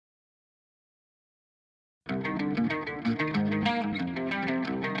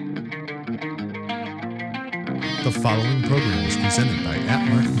The following program is presented by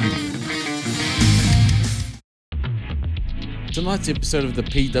Atmark Media. Tonight's episode of the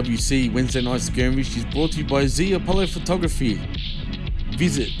PWC Wednesday Night Skirmish is brought to you by Z Apollo Photography.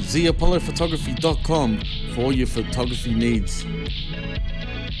 Visit zaapollophotography.com for all your photography needs.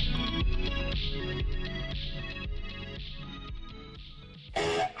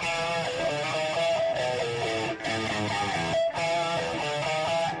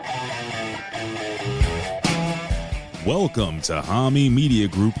 Welcome to Hami Media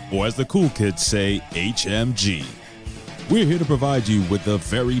Group, or as the cool kids say, HMG. We're here to provide you with the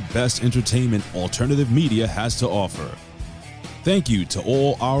very best entertainment alternative media has to offer. Thank you to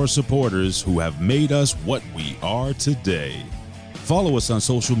all our supporters who have made us what we are today. Follow us on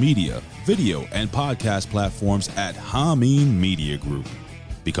social media, video, and podcast platforms at Hami Media Group.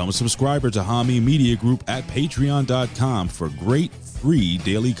 Become a subscriber to Hami Media Group at patreon.com for great free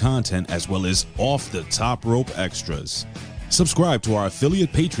daily content as well as off-the-top rope extras. Subscribe to our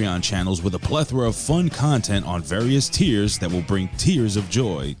affiliate Patreon channels with a plethora of fun content on various tiers that will bring tears of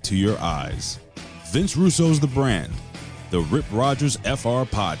joy to your eyes. Vince Russo's The Brand, the Rip Rogers FR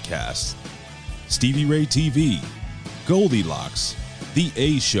Podcast, Stevie Ray TV, Goldilocks, The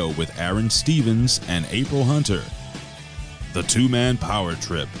A Show with Aaron Stevens and April Hunter, The Two-Man Power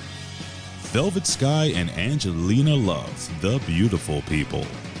Trip, Velvet Sky and Angelina Love, the beautiful people.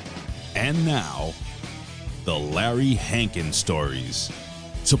 And now, the Larry Hankin Stories.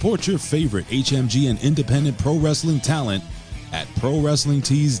 Support your favorite HMG and independent pro wrestling talent at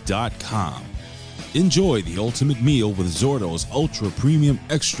ProWrestlingTees.com. Enjoy the ultimate meal with Zordo's Ultra Premium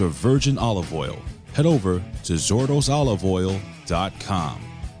Extra Virgin Olive Oil. Head over to ZordosOliveOil.com.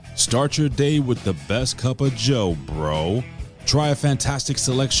 Start your day with the best cup of Joe, bro. Try a fantastic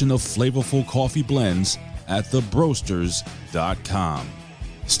selection of flavorful coffee blends at thebrosters.com.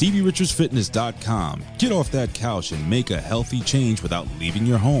 StevieRichardsFitness.com. Get off that couch and make a healthy change without leaving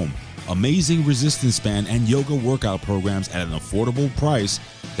your home. Amazing resistance band and yoga workout programs at an affordable price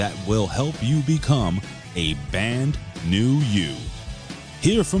that will help you become a band new you.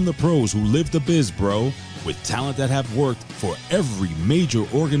 Hear from the pros who live the biz, bro, with talent that have worked for every major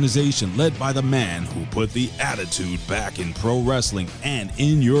organization led by the man who put the attitude back in pro wrestling and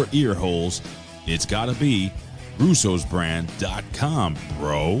in your ear holes. It's gotta be RussosBrand.com,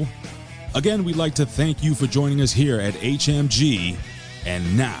 bro. Again, we'd like to thank you for joining us here at HMG,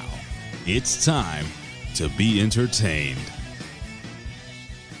 and now it's time to be entertained.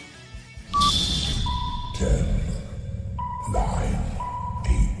 10, 9,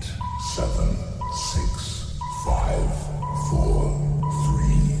 8, 7, 6, 5, 4,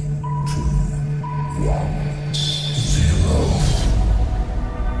 3, 2, 1, 0.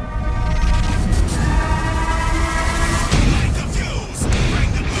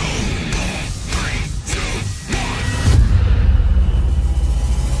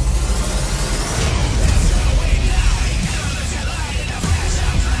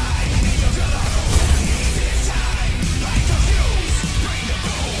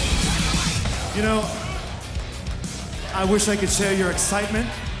 You know, I wish I could share your excitement.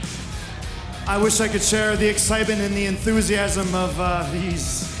 I wish I could share the excitement and the enthusiasm of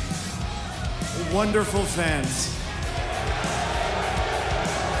these wonderful fans.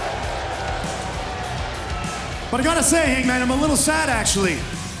 But I gotta say, Hangman, I'm a little sad actually.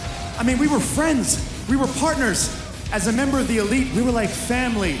 I mean, we were friends, we were partners. As a member of the Elite, we were like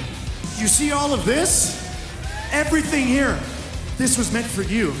family. You see all of this? Everything here, this was meant for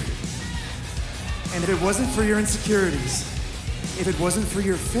you. And if it wasn't for your insecurities, if it wasn't for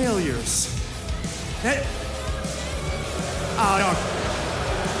your failures,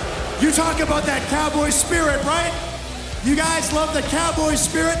 you talk about that cowboy spirit, right? You guys love the cowboy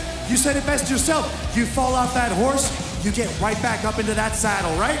spirit. You said it best yourself. You fall off that horse, you get right back up into that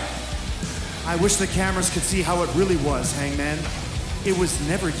saddle, right? I wish the cameras could see how it really was, Hangman. It was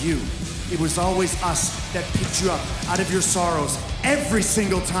never you. It was always us that picked you up out of your sorrows every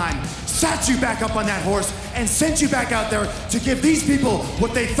single time, sat you back up on that horse, and sent you back out there to give these people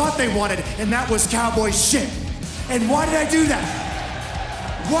what they thought they wanted, and that was cowboy shit. And why did I do that?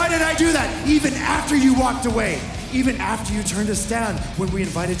 Why did I do that? Even after you walked away, even after you turned us down when we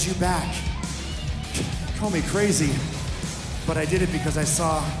invited you back. Call me crazy, but I did it because I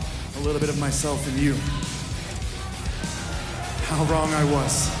saw a little bit of myself in you. How wrong I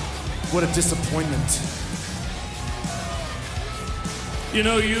was. What a disappointment. You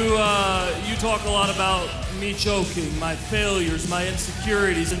know, you talk a lot about me choking, my failures, my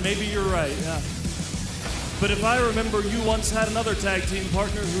insecurities, and maybe you're right, yeah. But if I remember, you once had another tag team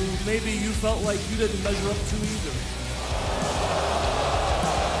partner who maybe you felt like you didn't measure up to either.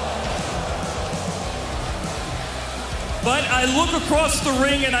 But I look across the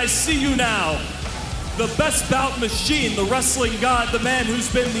ring and I see you now. The best bout machine, the wrestling god, the man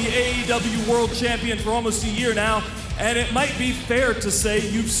who's been the AEW World Champion for almost a year now, and it might be fair to say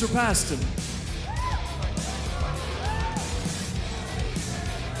you've surpassed him.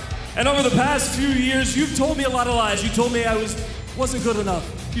 And over the past few years, you've told me a lot of lies. You told me I wasn't good enough.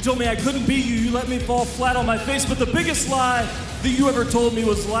 You told me I couldn't beat you. You let me fall flat on my face. But the biggest lie that you ever told me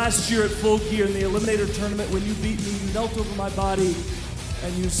was last year at Full Gear in the Eliminator Tournament when you beat me. You knelt over my body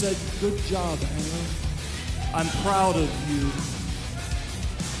and you said, "Good job, Henry. I'm proud of you."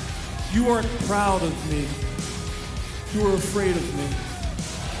 You weren't proud of me. You were afraid of me.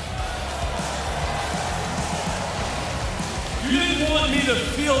 You didn't want me to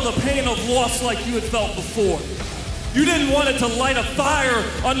feel the pain of loss like you had felt before. You didn't want it to light a fire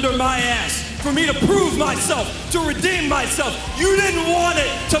under my ass, for me to prove myself, to redeem myself. You didn't want it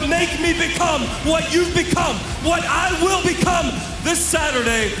to make me become what you've become, what I will become this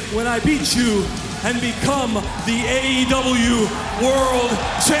Saturday when I beat you and become the AEW World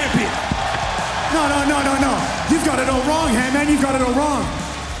Champion. No. You've got it all wrong, Hangman. You've got it all wrong.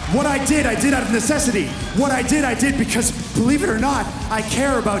 What I did out of necessity. What I did because, believe it or not, I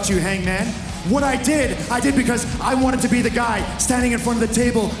care about you, Hangman. What I did because I wanted to be the guy standing in front of the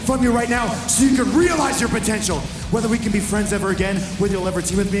table from you right now so you could realize your potential. Whether we can be friends ever again, whether you'll ever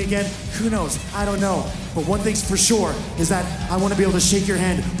team with me again, who knows? I don't know. But one thing's for sure is that I want to be able to shake your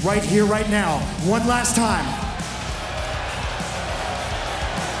hand right here, right now, one last time.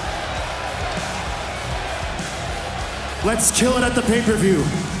 Let's kill it at the pay-per-view,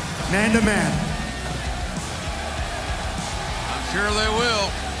 man to man. I'm sure they will.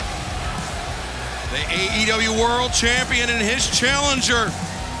 The AEW World Champion and his challenger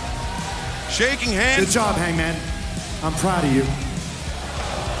shaking hands. Good job, Hangman. I'm proud of you.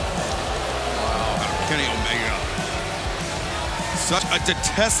 Kenny Omega. Such a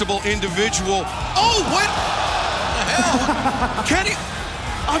detestable individual. Oh, what the hell? Kenny.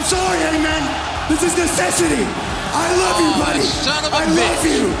 I'm sorry, Hangman. This is necessity. I love you, buddy. Son of a I love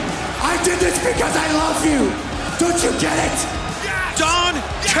you. I did this because I love you. Don't you get it? Yes. Don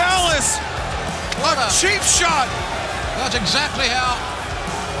Callis. A cheap shot. That's exactly how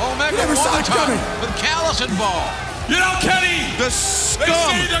Omega Never saw won it the time coming. with Callis involved. You know, Kenny, The they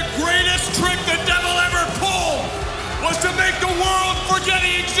scum. say the greatest trick the devil ever pulled was to make the world forget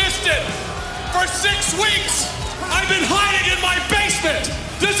he existed. For 6 weeks, I've been hiding in my basement.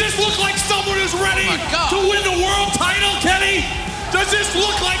 Does this look like someone who's ready Oh my God. to win the world title, Kenny? Does this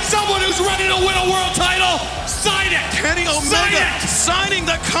look like someone who's ready to win a world title? Sign it! Kenny Sign Omega it! signing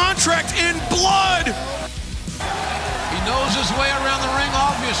the contract in blood. He knows his way around the ring,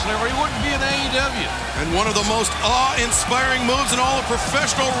 obviously, or he wouldn't be in AEW. And one of the most awe-inspiring moves in all of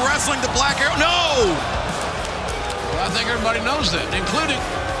professional wrestling, the Black Arrow. No! Well, I think everybody knows that, including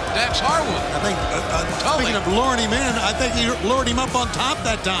Dax Harwood. I think, speaking of luring him in, I think he lured him up on top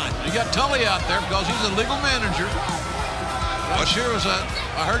that time. You got Tully out there because he's a legal manager. I'm sure it was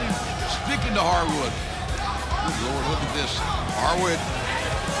I heard him speaking to Harwood. Good Lord, look at this. Harwood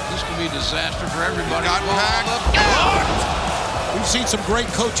This could be a disaster for everybody. got involved. packed. We've seen some great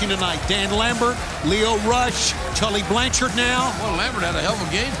coaching tonight. Dan Lambert, Leo Rush, Tully Blanchard now. Well, Lambert had a hell of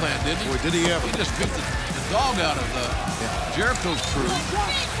a game plan, didn't he? Boy, did he ever. He just beat the dog out of Jericho's crew.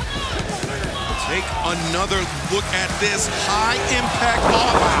 Take another look at this high-impact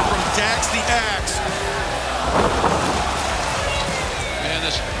offense from Dax the Axe. Man,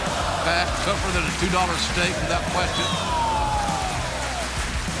 this fat, tougher than a $2 steak, without question.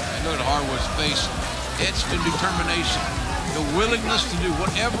 And look at Harwood's face. Etched in determination. The willingness to do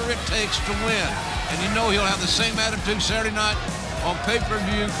whatever it takes to win. And you know he'll have the same attitude Saturday night on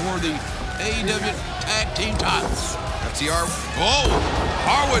pay-per-view for the AEW Tag Team titles. FTR. Oh!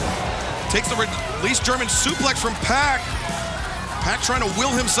 Harwood takes the release German suplex from Pac. Pac trying to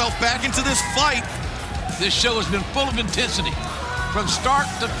will himself back into this fight. This show has been full of intensity. From start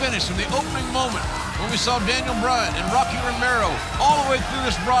to finish, from the opening moment when we saw Daniel Bryan and Rocky Romero all the way through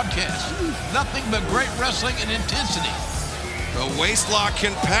this broadcast. Nothing but great wrestling and intensity. The waist lock,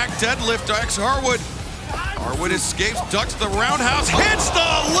 can Pac deadlift Dax Harwood? Harwood escapes, ducks the roundhouse, hits the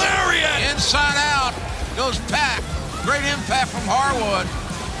lariat! Inside out goes Pac. Great impact from Harwood.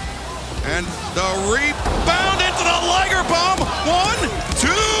 And the rebound into the Liger bomb. 1,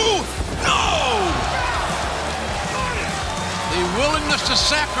 2, no! The willingness to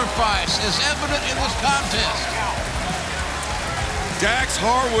sacrifice is evident in this contest. Dax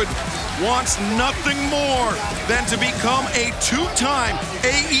Harwood wants nothing more than to become a 2-time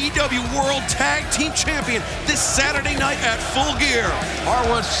AEW World Tag Team Champion this Saturday night at Full Gear.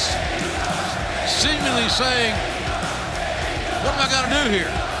 Harwood's seemingly saying, What am I going to do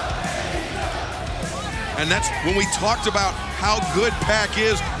here? And that's when we talked about how good Pac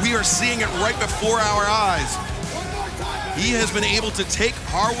is. We are seeing it right before our eyes. He has been able to take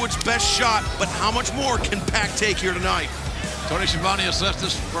Harwood's best shot, but how much more can Pac take here tonight? Tony Schiavone assessed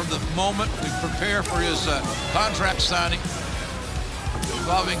this from the moment to prepare for his contract signing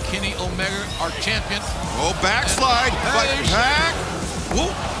involving Kenny Omega, our champion. Oh, backslide by Pac.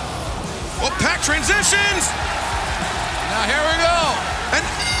 Whoa. Oh, Pac transitions. Now here we go. And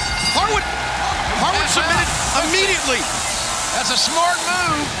Harwood submitted immediately. That's a smart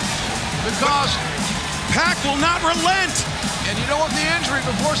move because Pac will not relent. And you don't want the injury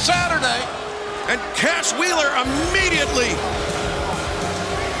before Saturday. And Cash Wheeler immediately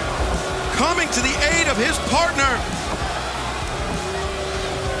coming to the aid of his partner.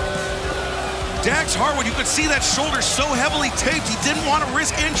 Dax Harwood, you could see that shoulder so heavily taped, he didn't want to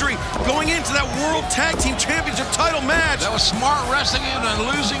risk injury going into that World Tag Team Championship title match. That was smart wrestling in a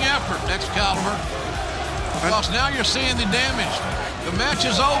losing effort, Excalibur. Because now you're seeing the damage. The match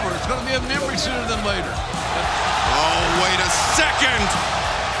is over. It's going to be a memory sooner than later. Oh, wait a second.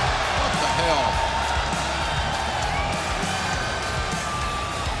 What the hell?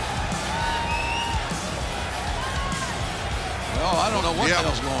 Well, I don't know what the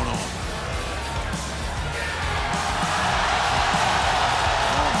hell's going on.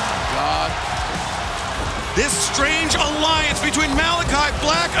 This strange alliance between Malachi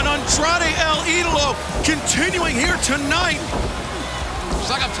Black and Andrade El Idolo continuing here tonight.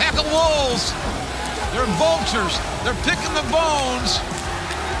 It's like a pack of wolves. They're vultures. They're picking the bones.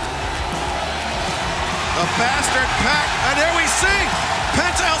 The bastard Pac, and there we see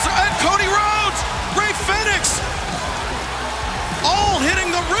Penta El Zero and Cody Rhodes, Rey Fenix, all hitting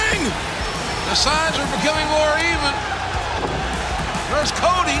the ring. The sides are becoming more even. There's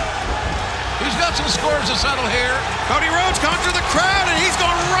Cody. He's got some scores to settle here. Cody Rhodes comes through the crowd, and he's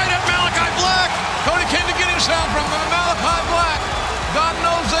going right at Malachi Black. Cody came to get himself from Malachi Black. God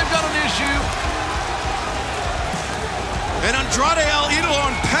knows they've got an issue. And Andrade El Idolo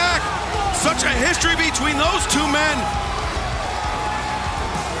and Pac, such a history between those two men.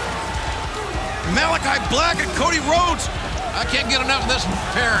 Malachi Black and Cody Rhodes. I can't get enough of this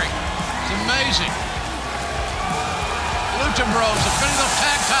pairing. It's amazing. Lucha Bros defending the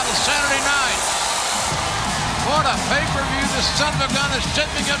tag title Saturday night. What a pay-per-view this son of a gun is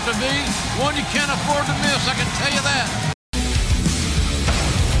shaping up to be. One you can't afford to miss, I can tell you that.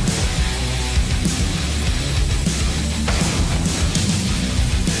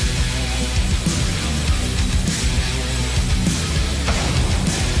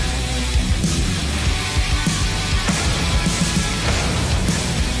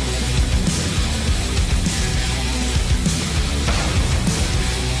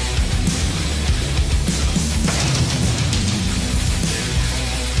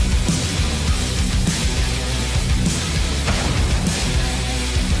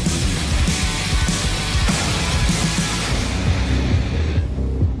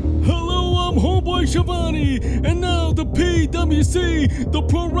 Schiavone, and now the PWC, the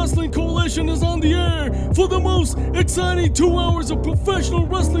Pro Wrestling Coalition, is on the air for the most exciting 2 hours of professional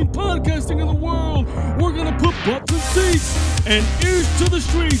wrestling podcasting in the world. We're gonna put butts in seats and ears to the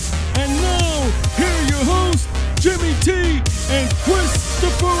streets. And now, here are your hosts, Jimmy T and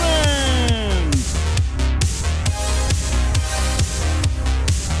Christopher Ann.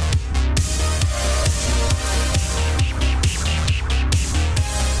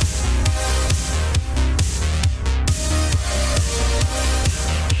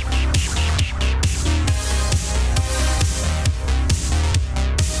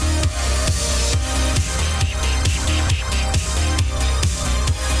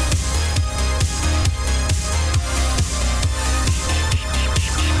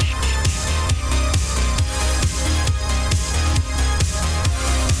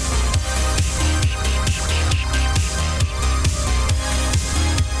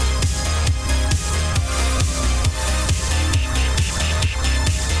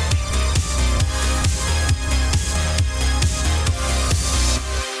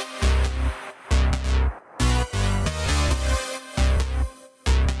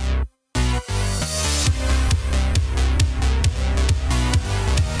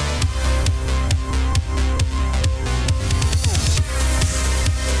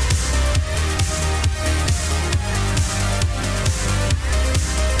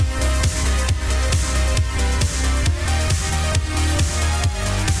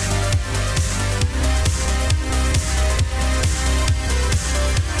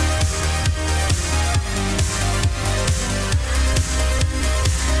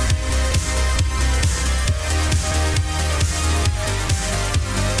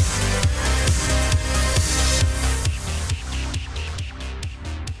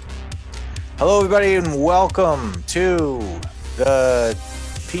 Hello, everybody, and welcome to the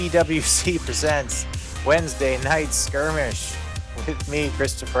PWC Presents Wednesday Night Skirmish with me,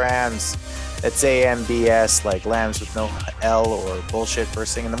 Christopher Hams. That's AMBS, like lambs with no L or bullshit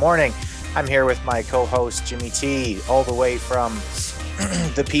first thing in the morning. I'm here with my co-host, Jimmy T, all the way from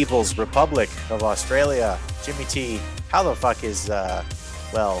the People's Republic of Australia. Jimmy T, how the fuck is,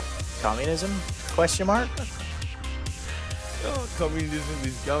 communism? Question mark? Oh, communism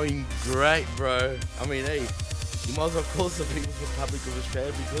is going great, bro. I mean, hey, you might as well call us the People's Republic of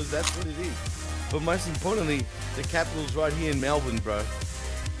Australia because that's what it is. But most importantly, the capital's right here in Melbourne, bro.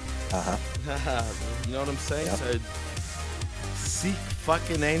 Uh-huh. You know what I'm saying? Yep. So, sick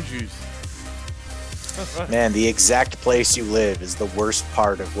fucking Andrews. Man, the exact place you live is the worst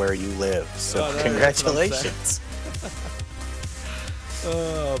part of where you live. So, Oh, no, congratulations.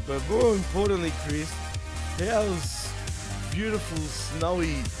 But more importantly, Chris, how's beautiful,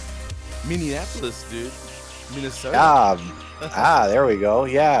 snowy Minneapolis, dude? Minnesota. There we go.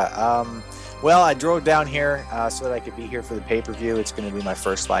 Yeah. Well, I drove down here so that I could be here for the pay-per-view. It's going to be my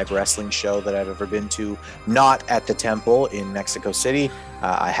first live wrestling show that I've ever been to, not at the Temple in Mexico City.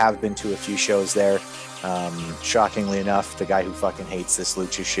 I have been to a few shows there. Shockingly enough, the guy who fucking hates this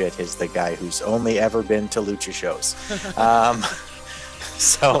lucha shit is the guy who's only ever been to lucha shows.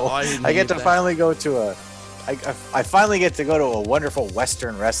 So I get to finally go to I finally get to go to a wonderful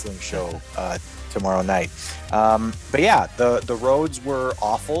Western wrestling show tomorrow night. But yeah, the roads were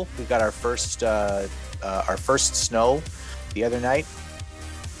awful. We got our first snow the other night.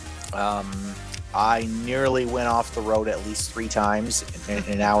 I nearly went off the road at least 3 times in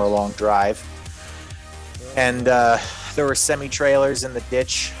an hour-long drive. And there were semi-trailers in the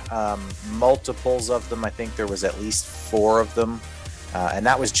ditch, multiples of them. I think there was at least 4 of them. And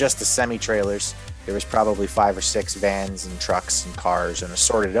that was just the semi-trailers. There was probably 5 or 6 vans and trucks and cars and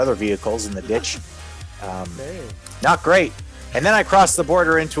assorted other vehicles in the ditch. Not great. And then I crossed the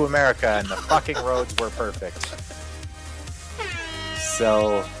border into America and the fucking roads were perfect.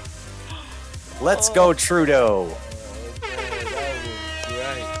 So, let's go Trudeau.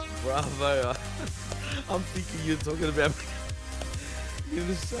 Great. Bravo. I'm thinking you're talking about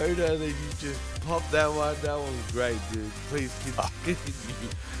Minnesota, then you just popped that one. That was great, dude. Please continue.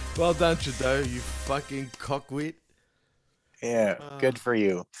 Well done, Trudeau, you fucking cockwit. Yeah, good for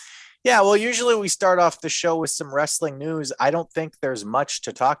you. Yeah, well, usually we start off the show with some wrestling news. I don't think there's much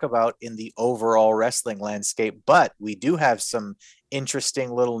to talk about in the overall wrestling landscape, but we do have some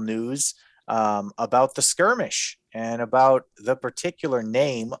interesting little news about the skirmish and about the particular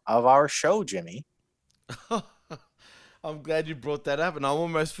name of our show, Jimmy. I'm glad you brought that up, and I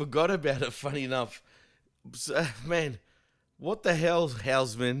almost forgot about it, funny enough. So, man, what the hell,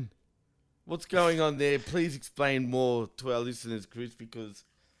 Hausman? What's going on there? Please explain more to our listeners, Chris, because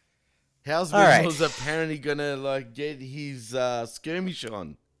Hausman was apparently going to get his skirmish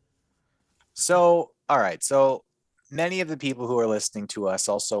on. So, all right. So, many of the people who are listening to us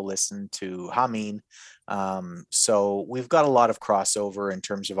also listen to Hameen. So we've got a lot of crossover in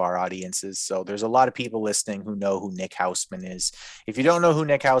terms of our audiences. So there's a lot of people listening who know who Nick Hausman is. If you don't know who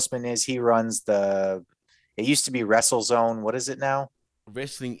Nick Hausman is, he runs it used to be WrestleZone. What is it now?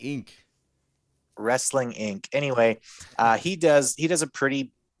 Wrestling Inc. Wrestling Inc. Anyway, he does a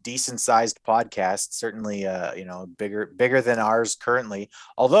pretty decent sized podcast, certainly, bigger than ours currently,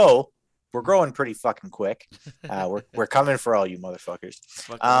 although we're growing pretty fucking quick. We're coming for all you motherfuckers.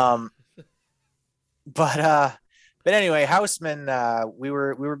 But anyway, Hausman, we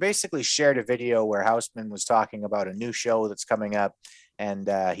were basically shared a video where Hausman was talking about a new show that's coming up, and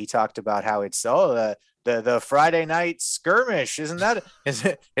he talked about how it's the Friday night skirmish. Isn't that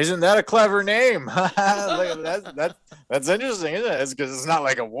a clever name? That's interesting, isn't it? It's because it's not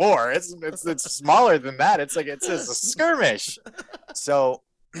like a war. It's smaller than that. It's a skirmish. So.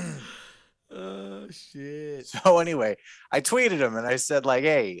 Oh shit. So anyway, I tweeted him and I said,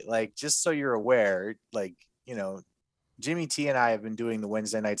 hey, just so you're aware, Jimmy T and I have been doing the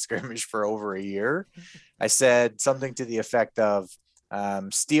Wednesday night skirmish for over a year. I said something to the effect of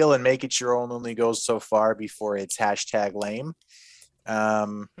steal and make it your own only goes so far before it's #lame.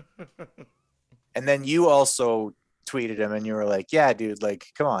 And then you also tweeted him and you were like, yeah, dude,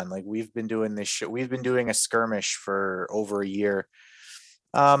 come on, we've been doing this shit. We've been doing a skirmish for over a year.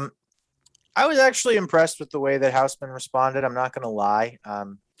 I was actually impressed with the way that Hausman responded. I'm not going to lie.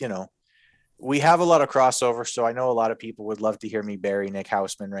 We have a lot of crossover, so I know a lot of people would love to hear me bury Nick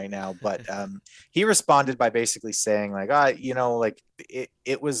Hausman right now, but he responded by basically saying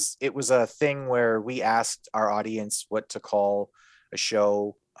it was a thing where we asked our audience what to call a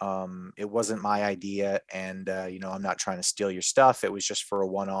show. It wasn't my idea, and I'm not trying to steal your stuff. It was just for a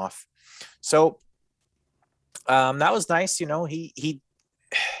one-off. So that was nice. He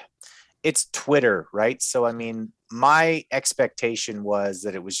it's Twitter, right? So, I mean, my expectation was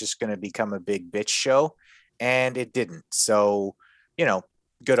that it was just going to become a big bitch show, and it didn't. So,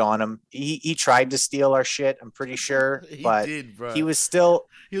 good on him. He tried to steal our shit, I'm pretty sure, but did, bro. he was still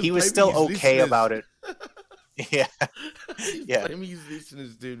okay about it. Yeah. Yeah. Blaming his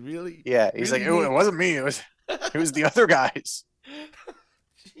listeners, dude. Really? Yeah. He's really, like, it wasn't me. It was the other guys.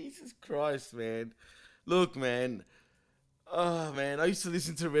 Jesus Christ, man. Look, man. Oh, man. I used to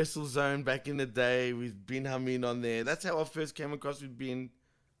listen to WrestleZone back in the day with Bin Hamin on there. That's how I first came across with Bin,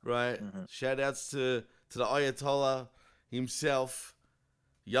 right? Mm-hmm. Shout outs to the Ayatollah himself,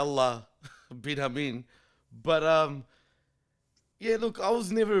 Yallah, Bin Hamin. But, yeah, look, I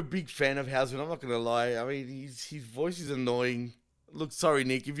was never a big fan of Houseman. I'm not going to lie. I mean, his voice is annoying. Look, sorry,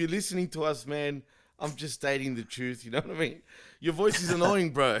 Nick. If you're listening to us, man, I'm just stating the truth. You know what I mean? Your voice is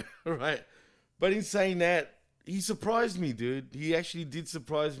annoying, bro. Right? But in saying that, he surprised me, dude. He actually did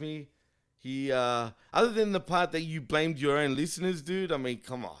surprise me. He, other than the part that you blamed your own listeners, dude, I mean,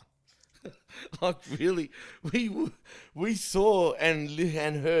 come on. Like, really? We saw and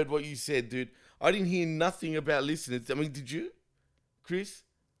heard what you said, dude. I didn't hear nothing about listeners. I mean, did you, Chris?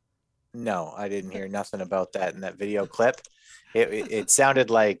 No, I didn't hear nothing about that in that video clip. It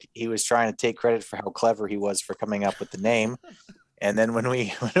sounded like he was trying to take credit for how clever he was for coming up with the name. And then when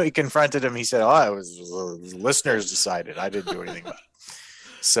we confronted him, he said, "Oh, it was listeners decided. I didn't do anything about it."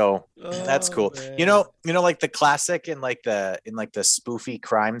 So that's cool. Man. Like the classic in like the spoofy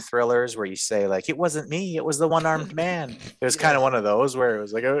crime thrillers where you say like, "It wasn't me, it was the one-armed man." It was kind of one of those where it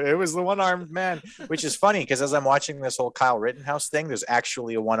was like, "It was the one-armed man," which is funny because as I'm watching this whole Kyle Rittenhouse thing, there's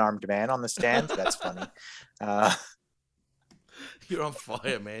actually a one-armed man on the stand. That's funny. You're on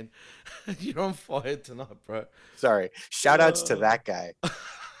fire, man. You're on fire tonight, bro. Sorry. Shout outs to that guy.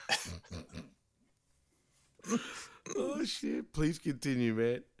 Oh, shit. Please continue,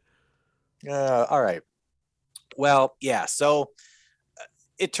 man. All right. Well, yeah. So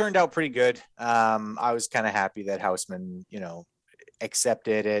it turned out pretty good. I was kind of happy that Houseman,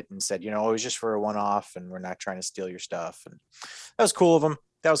 accepted it and said, it was just for a one-off and we're not trying to steal your stuff. And that was cool of him.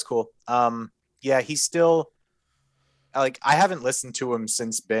 That was cool. Yeah, he's still... Like, I haven't listened to him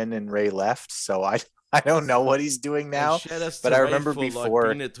since Ben and Ray left, so I don't know what he's doing now. But I remember before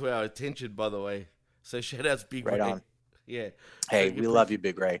bringing it to our attention, by the way. So shout outs, Big Ray. On. Yeah. Hey, we love you,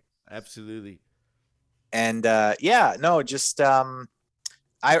 Big Ray. Absolutely. And I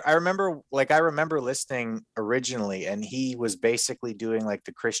remember listening originally, and he was basically doing like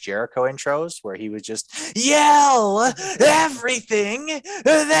the Chris Jericho intros where he would just yell everything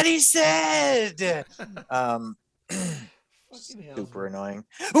that he said. Super annoying.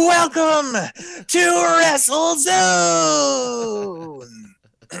 Welcome to WrestleZone.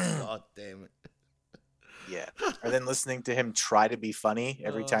 God damn it. Yeah. And then listening to him try to be funny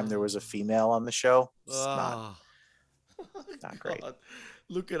every time there was a female on the show. It's not great. God.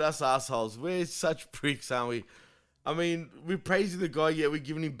 Look at us assholes. We're such pricks, aren't we? I mean, we're praising the guy, yet we're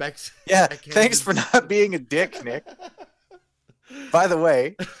giving him back. Yeah. Thanks for not being a dick, Nick. By the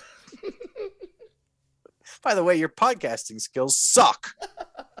way, your podcasting skills suck.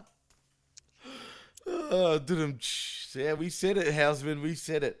 Yeah, we said it, Houseman. We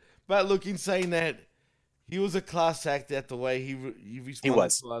said it. But look, in saying that, he was a class act at the way he responded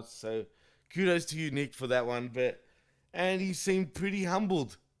to us. So kudos to you, Nick, for that one. And he seemed pretty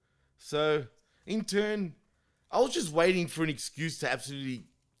humbled. So in turn, I was just waiting for an excuse to absolutely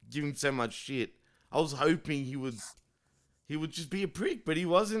give him so much shit. I was hoping he would just be a prick, but he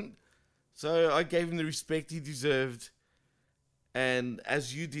wasn't. So I gave him the respect he deserved, and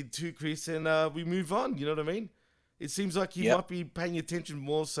as you did too, Chris, and we move on, you know what I mean? It seems like he might be paying attention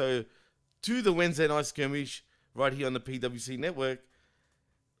more so to the Wednesday Night Skirmish right here on the PWC Network.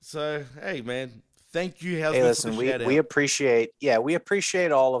 So, hey, man, thank you, Houseman. Hey, listen, we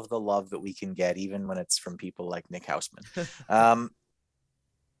appreciate all of the love that we can get, even when it's from people like Nick Houseman. All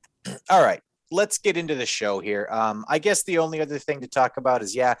right. Let's get into the show here. I guess the only other thing to talk about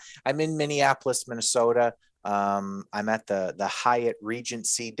is, I'm in Minneapolis, Minnesota. I'm at the Hyatt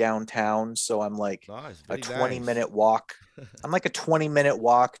Regency downtown. So I'm like a 20-minute walk. I'm like a 20-minute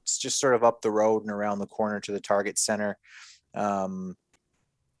walk. It's just sort of up the road and around the corner to the Target Center. I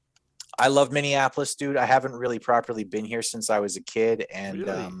love Minneapolis, dude. I haven't really properly been here since I was a kid. And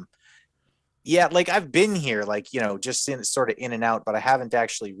really? Yeah, like I've been here, like, just sort of in and out, but I haven't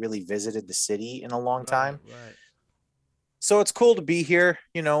actually really visited the city in a long time. Right. So it's cool to be here.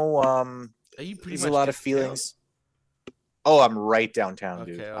 Are you pretty there's much a lot of feelings. Oh, I'm right downtown,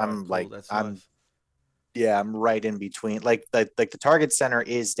 dude. Okay, I'm cool. like, That's I'm nice. I'm right in between. Like the Target Center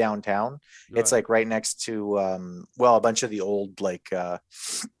is downtown. It's Right. like right next to a bunch of the old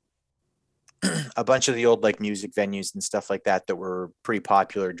a bunch of the old like music venues and stuff like that were pretty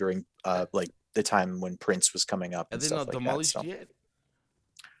popular during like the time when Prince was coming up Are and they stuff not like that. demolished So yet?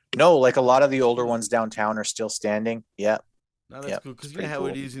 no, like a lot of the older ones downtown are still standing. Yeah. No, that's Yep, good because it's you know pretty how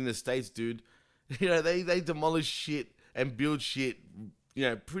it cool. is in the States, dude. You know, they demolish shit and build shit, you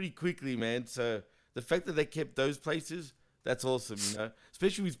know, pretty quickly, man. So the fact that they kept those places, that's awesome, you know.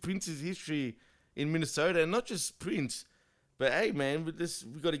 Especially with Prince's history in Minnesota, and not just Prince, but hey, man, with this,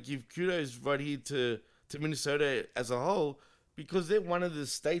 we got to give kudos right here to Minnesota as a whole because they're one of the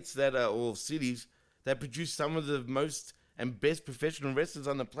states that are, or cities that produce some of the most and best professional wrestlers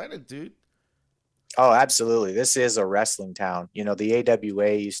on the planet, dude. Oh, absolutely. This is a wrestling town. You know, the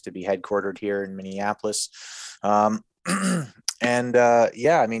AWA used to be headquartered here in Minneapolis. And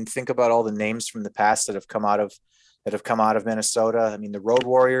yeah, I mean, think about all the names from the past that have come out of Minnesota. I mean, the Road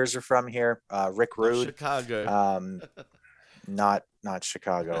Warriors are from here. Rick Not Rude. Chicago. Not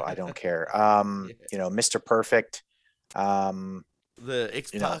Chicago. I don't care. You know, Mr. Perfect. The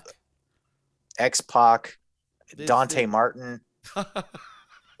X-Pac. You know, X-Pac, There's- Dante there- Martin,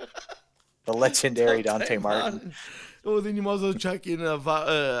 the legendary Dante Martin. Well, then you might as well chuck in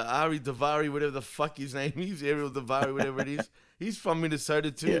Ari Davari, whatever the fuck his name is, Ariel Davari, whatever it is. He's from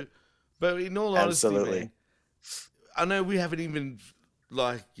Minnesota too. Yeah. But in all honesty, Absolutely. man, I know we haven't even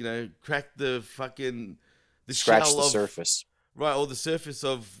like cracked the fucking Scratch shell the of, surface. right, or the surface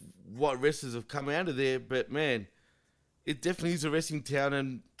of what wrestlers have come out of there. But man, it definitely is a wrestling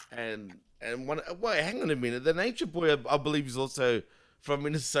town, and one. Wait, hang on a minute. The Nature Boy, I believe, is also from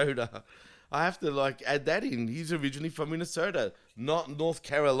Minnesota. I have to add that in. He's originally from Minnesota, not North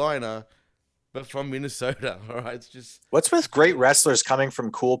Carolina, but from Minnesota. All right, it's just What's with great wrestlers coming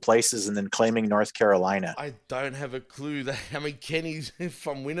from cool places and then claiming North Carolina? I don't have a clue. I mean, Kenny's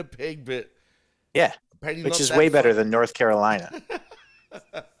from Winnipeg, but Yeah, apparently which not is that way better far. than North Carolina.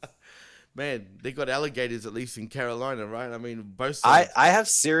 Man, they got alligators at least in Carolina, right? I mean, both sides. I have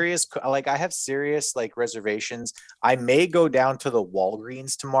serious reservations. I may go down to the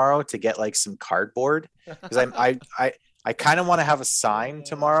Walgreens tomorrow to get like some cardboard because I kind of want to have a sign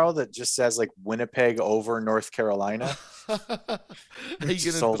tomorrow that just says like Winnipeg over North Carolina. Are you gonna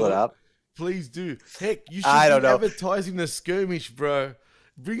Sold do it up. Please do. Heck, you should I be don't know. advertising the skirmish, bro.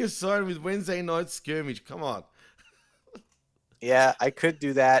 Bring a sign with Wednesday night skirmish. Come on. Yeah, I could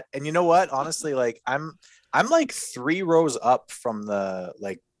do that. And you know what? Honestly, like I'm like 3 rows up from the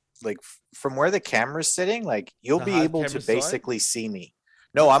from where the camera's sitting. Like you'll The be hard able to camera side? basically see me.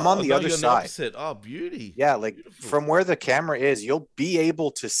 No, I'm on the no, other you're on side. opposite. Oh, beauty. Yeah, like Beautiful. from where the camera is, you'll be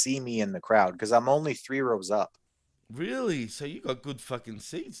able to see me in the crowd because I'm only 3 rows up. Really? So you got good fucking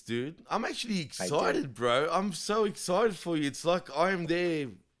seats, dude. I'm actually do. excited, bro. I'm so excited for you. It's like I am there,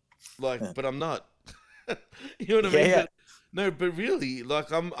 but I'm not. You know what I mean? Yeah. But really,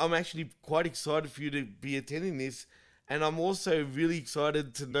 I'm actually quite excited for you to be attending this, and I'm also really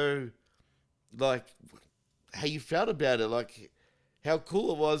excited to know, how you felt about it, how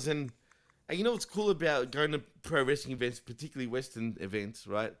cool it was, and you know what's cool about going to pro wrestling events, particularly Western events,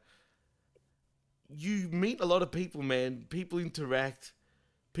 right? You meet a lot of people, man. People interact.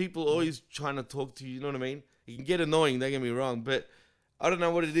 People always trying to talk to you. You know what I mean? It can get annoying. Don't get me wrong, but I don't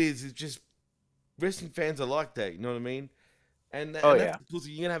know what it is. It's just wrestling fans are like that. You know what I mean? And Oh, that's yeah. cool. So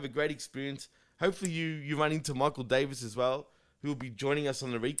you're gonna have a great experience. Hopefully, you run into Michael Davis as well, who will be joining us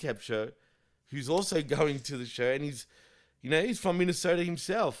on the recap show, who's also going to the show, and he's from Minnesota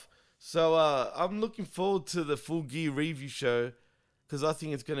himself. So I'm looking forward to the Full Gear review show because I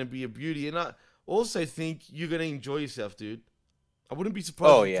think it's gonna be a beauty, and I also think you're gonna enjoy yourself, dude. I wouldn't be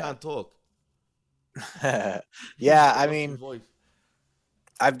surprised Oh, if you yeah. can't talk. Yeah, I Lost your mean, voice.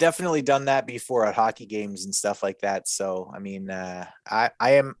 I've definitely done that before at hockey games and stuff like that. So, I mean, I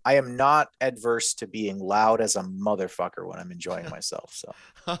am not adverse to being loud as a motherfucker when I'm enjoying myself. So,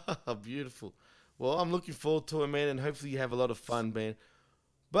 Beautiful. Well, I'm looking forward to it, man, and hopefully you have a lot of fun, man.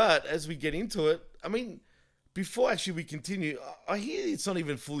 But as we get into it, I mean, before actually we continue, I hear it's not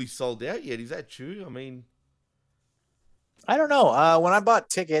even fully sold out yet. Is that true? I mean, I don't know. When I bought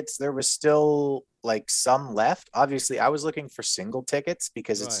tickets, there was still like some left. Obviously, I was looking for single tickets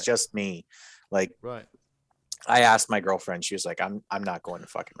because it's Right. just me. Like, right. I asked my girlfriend, she was like, I'm not going to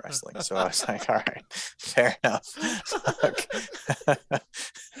fucking wrestling. So I was like, all right, fair enough.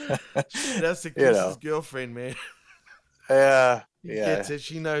 That's the You Chris's know. girlfriend, man. Yeah. He Yeah. gets it.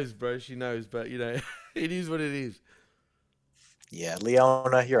 She knows, bro. She knows. But, it is what it is. Yeah.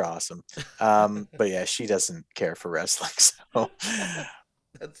 Leona, you're awesome. But yeah, she doesn't care for wrestling. So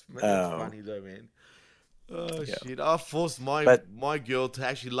That's Oh. funny, though, man. Oh Yeah. shit! I forced my girl to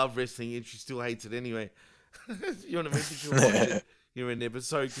actually love wrestling, and she still hates it anyway. You know what I mean? She'll watch it here and there. But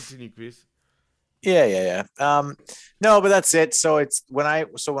sorry, continue, Chris. Yeah. No, but that's it. So when I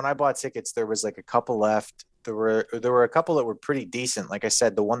bought tickets, there was like a couple left. There were a couple that were pretty decent. Like I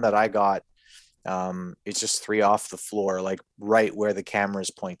said, the one that I got, it's just 3 off the floor, like right where the camera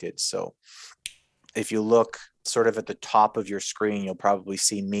is pointed. So if you look sort of at the top of your screen, you'll probably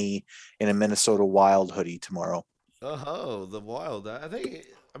see me in a Minnesota Wild hoodie tomorrow. Oh, the Wild. Are they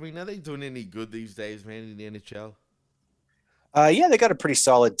doing any good these days, man, in the NHL? Yeah, they got a pretty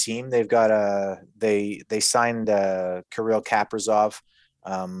solid team. They've got they signed Kirill Kaprizov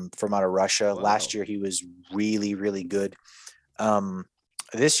from out of Russia. Wow. Last year he was really, really good.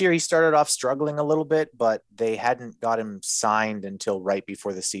 This year he started off struggling a little bit, but they hadn't got him signed until right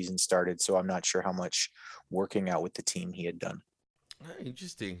before the season started. So I'm not sure how much working out with the team he had done. Oh,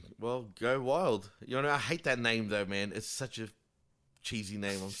 interesting. Well, go Wild. You know, I hate that name though, man. It's such a cheesy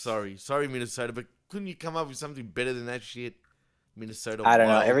name. I'm sorry, Minnesota, but couldn't you come up with something better than that shit? Minnesota. I don't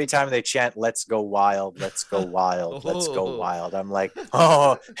know. Wild. Every time they chant, "Let's go wild, let's go wild, let's go Oh. wild," I'm like,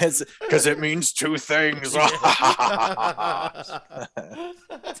 oh, it's because it means 2 things. I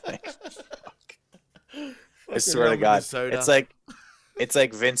swear to God, Minnesota. it's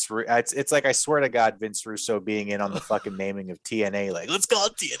like Vince. It's like I swear to God, Vince Russo being in on the fucking naming of TNA. Like, let's call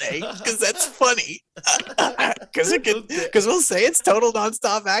it TNA because that's funny. Because we'll say it's total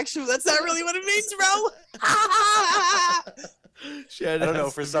nonstop action. That's not really what it means, bro. I don't know.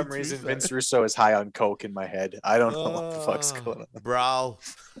 For some reason, Vince Russo is high on coke in my head. I don't know what the fuck's going on, bro.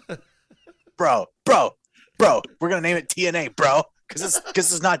 Bro. We're gonna name it TNA, bro. Because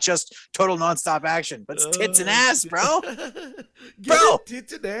it's not just total nonstop action, but it's tits and ass, bro. Bro,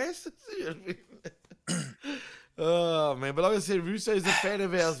 tits and ass. Oh man, but like I said, Russo is a fan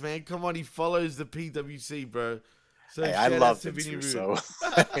of ours, man. Come on, he follows the PWC, bro. So hey, I love Vince Vinny Russo.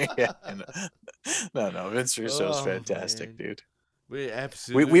 Yeah, no, Vince Russo is fantastic, dude. We're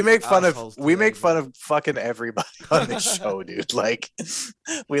absolutely we make fun of fucking everybody on this show, dude. Like,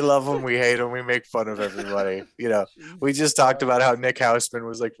 we love them, we hate them, we make fun of everybody. You know, we just talked about how Nick Hausman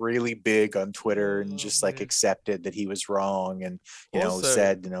was like really big on Twitter and just like accepted that he was wrong, and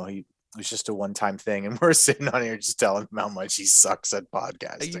said he was just a one-time thing, and we're sitting on here just telling him how much he sucks at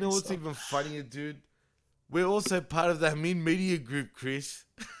podcasting. And you know what's even funnier, dude? We're also part of that Mean Media Group, Chris.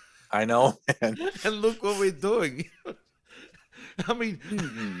 I know, man. And look what we're doing. I mean,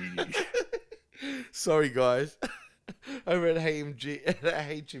 sorry guys, over at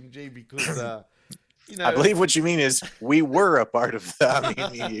HMG because I believe what you mean is we were a part of the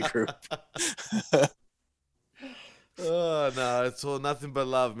Mean Media Group. Oh no, it's all nothing but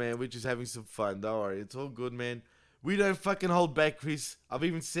love, man. We're just having some fun. Don't worry, it's all good, man. We don't fucking hold back, Chris. I've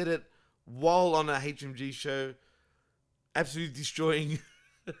even said it while on a HMG show, absolutely destroying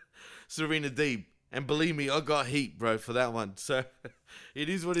Serena Deeb. And believe me, I got heat, bro, for that one. So it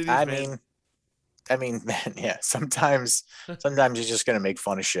is what it is, man. I mean, man, yeah. Sometimes you're just gonna make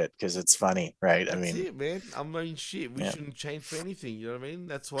fun of shit because it's funny, right? That's it, man. I mean, shit. We shouldn't change for anything. You know what I mean?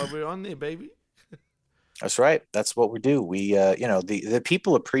 That's why we're on there, baby. That's right. That's what we do. We, the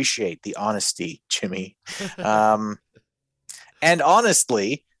people appreciate the honesty, Jimmy. And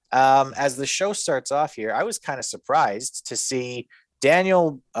honestly, as the show starts off here, I was kind of surprised to see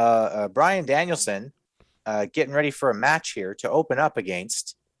Brian Danielson getting ready for a match here to open up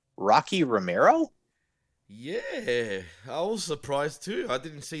against Rocky Romero. Yeah, I was surprised too. I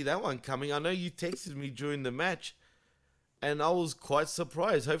didn't see that one coming. I know you texted me during the match, and I was quite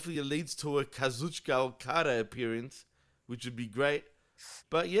surprised. Hopefully it leads to a Kazuchika Okada appearance, which would be great.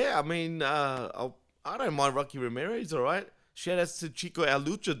 But yeah, I mean, I don't mind Rocky Romero. He's all right. Shout outs to Chico El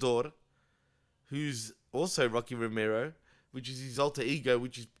Luchador, who's also Rocky Romero, which is his alter ego,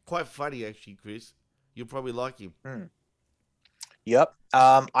 which is quite funny actually, Chris. You'll probably like him. Yep.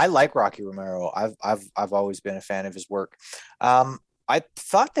 I like Rocky Romero. I've always been a fan of his work. I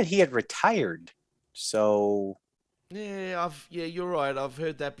thought that he had retired. So yeah, you're right. I've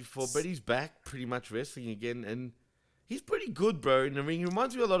heard that before, but he's back pretty much wrestling again, and he's pretty good, bro. In the ring, he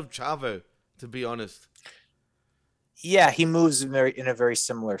reminds me a lot of Chavo, to be honest. Yeah, he moves in a very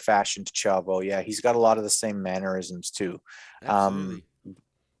similar fashion to Chavo. Yeah, he's got a lot of the same mannerisms too. Absolutely.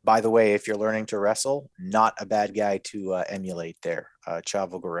 By the way, if you're learning to wrestle, not a bad guy to emulate there.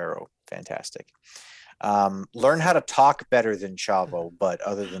 Chavo Guerrero, fantastic. Learn how to talk better than Chavo, but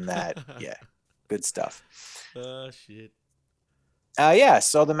other than that, yeah, good stuff. Oh, shit. Yeah,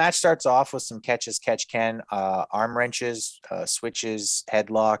 so the match starts off with some catch can, arm wrenches, switches,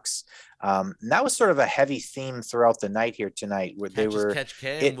 headlocks. And that was sort of a heavy theme throughout the night here tonight, where they were. Catch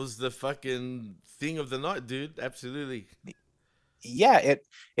can was the fucking thing of the night, dude. Absolutely. Yeah,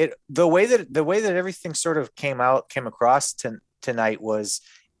 the way that everything sort of came across tonight was,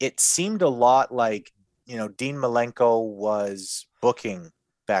 it seemed a lot like, Dean Malenko was booking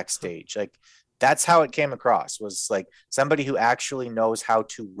backstage. Like, that's how it came across, was like somebody who actually knows how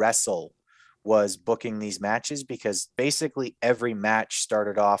to wrestle was booking these matches, because basically every match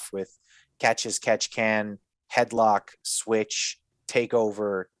started off with catch can, headlock, switch,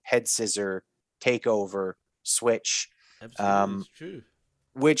 takeover, head scissor, takeover, switch. Absolutely, it's true.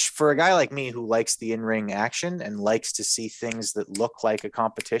 Which, for a guy like me who likes the in-ring action and likes to see things that look like a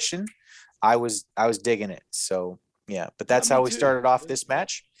competition, I was digging it. So yeah, but that's how we started off this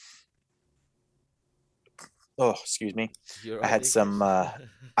match. Oh, excuse me. I had some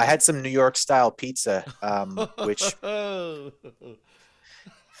New York style pizza, which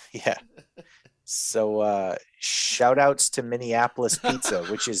yeah. So shout outs to Minneapolis Pizza,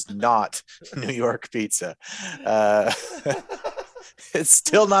 which is not New York pizza. It's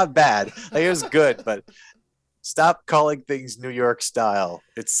still not bad. Like, it was good, but stop calling things New York style.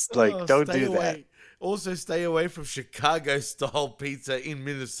 It's like, don't do that. Also, stay away from Chicago style pizza in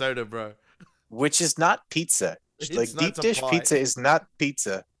Minnesota, bro. Which is not pizza. Like, deep dish pizza is not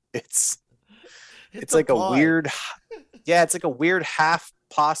pizza. It's like a weird, it's like a weird half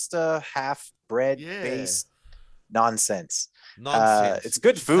pasta, half bread based nonsense. It's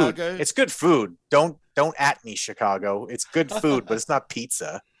good food. It's good food. Don't at me, Chicago. It's good food, but it's not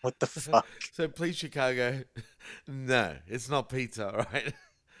pizza. What the fuck? So please, Chicago, no, it's not pizza, all right?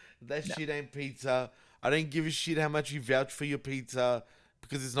 That shit ain't pizza. I don't give a shit how much you vouch for your pizza,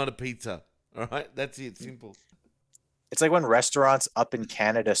 because it's not a pizza. All right, that's it. Simple. It's like when restaurants up in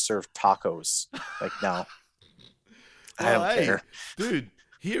Canada serve tacos. Like, no, I don't care, dude.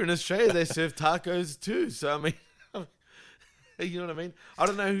 Here in Australia, they serve tacos too. So I mean, you know what I mean? I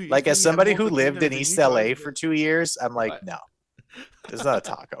don't know who. Like, as somebody who lived in East LA for 2 years, I'm like, no, it's not a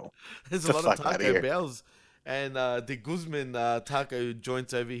taco. There's a lot of Taco Bells and the Guzman taco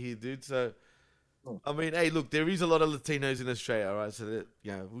joints over here, dude. So. I mean, hey, look, there is a lot of Latinos in Australia, all right? So, that,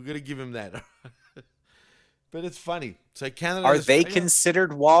 we're going to give them that. But it's funny. So, Canada. Are they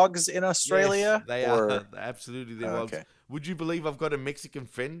considered wogs in Australia? Yes, they are. Absolutely, they're wogs. Okay. Would you believe I've got a Mexican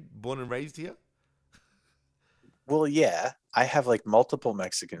friend born and raised here? Well, yeah. I have like multiple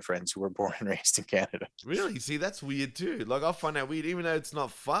Mexican friends who were born and raised in Canada. Really? See, that's weird too. Like, I find that weird, even though it's not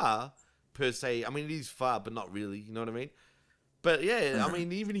far per se. I mean, it is far, but not really. You know what I mean? But yeah, I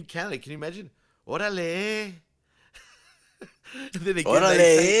mean, even in Canada, can you imagine? Orale.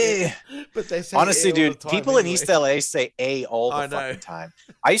 Orale. But they say honestly, dude, people in East LA say A all the fucking time.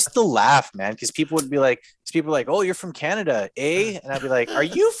 I used to laugh, man, because people would be like, oh, you're from Canada, eh? And I'd be like, are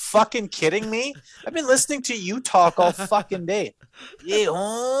you fucking kidding me? I've been listening to you talk all fucking day. Hey,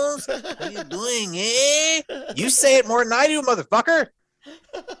 Holmes, how you doing, eh? You say it more than I do, motherfucker.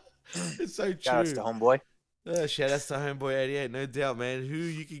 It's so true. Shout outs to homeboy. Shout outs to Homeboy 88, no doubt, man. Who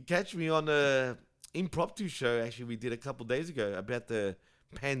you can catch me on a impromptu show, actually, we did a couple days ago about the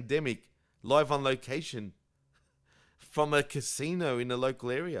pandemic, live on location from a casino in the local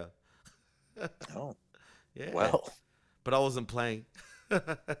area. Oh, yeah. Well, but I wasn't playing.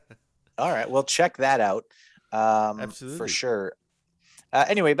 All right, well, check that out. Absolutely, for sure.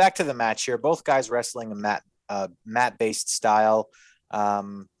 Anyway, back to the match here. Both guys wrestling a mat-based style.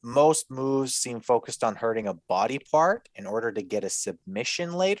 Most moves seem focused on hurting a body part in order to get a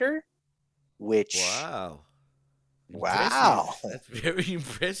submission later, which wow, that's very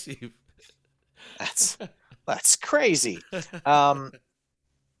impressive. That's crazy.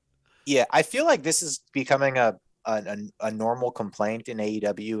 Yeah, I feel like this is becoming a normal complaint in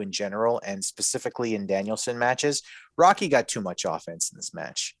AEW in general, and specifically in Danielson matches. Rocky got too much offense in this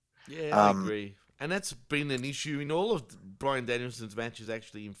match. Yeah, I agree. And that's been an issue in all of Bryan Danielson's matches,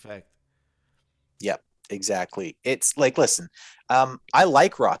 actually, in fact. Yep, exactly. It's like, listen, I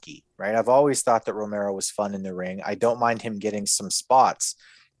like Rocky, right? I've always thought that Romero was fun in the ring. I don't mind him getting some spots,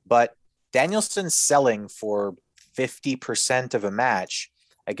 but Danielson's selling for 50% of a match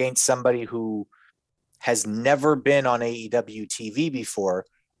against somebody who has never been on AEW TV before,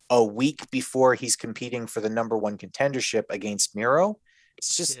 a week before he's competing for the #1 contendership against Miro.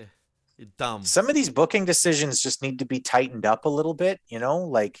 It's just... Yeah. Dumb. Some of these booking decisions just need to be tightened up a little bit,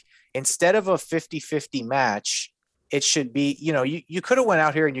 like instead of a 50-50 match, it should be, you could have went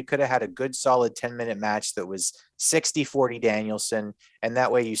out here and you could have had a good solid 10-minute match that was 60-40 Danielson. And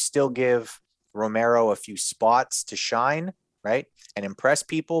that way you still give Romero a few spots to shine, right, and impress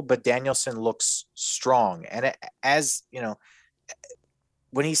people. But Danielson looks strong, and as you know,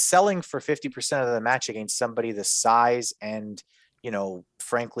 when he's selling for 50% of the match against somebody the size and,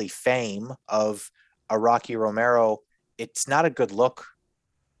 frankly, fame of a Rocky Romero, it's not a good look.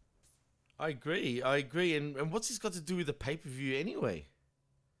 I agree. And what's this got to do with the pay-per-view anyway?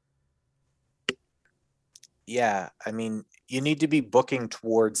 Yeah, I mean, you need to be booking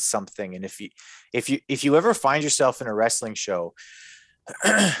towards something. And if you ever find yourself in a wrestling show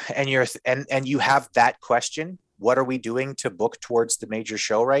and you have that question, what are we doing to book towards the major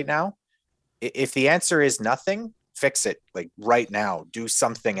show right now? If the answer is nothing, fix it like right now. Do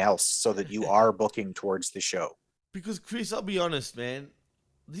something else so that you are booking towards the show. Because Chris, I'll be honest, man,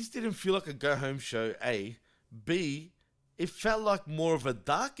 this didn't feel like a go-home show, A. B, it felt like more of a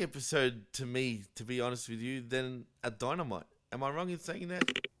dark episode to me, to be honest with you, than a Dynamite. Am I wrong in saying that?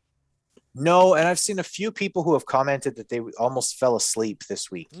 No, and I've seen a few people who have commented that they almost fell asleep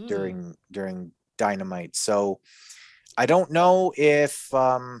this week during Dynamite. So I don't know if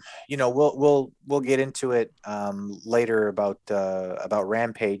we'll get into it later about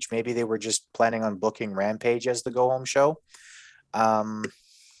Rampage. Maybe they were just planning on booking Rampage as the go-home show. But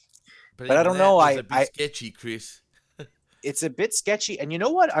I don't know. It's a bit sketchy, Chris. It's a bit sketchy. And you know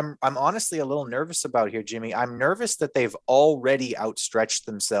what I'm honestly a little nervous about here, Jimmy? I'm nervous that they've already outstretched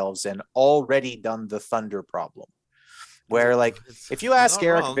themselves and already done the Thunder problem. Where, like, if you ask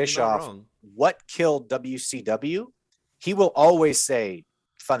Eric Bischoff what killed WCW, he will always say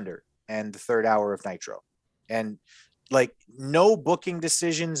Thunder and the third hour of Nitro. And, like, no booking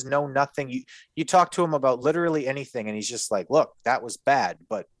decisions, no nothing. You talk to him about literally anything, and he's just like, look, that was bad,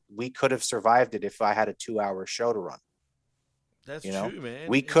 but we could have survived it if I had a 2-hour show to run. That's true, man.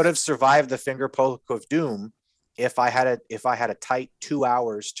 We could have survived the finger poke of doom if I had a tight 2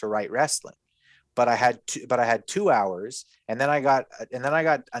 hours to write wrestling. But I had 2 hours, and then I got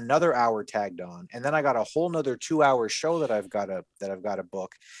another hour tagged on, and then I got a whole nother 2-hour show that I've got to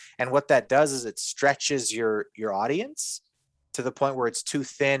book. And what that does is it stretches your audience to the point where it's too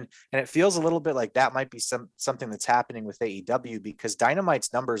thin, and it feels a little bit like that might be something that's happening with AEW, because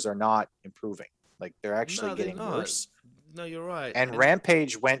Dynamite's numbers are not improving. Like, they're actually getting worse. No, you're right. And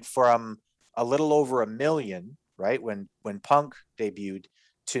Rampage went from a little over 1 million, right, when Punk debuted,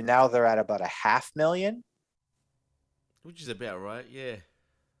 to now they're at about 500,000, which is about right. Yeah.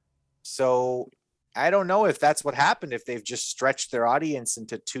 So I don't know if that's what happened, if they've just stretched their audience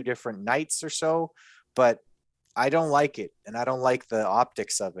into 2 different nights or so, but I don't like it, and I don't like the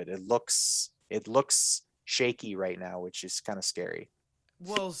optics of it. It looks shaky right now, which is kind of scary.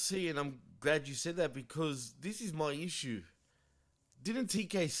 Well, see, and I'm glad you said that, because this is my issue. Didn't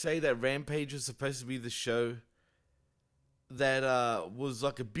TK say that Rampage was supposed to be the show that was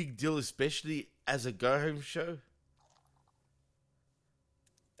like a big deal, especially as a go-home show?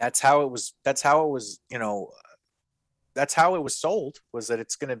 That's how it was. That's how it was sold, was that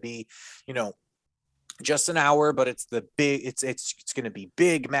it's going to be, just an hour, but it's the big, it's going to be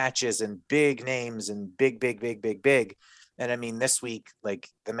big matches and big names and big. And I mean, this week, like,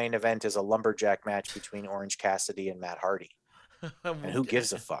 the main event is a lumberjack match between Orange Cassidy and Matt Hardy. And who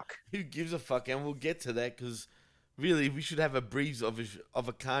gives a fuck? Who gives a fuck? And we'll get to that, because really we should have a breeze of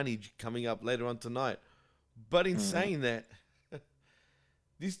a carnage coming up later on tonight. But in saying that,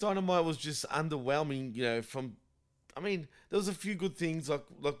 this Dynamite was just underwhelming, there was a few good things,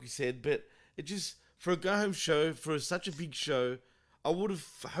 like we said, but it just, for a go-home show, for such a big show, I would have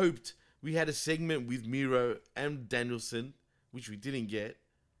hoped we had a segment with Miro and Danielson, which we didn't get.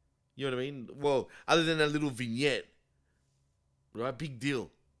 You know what I mean? Well, other than a little vignette, right? Big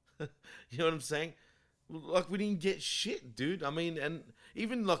deal. You know what I'm saying? Like, we didn't get shit, dude. I mean, and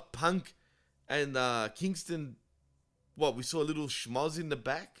even like Punk and Kingston, we saw a little schmoz in the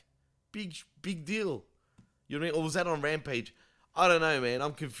back? Big deal. You know what I mean? Or was that on Rampage? I don't know, man.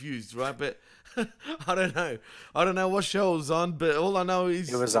 I'm confused, right? But I don't know. I don't know what show it was on, but all I know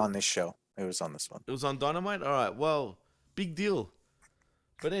is... It was on this show. It was on this one. It was on Dynamite? All right, well, big deal.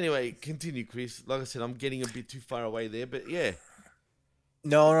 But anyway, continue, Chris. Like I said, I'm getting a bit too far away there, but yeah.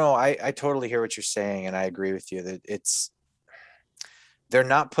 No, I totally hear what you're saying, and I agree with you that they're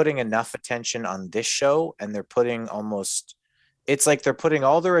not putting enough attention on this show, and they're putting it's like they're putting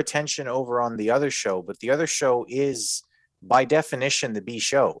all their attention over on the other show, but the other show is, by definition, the B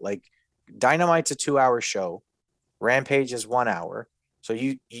show. Like, Dynamite's a 2-hour show, Rampage is 1 hour, so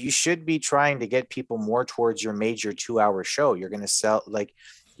you should be trying to get people more towards your major 2-hour show. You're going to sell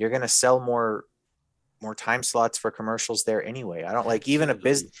more time slots for commercials there anyway. I don't like,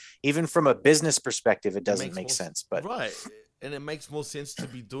 even from a business perspective, it doesn't make sense. But right, and it makes more sense to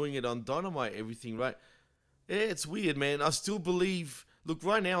be doing it on Dynamite, everything, right? Yeah, it's weird, man. I still believe. Look,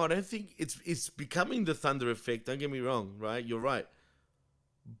 right now, I don't think it's becoming the Thunder effect. Don't get me wrong, right? You're right,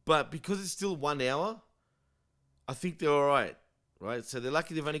 but because it's still 1 hour, I think they're all right, right? So they're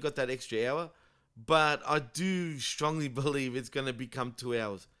lucky they've only got that extra hour. But I do strongly believe it's going to become 2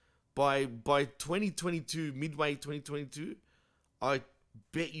 hours by 2022, midway 2022. I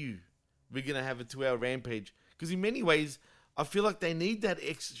bet you we're going to have a 2 hour Rampage, because in many ways, I feel like they need that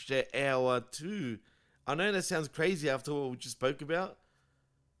extra hour too. I know that sounds crazy after what we just spoke about,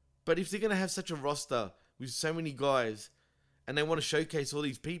 but if they're going to have such a roster with so many guys and they want to showcase all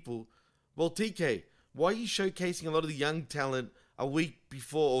these people, well, TK, why are you showcasing a lot of the young talent a week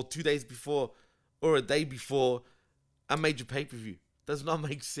before or 2 days before or a day before a major pay-per-view? Does not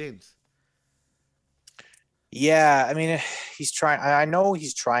make sense. Yeah, I mean, he's trying. I know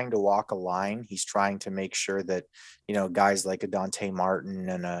he's trying to walk a line. He's trying to make sure that, guys like a Dante Martin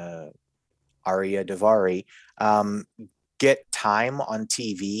and a Arya Davari get time on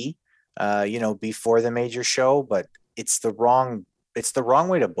TV, before the major show. But it's the wrong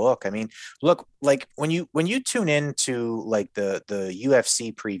way to book. I mean, look, like when you tune into like the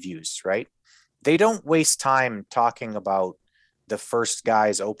UFC previews, right? They don't waste time talking about the first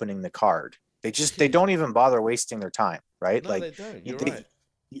guys opening the card. They don't even bother wasting their time, right? No, like they don't. You're right.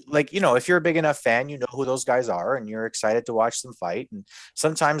 Like, if you're a big enough fan, you know who those guys are and you're excited to watch them fight. And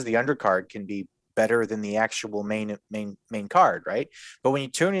sometimes the undercard can be better than the actual main card, right? But when you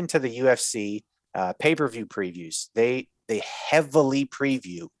tune into the UFC pay-per-view previews, they heavily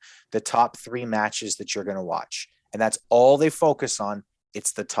preview the top 3 matches that you're going to watch. And that's all they focus on.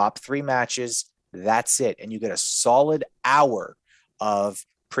 It's the top 3 matches. That's it. And you get a solid hour of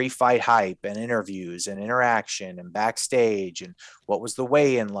pre-fight hype and interviews and interaction and backstage and what was the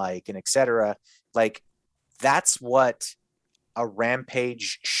weigh-in like and etc. Like, that's what a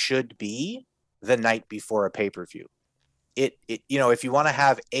Rampage should be the night before a pay-per-view. It if you want to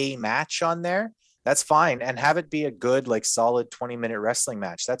have a match on there, that's fine, and have it be a good, like, solid 20-minute wrestling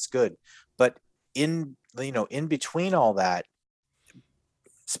match. That's good. But in between all that,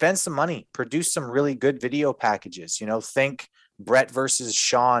 spend some money, produce some really good video packages. Think Brett versus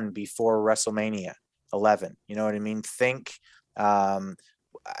Sean before WrestleMania 11. You know what I mean? Think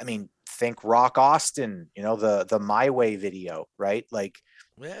Rock Austin, the My Way video, right? Like,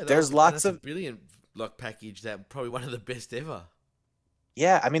 Yeah, there's lots of brilliant package, that probably one of the best ever.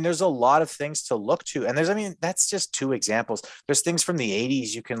 Yeah, I mean, there's a lot of things to look to, and that's just 2 examples. There's things from the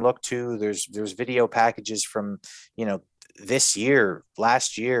 80s you can look to. There's video packages from, this year,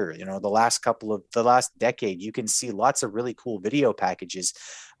 last year, the last decade. You can see lots of really cool video packages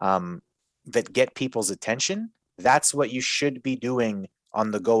that get people's attention. That's what you should be doing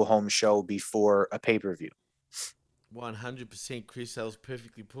on the go home show before a pay-per-view. 100%, Chris. That was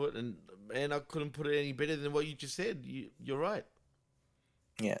perfectly put, and I couldn't put it any better than what you just said. You're right.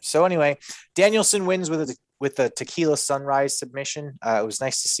 Yeah. So anyway, Danielson wins with a Tequila Sunrise submission. It was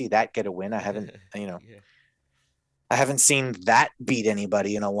nice to see that get a win. I haven't, I haven't seen that beat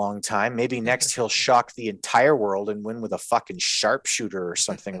anybody in a long time. Maybe next he'll shock the entire world and win with a fucking sharpshooter or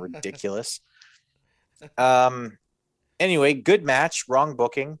something ridiculous. Anyway, good match, wrong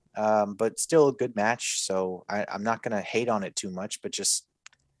booking, but still a good match. So I'm not going to hate on it too much, but just,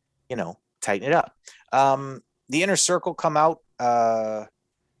 tighten it up. The Inner Circle come out.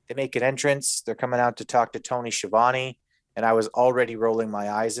 They make an entrance. They're coming out to talk to Tony Schiavone. And I was already rolling my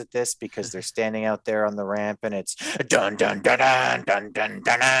eyes at this because they're standing out there on the ramp and it's dun dun dun dun dun dun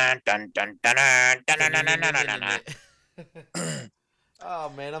dun dun dun dun dun. Oh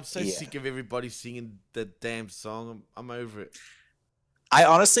man, I'm so sick of everybody singing the damn song. I'm over it. I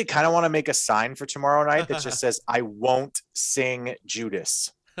honestly kind of want to make a sign for tomorrow night that just says, "I won't sing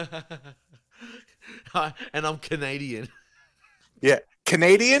Judas." And I'm Canadian. Yeah,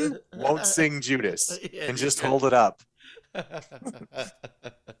 Canadian won't sing Judas, and just hold it up.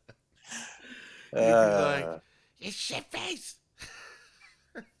 Like, you shit face.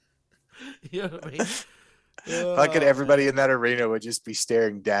 You know what I mean? Fucking everybody in that arena would just be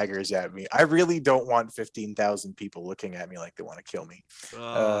staring daggers at me. I really don't want 15,000 people looking at me like they want to kill me.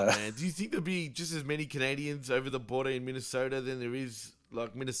 Man, do you think there'll be just as many Canadians over the border in Minnesota than there is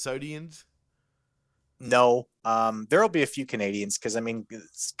like Minnesotians? No, there'll be a few Canadians because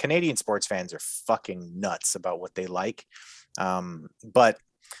Canadian sports fans are fucking nuts about what they like. But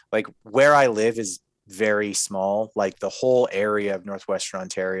like where I live is very small. Like the whole area of Northwestern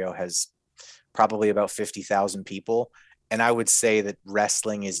Ontario has probably about 50,000 people. And I would say that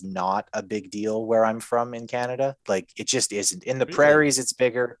wrestling is not a big deal where I'm from in Canada. Like it just isn't. In the prairies, it's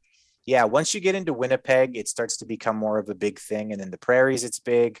bigger. Yeah. Once you get into Winnipeg, it starts to become more of a big thing. And in the prairies, it's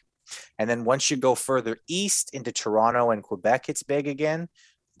big. And then once you go further east into Toronto and Quebec, it's big again.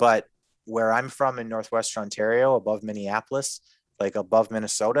 But where I'm from in Northwestern Ontario, above Minneapolis, like above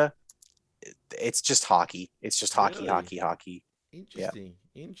Minnesota, it's just hockey. It's just hockey, Really? hockey. Interesting.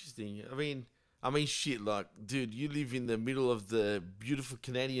 I mean, shit, like, dude, you live in the middle of the beautiful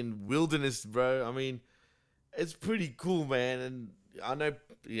Canadian wilderness, bro. I mean, it's pretty cool, man. And I know,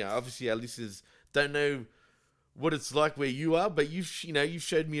 obviously our listeners don't know what it's like where you are, but you've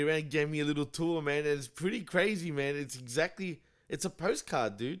showed me around, gave me a little tour, man. And it's pretty crazy, man. It's a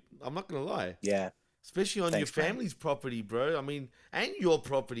postcard, dude. I'm not gonna lie. Yeah. Especially on Thanks, your man. family's property, bro. I mean, and your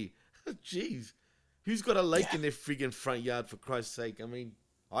property. Jeez. Who's got a lake in their friggin' front yard, for Christ's sake? I mean,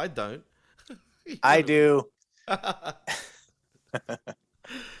 I don't. I do.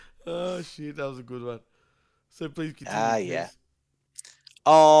 Oh, shit. That was a good one. So please continue. Yeah. Chris.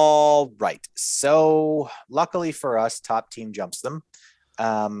 All right. So luckily for us, top team jumps them.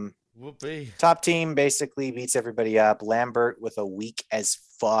 Whoopee. Top team basically beats everybody up. Lambert with a weak as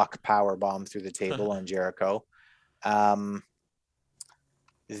fuck power bomb through the table on Jericho.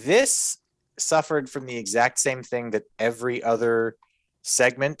 This suffered from the exact same thing that every other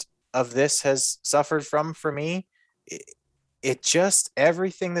segment of this has suffered from for me. It just,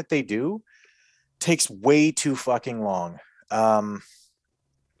 everything that they do takes way too fucking long. Yeah,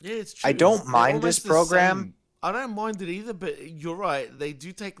 it's true. I don't They're mind this almost the program. same. I don't mind it either, but you're right. They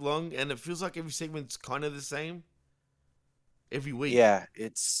do take long, and it feels like every segment's kind of the same every week. Yeah,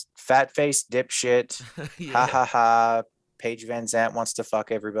 it's fat face dipshit. Yeah. Ha ha ha. Paige Van Zant wants to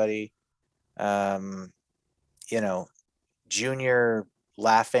fuck everybody. Junior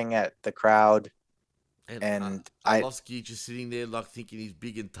laughing at the crowd. And Arlovsky just sitting there like thinking he's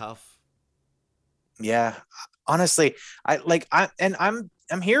big and tough. Yeah, honestly, I'm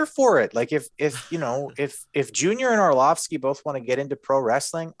here for it. Like if Junior and Arlovsky both want to get into pro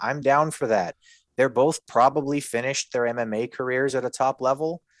wrestling, I'm down for that. They're both probably finished their MMA careers at a top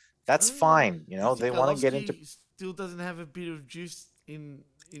level. That's fine. They want to get into. Still doesn't have a bit of juice in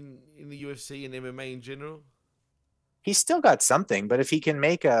the UFC and MMA in general. He's still got something, but if he can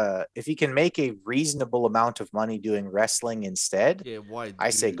make a reasonable amount of money doing wrestling instead, why?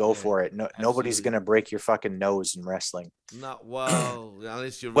 I say go for it. No, nobody's gonna break your fucking nose in wrestling. Not well,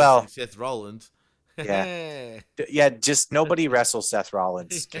 unless you're wrestling Seth Rollins. Yeah, just nobody wrestles Seth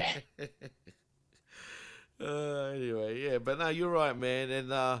Rollins. Anyway, yeah, but no, you're right, man, and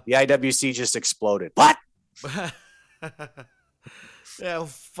the IWC just exploded. What? Yeah,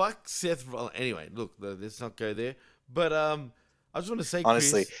 fuck Seth Rollins. Anyway, look, let's not go there. But I just want to say,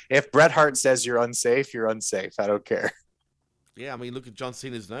 honestly, Chris, if Bret Hart says you're unsafe, you're unsafe. I don't care. Yeah, I mean, look at John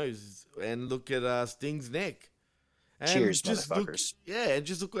Cena's nose and look at Sting's neck. And cheers, just motherfuckers. And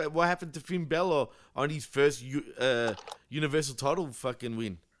just look at what happened to Finn Balor on his first Universal title fucking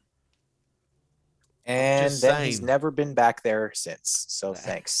win. And just then saying. He's never been back there since. So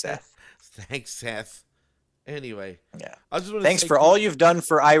thanks, Seth. Thanks, Seth. Anyway, yeah. I just want to thanks say for all you've done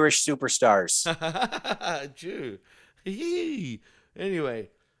for Irish superstars. True. Anyway,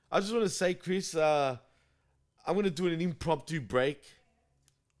 I just want to say, Chris, I'm going to do an impromptu break.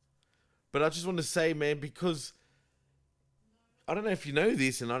 But I just want to say, man, because I don't know if you know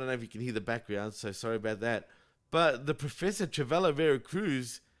this, and I don't know if you can hear the background, so sorry about that. But the Professor Chavela Vera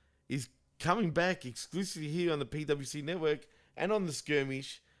Cruz is coming back exclusively here on the PWC Network and on the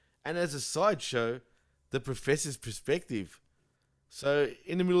Skirmish, and as a sideshow, the Professor's Perspective. So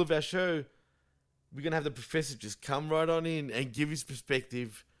in the middle of our show, we're going to have the Professor just come right on in and give his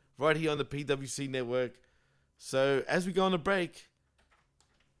perspective right here on the PWC Network. So as we go on a break,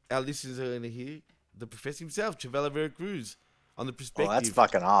 our listeners are going to hear the Professor himself, Chavela Vera Cruz, on the Perspective. Oh, that's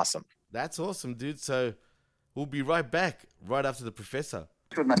fucking awesome. That's awesome, dude. So we'll be right back right after the Professor.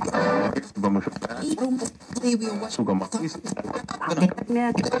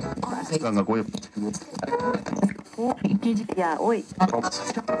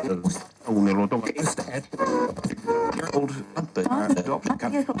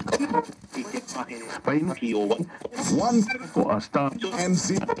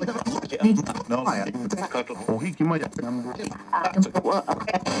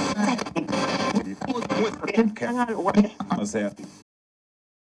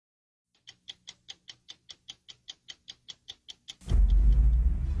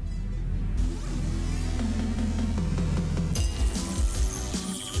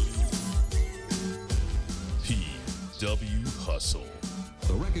 PW Hustle,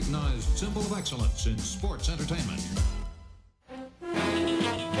 the recognized symbol of excellence in sports entertainment.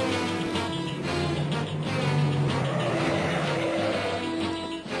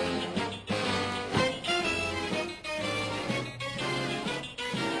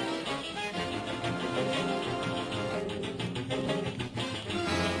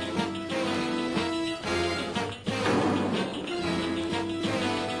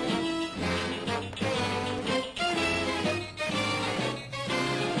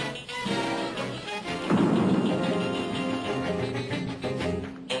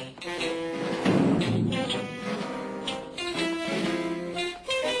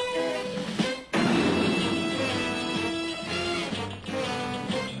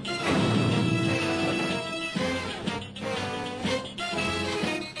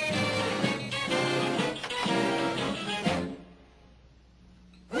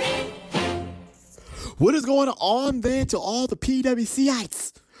 What is going on there to all the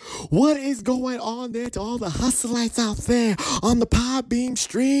PWCites? What is going on there to all the hustleites out there on the Podbeam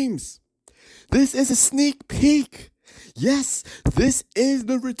streams? This is a sneak peek. Yes, this is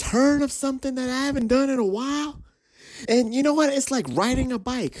the return of something that I haven't done in a while. And you know what? It's like riding a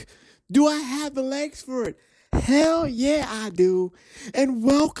bike. Do I have the legs for it? Hell yeah, I do. And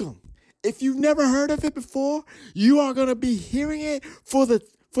welcome. If you've never heard of it before, you are going to be hearing it for the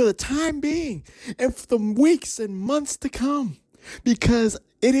time being and for the weeks and months to come, because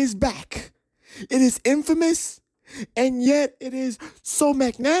it is back. It is infamous, and yet it is so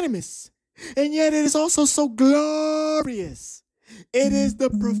magnanimous, and yet it is also so glorious. It is the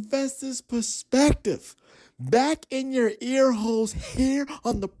Professor's Perspective, back in your ear holes here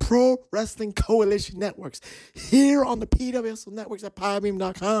on the Pro Wrestling Coalition Networks, here on the PWSL Networks at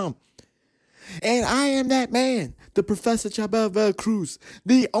Podbeam.com. And I am that man, the Professor Chabel Cruz,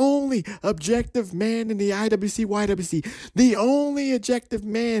 the only objective man in the IWC, YWC, the only objective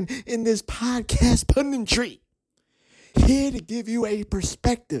man in this podcast punditry, here to give you a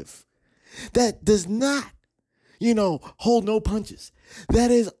perspective that does not, hold no punches,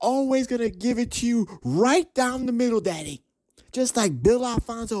 that is always going to give it to you right down the middle, daddy, just like Bill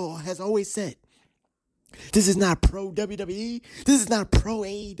Alfonso has always said. This is not pro WWE. This is not pro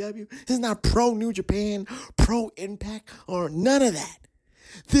AEW. This is not pro New Japan, pro Impact, or none of that.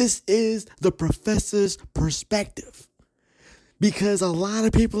 This is the Professor's Perspective. Because a lot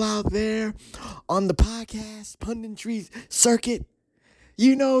of people out there on the podcast, punditry circuit,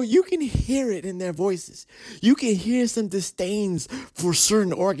 you can hear it in their voices. You can hear some disdains for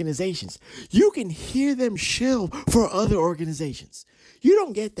certain organizations. You can hear them shill for other organizations. You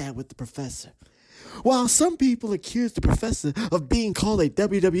don't get that with the Professor. While some people accuse the Professor of being called a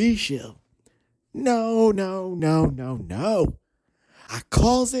WWE shill, no. I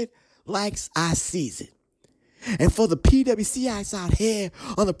calls it like I sees it. And for the PWCites out here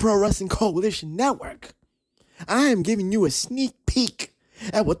on the Pro Wrestling Coalition Network, I am giving you a sneak peek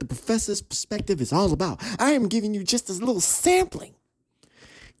at what the Professor's Perspective is all about. I am giving you just a little sampling.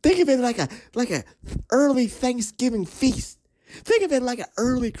 Think of it like a early Thanksgiving feast. Think of it like an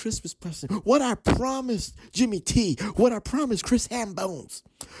early Christmas present. What I promised Jimmy T, what I promised Chris Hambones,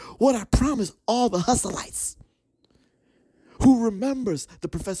 what I promised all the hustleites. Who remembers the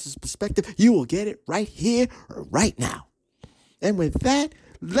Professor's Perspective, you will get it right here, right now. And with that,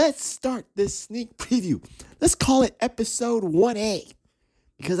 let's start this sneak preview. Let's call it episode 1A.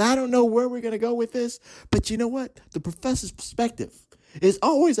 Because I don't know where we're going to go with this, but you know what? The Professor's Perspective is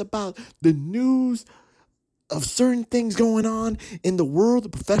always about the news of certain things going on in the world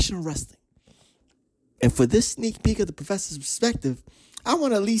of professional wrestling. And for this sneak peek of the Professor's Perspective, I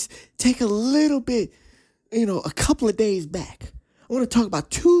want to at least take a little bit, a couple of days back. I want to talk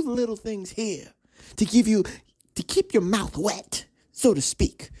about two little things here to keep your mouth wet, so to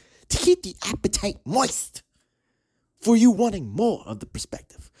speak, to keep the appetite moist for you wanting more of the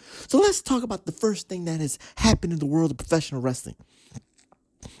perspective. So let's talk about the first thing that has happened in the world of professional wrestling.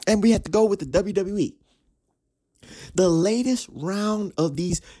 And we have to go with the WWE. The latest round of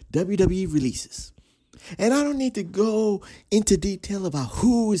these WWE releases. And I don't need to go into detail about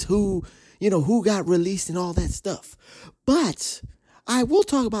who is who, who got released and all that stuff. But I will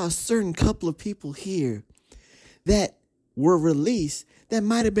talk about a certain couple of people here that were released that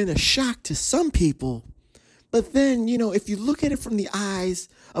might have been a shock to some people. But then, if you look at it from the eyes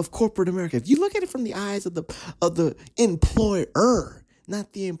of corporate America, if you look at it from the eyes of the employer,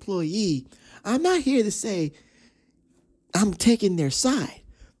 not the employee, I'm not here to say I'm taking their side,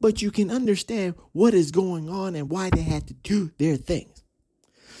 but you can understand what is going on and why they had to do their things.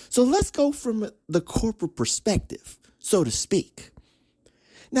 So let's go from the corporate perspective, so to speak.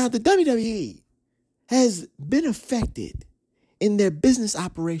 Now, the WWE has been affected in their business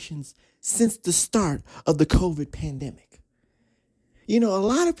operations since the start of the COVID pandemic. A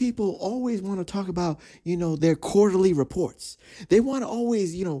lot of people always want to talk about, their quarterly reports. They want to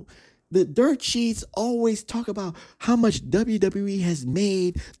always, the dirt sheets always talk about how much WWE has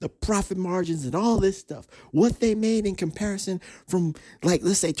made, the profit margins and all this stuff, what they made in comparison from,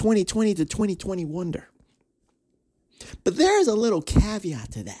 let's say 2020 to 2021. But there is a little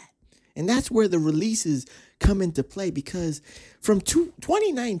caveat to that. And that's where the releases come into play, because from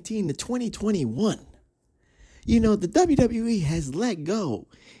 2019 to 2021, the WWE has let go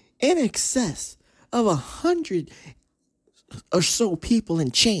in excess of 100 or so people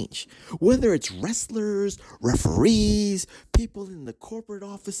and change, whether it's wrestlers, referees, people in the corporate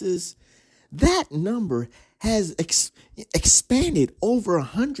offices. That number has expanded over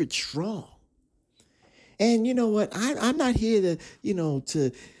 100 strong. And you know what? I'm not here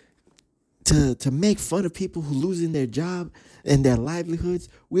to to make fun of people who losing their job and their livelihoods.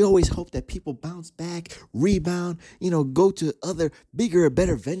 We always hope that people bounce back, rebound, go to other bigger,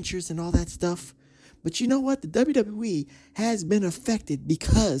 better ventures and all that stuff. But you know what? The WWE has been affected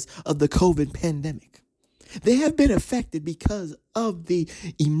because of the COVID pandemic. They have been affected because of the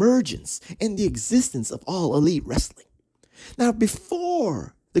emergence and the existence of All Elite Wrestling. Now,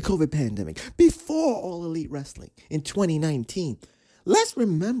 before the COVID pandemic, before All Elite Wrestling in 2019, let's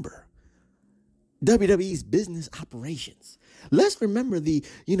remember WWE's business operations. Let's remember the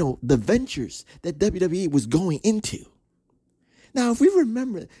ventures that WWE was going into. Now, if we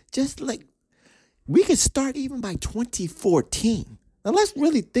remember, we could start even by 2014. Now, let's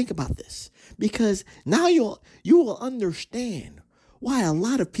really think about this, because now you will understand why a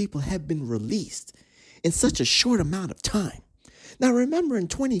lot of people have been released in such a short amount of time. Now, remember in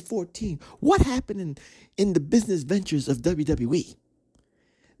 2014, what happened in the business ventures of WWE?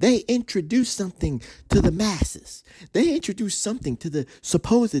 They introduced something to the masses. They introduced something to the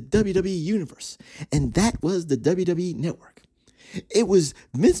supposed WWE universe, and that was the WWE Network. It was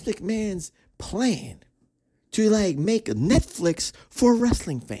Vince McMahon's plan to make a Netflix for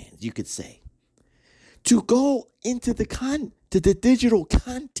wrestling fans, you could say, to go into the digital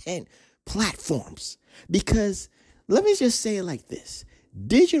content platforms. Because let me just say it like this: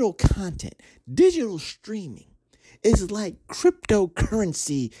 digital content, digital streaming is like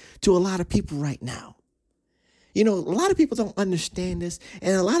cryptocurrency to a lot of people right now. A lot of people don't understand this,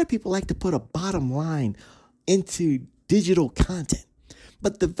 and a lot of people like to put a bottom line into digital content.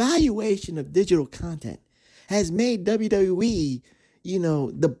 But the valuation of digital content has made WWE,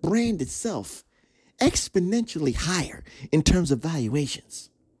 the brand itself, exponentially higher in terms of valuations.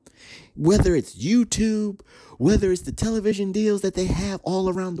 Whether it's YouTube, whether it's the television deals that they have all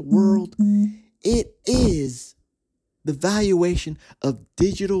around the world, it is the valuation of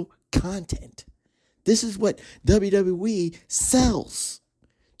digital content. This is what WWE sells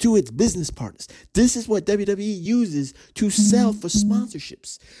to its business partners. This is what WWE uses to sell for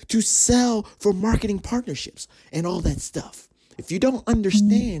sponsorships, to sell for marketing partnerships, and all that stuff. If you don't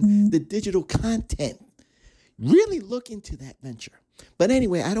understand the digital content, really look into that venture. But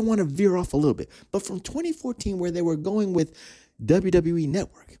anyway, I don't want to veer off a little bit. But from 2014, where they were going with WWE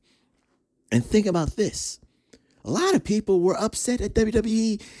Network, and think about this. A lot of people were upset at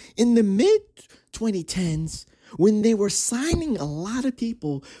WWE in the mid-2010s when they were signing a lot of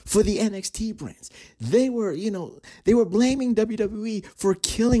people for the NXT brands. They were blaming WWE for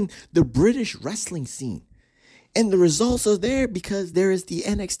killing the British wrestling scene. And the results are there because there is the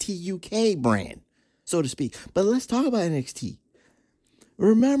NXT UK brand, so to speak. But let's talk about NXT.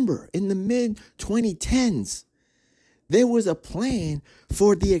 Remember, in the mid-2010s, there was a plan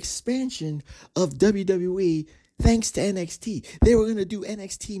for the expansion of WWE thanks to NXT. They were going to do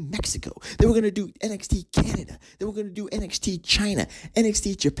NXT Mexico. They were going to do NXT Canada. They were going to do NXT China,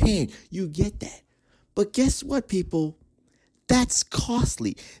 NXT Japan. You get that. But guess what, people? That's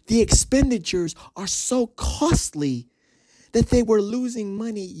costly. The expenditures are so costly that they were losing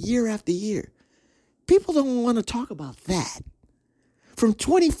money year after year. People don't want to talk about that. From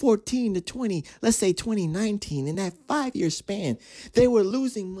 2014 to 2019, in that 5-year span, they were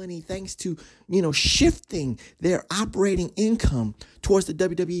losing money thanks to, shifting their operating income towards the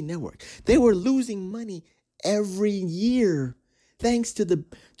WWE Network. They were losing money every year thanks to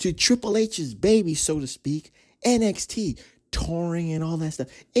Triple H's baby, so to speak, NXT, touring and all that stuff.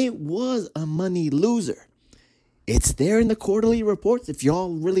 It was a money loser. It's there in the quarterly reports if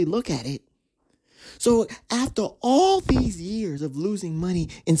y'all really look at it. So after all these years of losing money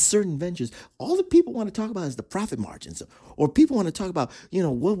in certain ventures, all the people want to talk about is the profit margins, or people want to talk about,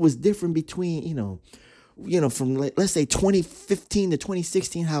 what was different between, from let's say 2015 to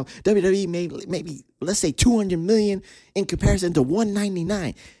 2016, how WWE made maybe, let's say 200 million in comparison to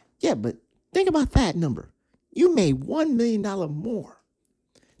 199. Yeah, but think about that number. You made $1 million more.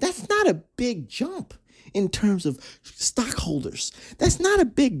 That's not a big jump in terms of stockholders. That's not a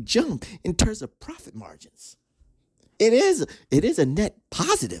big jump in terms of profit margins. It is a net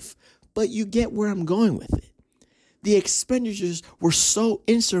positive, but you get where I'm going with it. The expenditures were so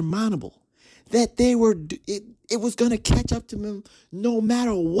insurmountable that it was going to catch up to them no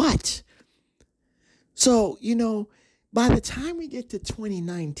matter what. So, by the time we get to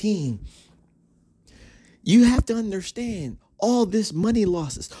 2019, you have to understand all this money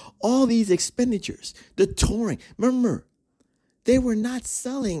losses, all these expenditures, the touring. Remember, they were not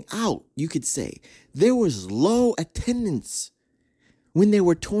selling out, you could say. There was low attendance when they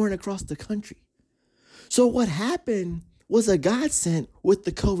were touring across the country. So what happened was a godsend with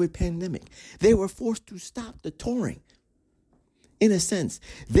the COVID pandemic. They were forced to stop the touring. in a sense.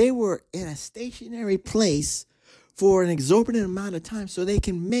 They were in a stationary place for an exorbitant amount of time so they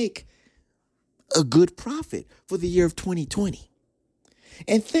can make a good profit for the year of 2020.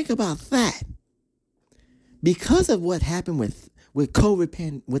 And think about that. Because of what happened with the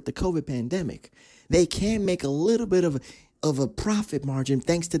COVID pandemic, they can make a little bit of a profit margin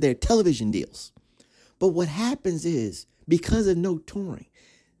thanks to their television deals. But what happens is, because of no touring,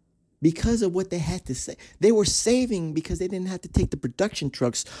 because of what they had to say, they were saving because they didn't have to take the production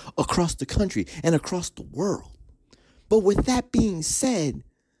trucks across the country and across the world. But with that being said,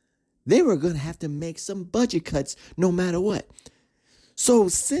 they were going to have to make some budget cuts no matter what. So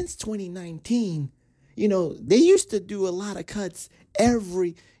since 2019, they used to do a lot of cuts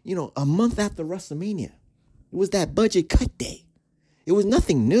every, a month after WrestleMania. It was that budget cut day. It was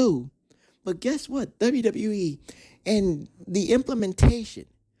nothing new. But guess what? WWE and the implementation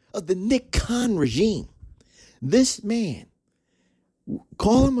of the Nick Khan regime, this man,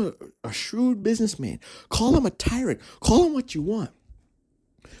 call him a shrewd businessman, call him a tyrant, call him what you want.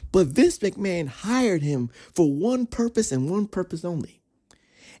 But Vince McMahon hired him for one purpose and one purpose only.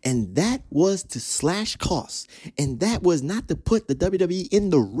 And that was to slash costs. And that was not to put the WWE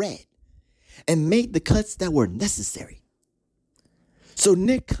in the red and make the cuts that were necessary. So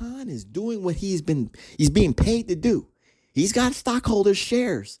Nick Khan is doing what he's being paid to do. He's got stockholders'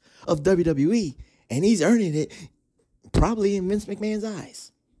 shares of WWE, and he's earning it probably in Vince McMahon's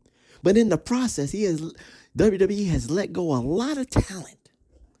eyes. But in the process, WWE has let go a lot of talent.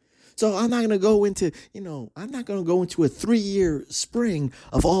 So I'm not going to go into, a 3-year spring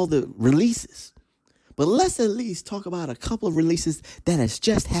of all the releases. But let's at least talk about a couple of releases that has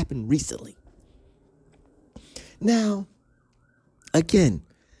just happened recently. Now, again,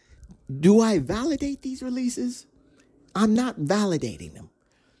 do I validate these releases? I'm not validating them.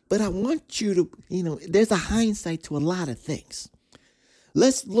 But I want you to, there's a hindsight to a lot of things.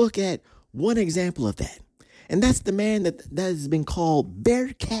 Let's look at one example of that. And that's the man that has been called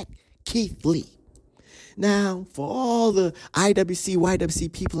Bearcat Keith Lee. Now, for all the IWC,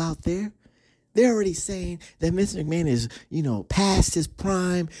 YWC people out there, they're already saying that Vince McMahon is, past his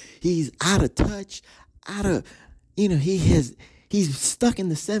prime. He's out of touch, he's stuck in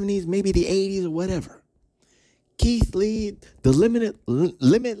the 70s, maybe the 80s or whatever. Keith Lee, the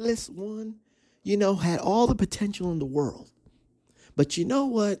limitless one, had all the potential in the world. But you know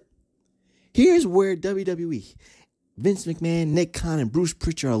what? Here's where WWE, Vince McMahon, Nick Khan, and Bruce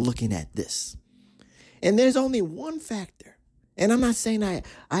Prichard are looking at this. And there's only one factor. And I'm not saying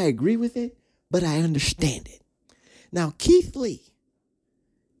I agree with it, but I understand it. Now, Keith Lee,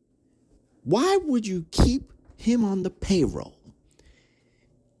 why would you keep him on the payroll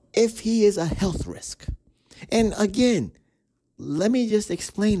if he is a health risk? And again, let me just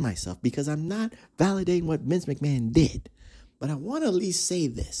explain myself because I'm not validating what Vince McMahon did. But I want to at least say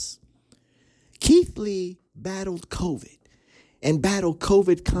this. Keith Lee battled COVID and battled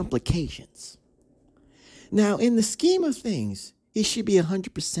COVID complications. Now, in the scheme of things, he should be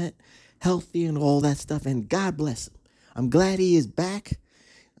 100% healthy and all that stuff, and God bless him. I'm glad he is back.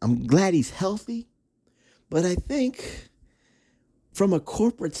 I'm glad he's healthy. But I think from a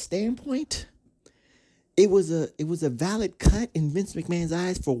corporate standpoint, it was a valid cut in Vince McMahon's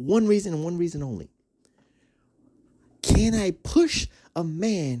eyes for one reason and one reason only. Can I push a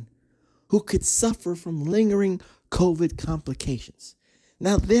man who could suffer from lingering COVID complications?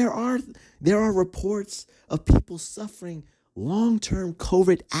 Now, there are reports of people suffering long-term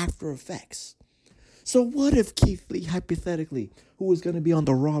COVID after effects. So what if Keith Lee, hypothetically, who was going to be on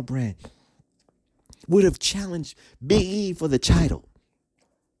the Raw brand, would have challenged Big E for the title?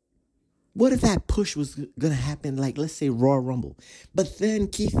 What if that push was going to happen, like, let's say, Royal Rumble? But then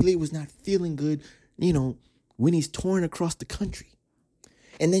Keith Lee was not feeling good, when he's touring across the country.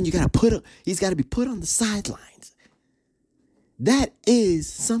 And then he's got to be put on the sidelines. That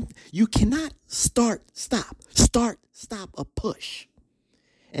is something, you cannot stop a push.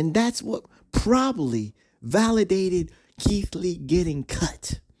 And that's what probably validated Keith Lee getting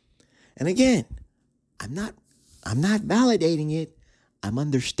cut. And again, I'm not validating it. I'm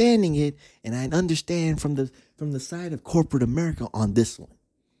understanding it, and I understand from the side of corporate America on this one.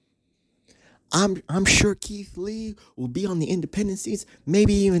 I'm sure Keith Lee will be on the independent scenes,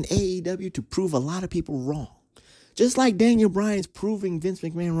 maybe even AEW, to prove a lot of people wrong. Just like Daniel Bryan's proving Vince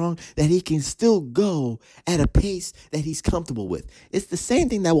McMahon wrong, that he can still go at a pace that he's comfortable with. It's the same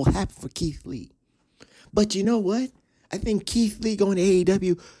thing that will happen for Keith Lee. But you know what? I think Keith Lee going to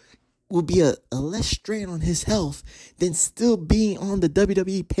AEW will be a less strain on his health than still being on the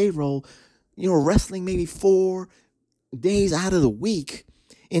WWE payroll, wrestling maybe 4 days out of the week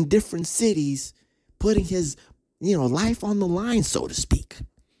in different cities, putting his life on the line, so to speak.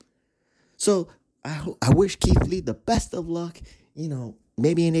 So I wish Keith Lee the best of luck,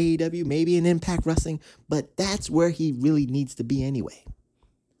 maybe in AEW, maybe in Impact Wrestling, but that's where he really needs to be anyway.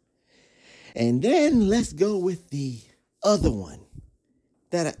 And then let's go with the other one.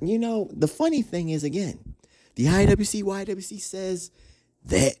 That, the funny thing is, again, the IWC, YWC says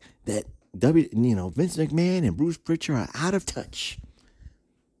that Vince McMahon and Bruce Pritchard are out of touch.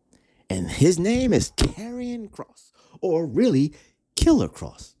 And his name is Karrion Kross, or really Killer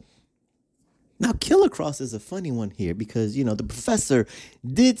Kross. Now, Killer Kross is a funny one here because, the professor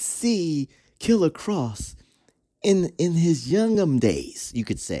did see Killer Kross in his youngum days, you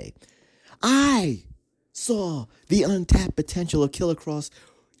could say. I saw the untapped potential of Killer Kross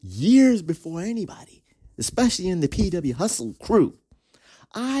years before anybody, especially in the PW Hustle crew.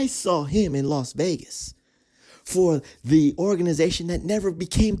 I saw him in Las Vegas for the organization that never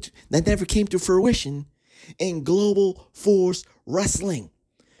came to fruition in Global Force Wrestling.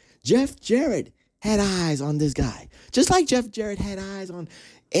 Jeff Jarrett had eyes on this guy, just like Jeff Jarrett had eyes on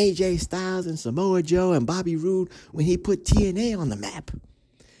AJ Styles and Samoa Joe and Bobby Roode when he put TNA on the map.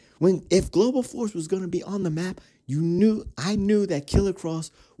 If Global Force was going to be on the map, I knew that Killer Kross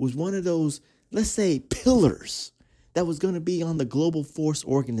was one of those, let's say, pillars that was going to be on the Global Force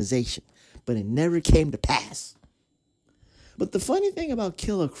organization, but it never came to pass. But the funny thing about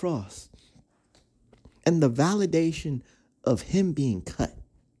Killer Kross and the validation of him being cut,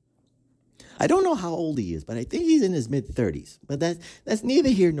 I don't know how old he is, but I think he's in his mid-30s. But that's neither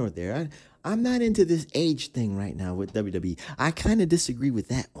here nor there. I'm not into this age thing right now with WWE. I kind of disagree with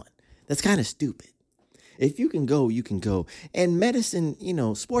that one. That's kind of stupid. If you can go, you can go. And medicine,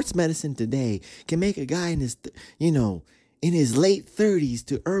 sports medicine today can make a guy in his, in his late 30s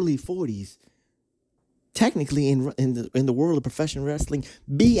to early 40s, technically in the world of professional wrestling,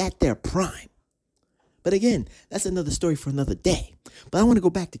 be at their prime. But again, that's another story for another day. But I want to go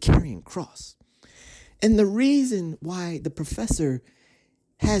back to Karrion Kross. And the reason why the professor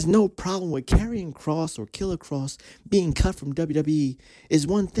has no problem with Karrion Kross or Killer Kross being cut from WWE is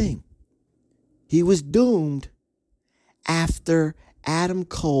one thing. He was doomed after Adam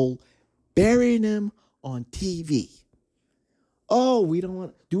Cole buried him on TV. Oh,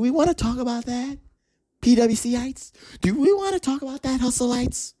 do we want to talk about that? PWCites? Do we want to talk about that,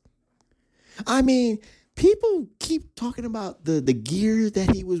 Hustleites? I mean, people keep talking about the gear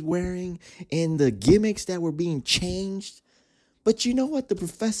that he was wearing and the gimmicks that were being changed. But you know what the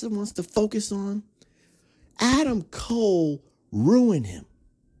professor wants to focus on? Adam Cole ruined him.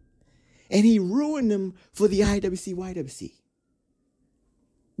 And he ruined him for the IWC, YWC.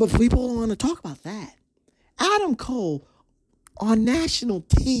 But people don't want to talk about that. Adam Cole on national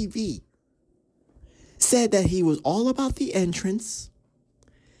TV said that he was all about the entrance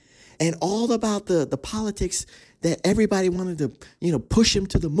and all about the politics that everybody wanted to, push him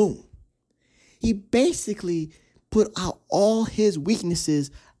to the moon. He basically put out all his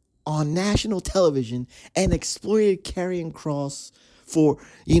weaknesses on national television and exploited Karrion Kross for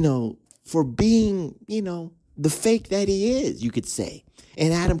being, the fake that he is, you could say,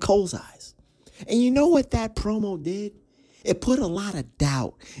 in Adam Cole's eyes. And you know what that promo did? It put a lot of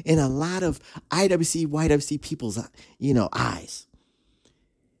doubt in a lot of IWC, YWC people's, eyes.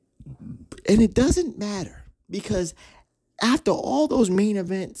 And it doesn't matter because after all those main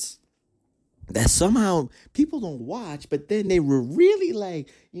events that somehow people don't watch, but then they were really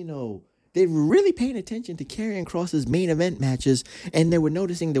they were really paying attention to Karrion Kross's main event matches, and they were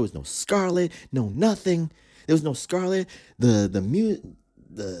noticing there was no Scarlet, no nothing. There was no Scarlet. The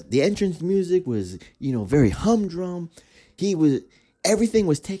entrance music was, very humdrum. Everything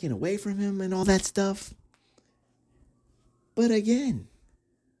was taken away from him and all that stuff. But again,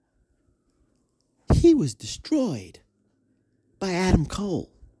 he was destroyed by Adam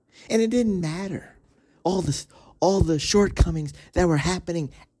Cole. And it didn't matter. All the shortcomings that were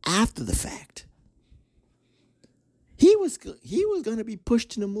happening after the fact. He was going to be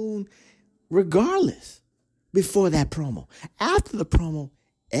pushed to the moon regardless before that promo. After the promo,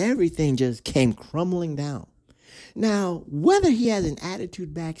 everything just came crumbling down. Now, whether he has an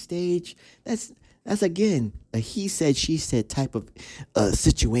attitude backstage, that's again a he said, she said type of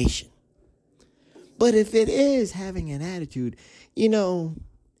situation. But if it is having an attitude,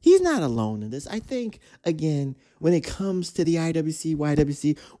 he's not alone in this. I think, again, when it comes to the IWC,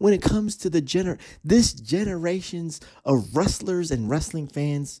 YWC, when it comes to this generations of wrestlers and wrestling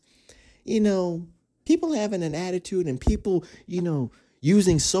fans, people having an attitude and people,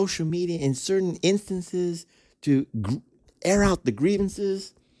 using social media in certain instances to air out the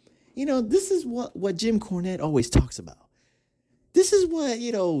grievances. This is what Jim Cornette always talks about. This is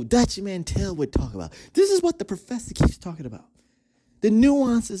what, Dutch Mantel would talk about. This is what the professor keeps talking about. The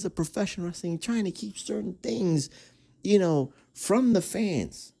nuances of professional wrestling, trying to keep certain things, from the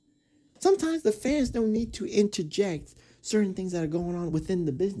fans. Sometimes the fans don't need to interject certain things that are going on within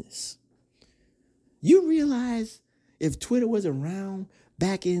the business. You realize if Twitter was around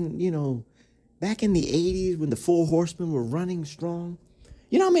back in the 80s when the Four Horsemen were running strong,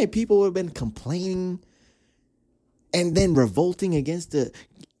 you know how many people would have been complaining and then revolting against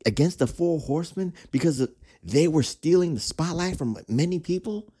the Four Horsemen because they were stealing the spotlight from many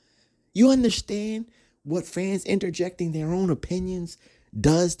people? You understand what fans interjecting their own opinions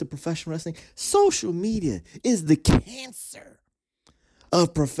does to professional wrestling? Social media is the cancer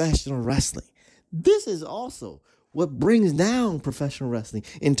of professional wrestling. This is also what brings down professional wrestling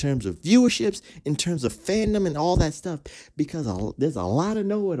in terms of viewerships, in terms of fandom and all that stuff, because there's a lot of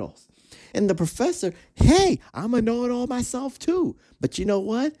know-it-alls. And the professor, hey, I'm a know-it-all myself too. But you know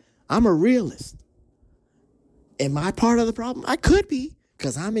what? I'm a realist. Am I part of the problem? I could be,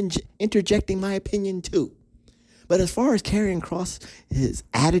 because I'm interjecting my opinion too. But as far as Karrion Kross, his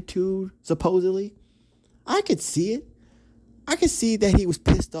attitude, supposedly, I could see it. I could see that he was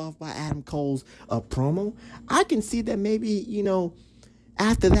pissed off by Adam Cole's promo. I can see that maybe,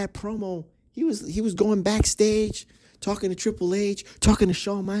 after that promo, he was going backstage, talking to Triple H, talking to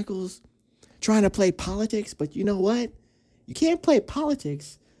Shawn Michaels, trying to play politics. But you know what? You can't play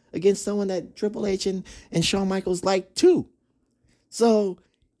politics against someone that Triple H and Shawn Michaels like too. So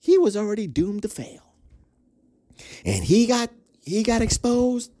he was already doomed to fail. And he got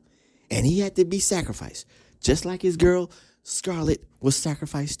exposed, and he had to be sacrificed, just like his girl Scarlett was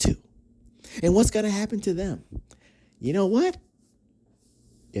sacrificed too. And what's going to happen to them? You know what?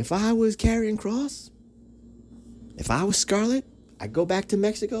 If I was Karrion Kross, if I was Scarlett, I'd go back to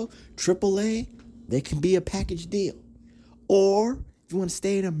Mexico, AAA, they can be a package deal. Or if you want to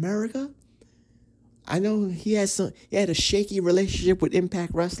stay in America, I know he had a shaky relationship with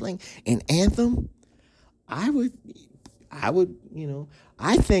Impact Wrestling and Anthem. I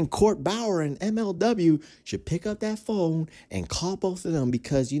think Court Bauer and MLW should pick up that phone and call both of them,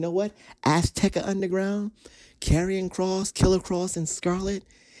 because you know what? Azteca Underground, Karrion Kross, Killer Kross, and Scarlett,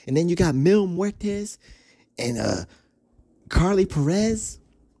 and then you got Mil Muertes and Carly Perez.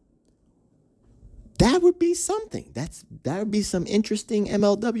 That would be something. That would be some interesting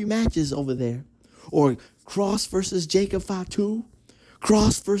MLW matches over there. Or Kross versus Jacob Fatu,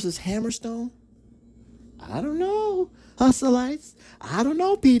 Kross versus Hammerstone. I don't know, Hustleites. I don't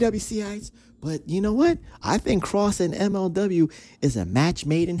know, PWCites. But you know what? I think Kross and MLW is a match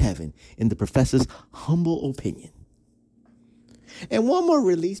made in heaven, in the professor's humble opinion. And one more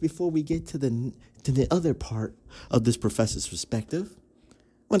release before we get to the other part of this professor's perspective. I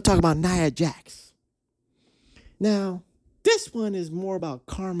want to talk about Nia Jax. Now, this one is more about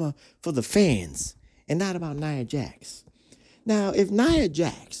karma for the fans and not about Nia Jax. Now, if Nia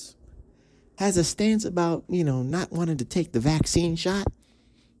Jax has a stance about, not wanting to take the vaccine shot,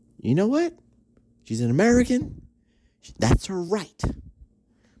 you know what? She's an American. That's her right.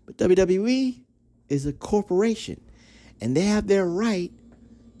 But WWE is a corporation, and they have their right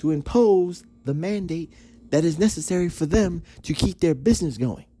to impose the mandate that is necessary for them to keep their business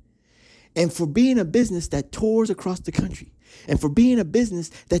going. And for being a business that tours across the country, and for being a business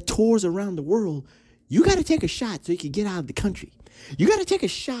that tours around the world, you got to take a shot so you can get out of the country. You got to take a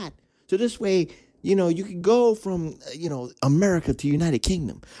shot so this way, you can go from, America to United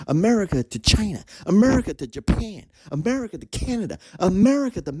Kingdom, America to China, America to Japan, America to Canada,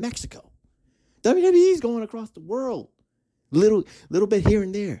 America to Mexico. WWE's going across the world, little bit here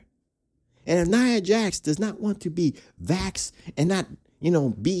and there. And if Nia Jax does not want to be vaxxed and not,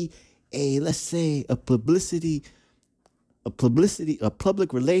 be let's say a public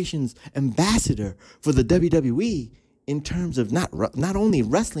relations ambassador for the WWE in terms of not only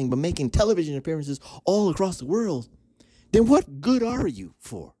wrestling, but making television appearances all across the world, then what good are you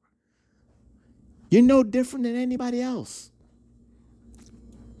for? You're no different than anybody else.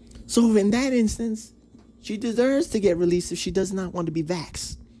 So in that instance, she deserves to get released if she does not want to be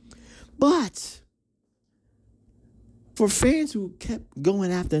vaxxed. But for fans who kept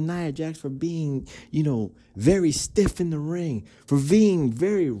going after Nia Jax for being, very stiff in the ring, for being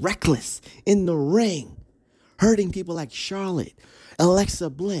very reckless in the ring, hurting people like Charlotte, Alexa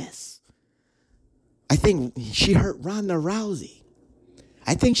Bliss. I think she hurt Ronda Rousey.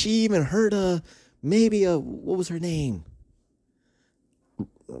 I think she even hurt what was her name?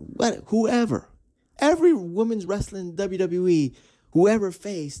 Whoever. Every women's wrestling WWE, whoever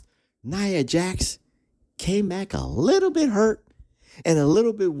faced Nia Jax, came back a little bit hurt and a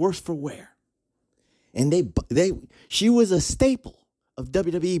little bit worse for wear. And she was a staple of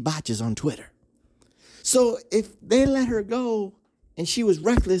WWE botches on Twitter. So if they let her go and she was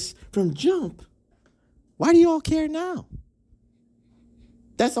reckless from jump, why do you all care now?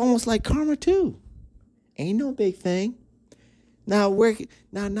 That's almost like karma too. Ain't no big thing. Now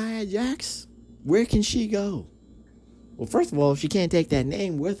Nia Jax, where can she go? Well, first of all, she can't take that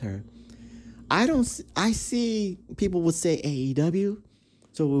name with her. I see people would say AEW,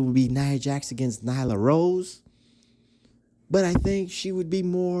 so it would be Nia Jax against Nyla Rose. But I think she would be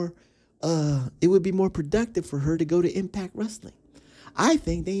more, it would be more productive for her to go to Impact Wrestling. I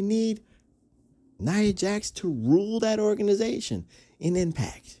think they need Nia Jax to rule that organization in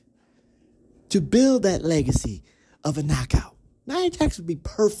Impact, to build that legacy of a knockout. Nia Jax would be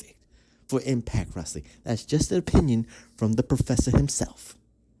perfect for Impact Wrestling. That's just an opinion from the professor himself.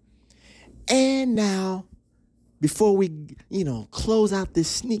 And now, before we, close out this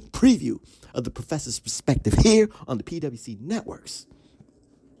sneak preview of the professor's perspective here on the PWC networks,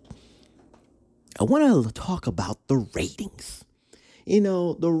 I want to talk about the ratings.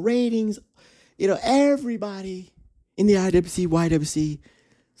 The ratings, everybody in the IWC, YWC,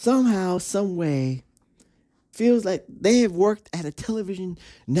 somehow, some way, feels like they have worked at a television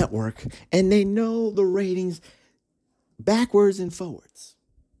network and they know the ratings backwards and forwards.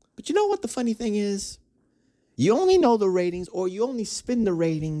 But you know what the funny thing is? You only know the ratings, or you only spin the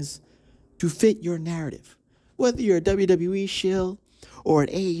ratings to fit your narrative. Whether you're a WWE shill or an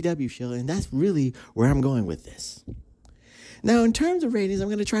AEW shill, and that's really where I'm going with this. Now, in terms of ratings, I'm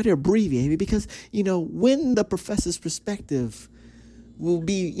going to try to abbreviate it because, when the professor's perspective will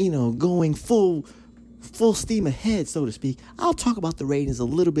be, going full steam ahead, so to speak, I'll talk about the ratings a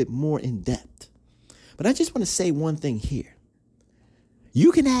little bit more in depth. But I just want to say one thing here.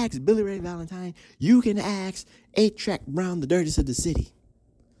 You can ask Billy Ray Valentine. You can ask 8-Track Brown, the dirtiest of the city.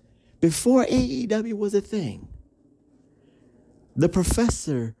 Before AEW was a thing, the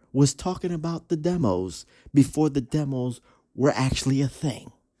professor was talking about the demos before the demos were actually a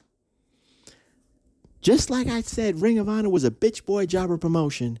thing. Just like I said, Ring of Honor was a bitch boy jobber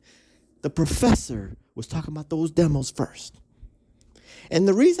promotion, the professor was talking about those demos first. And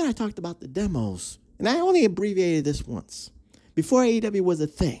the reason I talked about the demos, and I only abbreviated this once, before AEW was a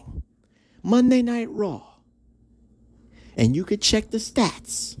thing, Monday Night Raw, and you could check the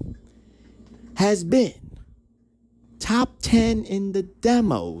stats, has been top 10 in the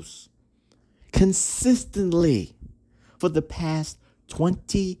demos consistently for the past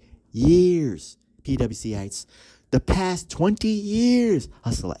 20 years, PWCites. The past 20 years,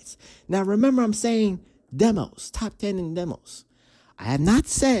 Hustleites. Now remember, I'm saying demos, top 10 in demos. I have not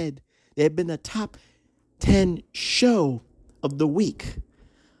said there had been a top 10 show of the week.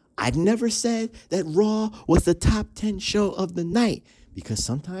 I'd never said that Raw was the top 10 show of the night, because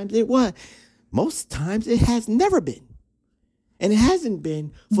sometimes it was. Most times it has never been. And it hasn't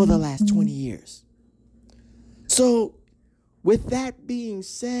been for the last 20 years. So, with that being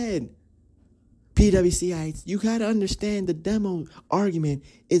said, PWCites, you got to understand the demo argument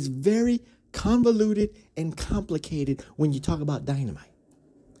is very convoluted and complicated when you talk about Dynamite.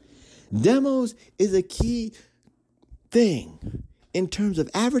 Demos is a key thing in terms of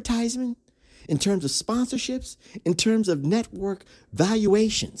advertisement, in terms of sponsorships, in terms of network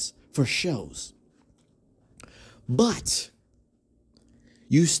valuations for shows. But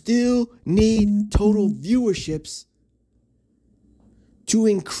you still need total viewerships to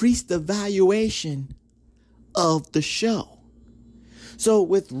increase the valuation of the show. So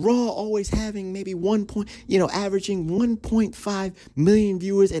with Raw always having maybe averaging 1.5 million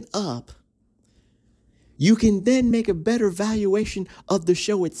viewers and up, you can then make a better valuation of the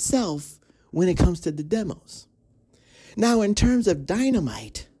show itself when it comes to the demos. Now, in terms of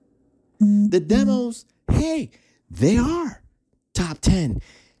Dynamite, the demos, hey, they are top 10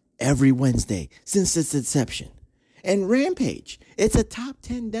 every Wednesday since its inception. And Rampage, it's a top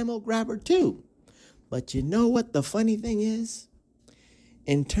 10 demo grabber too. But you know what the funny thing is?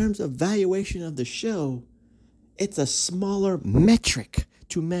 In terms of valuation of the show, it's a smaller metric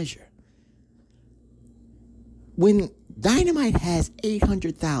to measure. When Dynamite has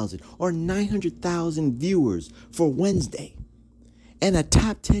 800,000 or 900,000 viewers for Wednesday and a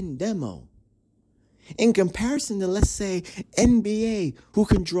top 10 demo, in comparison to, let's say, NBA, who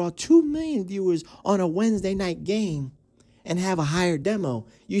can draw 2 million viewers on a Wednesday night game and have a higher demo,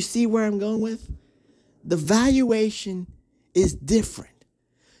 you see where I'm going with? The valuation is different.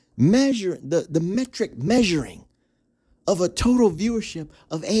 The metric measuring of a total viewership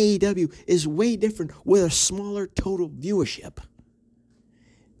of AEW is way different with a smaller total viewership.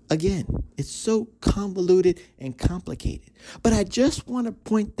 Again, it's so convoluted and complicated. But I just want to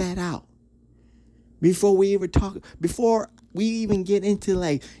point that out. before we even get into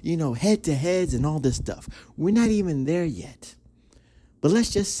head to heads and all this stuff. We're not even there yet. But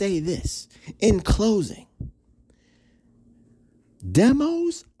let's just say this in closing.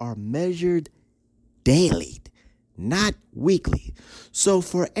 Demos are measured daily, not weekly. So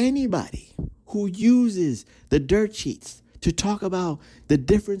for anybody who uses the dirt sheets to talk about the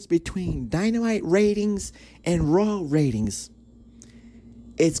difference between Dynamite ratings and Raw ratings,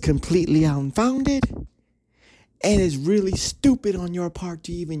 it's completely unfounded, and it's really stupid on your part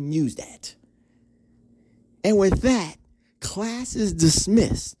to even use that. And with that, class is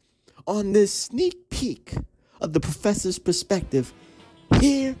dismissed on this sneak peek of the Professor's Perspective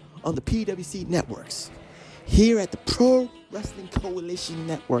here on the PWC Networks, here at the Pro Wrestling Coalition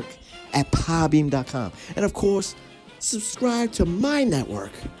Network at Podbeam.com. And of course, subscribe to my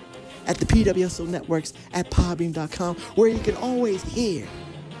network at the PWSO Networks at Podbeam.com, where you can always hear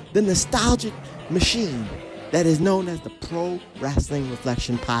the nostalgic machine that is known as the Pro Wrestling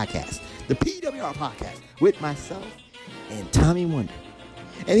Reflection Podcast, the PWR Podcast, with myself and Tommy Wonder.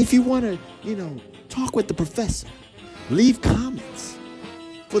 And if you want to, talk with the Professor, leave comments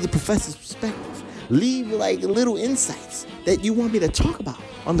for the Professor's Perspective. Leave little insights that you want me to talk about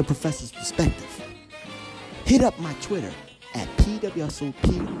on the Professor's Perspective. Hit up my Twitter at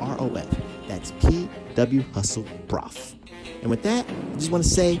PWHustlePROF. That's PWHustleProf. And with that, I just want to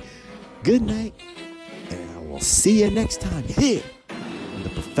say good night, and I will see you next time here on the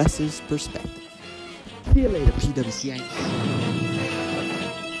Professor's Perspective. See you later, PWCI.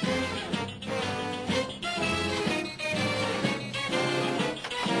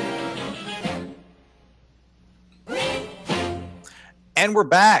 And we're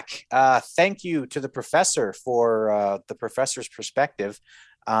back. Thank you to the professor for the Professor's Perspective.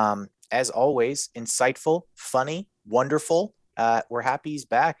 As always, insightful, funny, wonderful. We're happy he's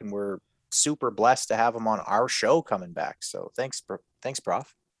back, and we're super blessed to have him on our show coming back. So thanks,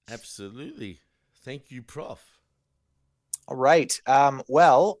 Prof. Absolutely. Thank you, Prof. All right.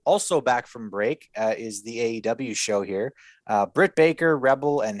 Well, also back from break is the AEW show here. Britt Baker,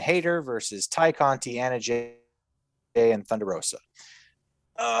 Rebel, and Hayter versus Ty Conti, Anna Jay, and Thunder Rosa.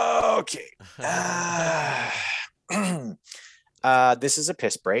 Okay. This is a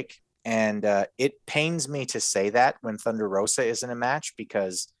piss break, and it pains me to say that when Thunder Rosa is in a match,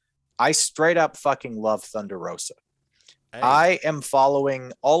 because I straight up fucking love Thunder Rosa. Hey. I am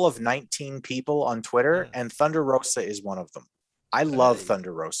following all of 19 people on Twitter, and Thunder Rosa is one of them. I love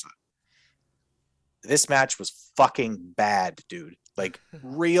Thunder Rosa. This match was fucking bad, dude.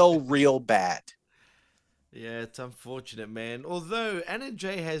 Real bad. Yeah, it's unfortunate, man. Although Anna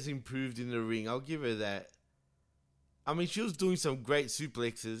Jay has improved in the ring, I'll give her that. I mean, she was doing some great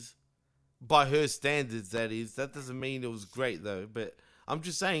suplexes. By her standards, that is. That doesn't mean it was great, though. But I'm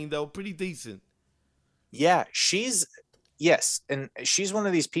just saying they were pretty decent. Yeah, yes, and she's one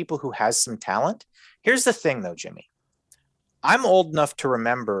of these people who has some talent. Here's the thing, though, Jimmy. I'm old enough to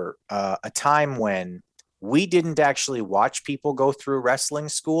remember a time when we didn't actually watch people go through wrestling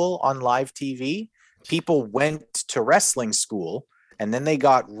school on live TV. People went to wrestling school, and then they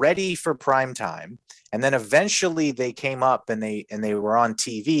got ready for prime time, and then eventually they came up and they were on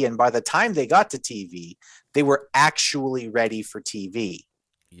TV, and by the time they got to TV, they were actually ready for TV.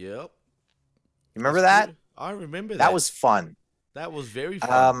 Yep. You remember that? Good. I remember that. That was fun. That was very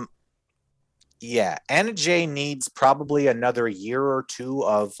fun. Yeah, Anna Jay needs probably another year or two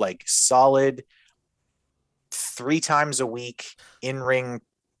of solid 3 times a week in-ring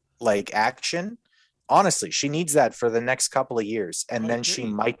action. Honestly, she needs that for the next couple of years, and then she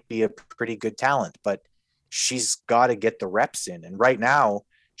might be a pretty good talent, but she's got to get the reps in. And right now,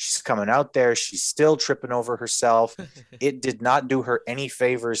 she's coming out there. She's still tripping over herself. It did not do her any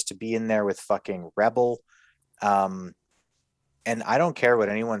favors to be in there with fucking Rebel. And I don't care what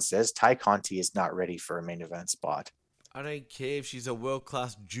anyone says. Ty Conti is not ready for a main event spot. I don't care if she's a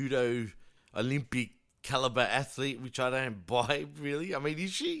world-class judo Olympic caliber athlete, which I don't buy, really. I mean,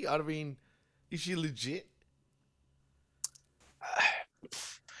 is she? Is she legit?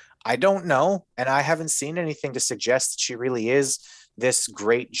 I don't know, and I haven't seen anything to suggest that she really is this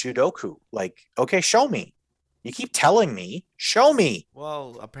great judoku. Okay, show me. You keep telling me, show me.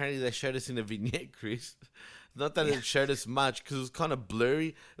 Well, apparently they showed us in a vignette, Chris. Not that it showed us much, because it was kind of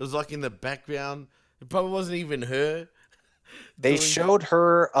blurry. It was in the background. It probably wasn't even her. They showed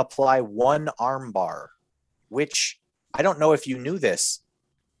her apply one arm bar, which I don't know if you knew this,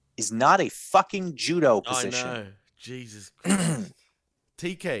 is not a fucking judo position. I know. Jesus Christ.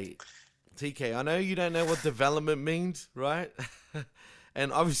 TK, I know you don't know what development means, right?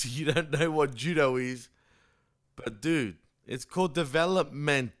 And obviously you don't know what judo is. But dude, it's called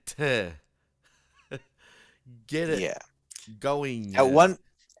development. get it Yeah. going.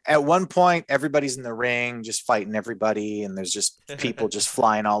 At one point, everybody's in the ring just fighting everybody, and there's just people just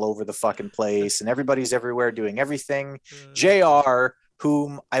flying all over the fucking place, and everybody's everywhere doing everything. JR,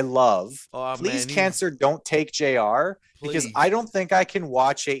 whom I love, please, man, cancer, don't take JR, because Please. I don't think I can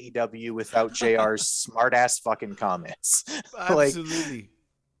watch AEW without JR's smart ass fucking comments. Absolutely.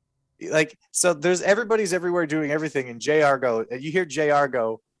 like so there's everybody's everywhere doing everything, and JR go, you hear JR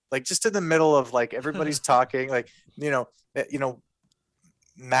go, like, just in the middle of like everybody's talking, like, you know,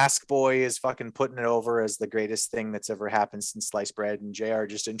 Mask Boy is fucking putting it over as the greatest thing that's ever happened since sliced bread, and JR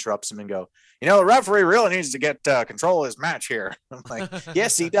just interrupts him and go, the referee really needs to get control of his match here. I'm like,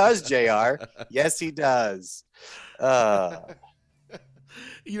 yes he does, JR. Yes he does. You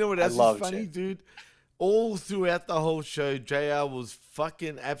know what else love is funny, Jay. dude? All throughout the whole show, JR was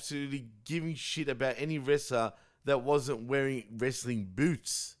fucking absolutely giving shit about any wrestler that wasn't wearing wrestling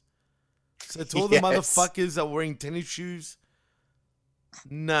boots. So to all the Yes. motherfuckers that are wearing tennis shoes,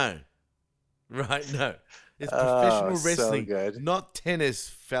 no. Right? No. It's professional so wrestling, good. not tennis,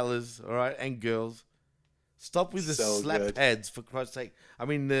 fellas, all right, and girls. Stop with the So slap good. pads, for Christ's sake. I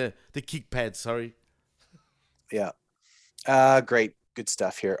mean, the kick pads, sorry. Yeah. Great. Good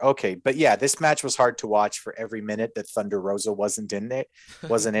stuff here. Okay. But yeah, this match was hard to watch for every minute that Thunder Rosa wasn't in it,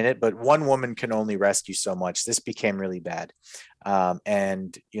 but one woman can only rescue so much. This became really bad.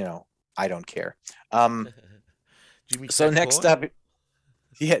 And I don't care. Jimmy So Crack next Corn? up,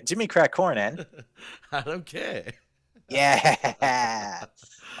 Jimmy Crack Cornette. I don't care. Yeah.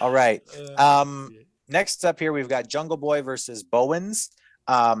 All right. Next up here, we've got Jungle Boy versus Bowens.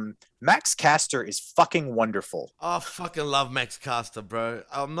 Max Caster is fucking wonderful. I fucking love Max Caster, bro.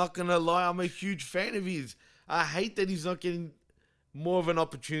 I'm not gonna lie, I'm a huge fan of his. I hate that he's not getting more of an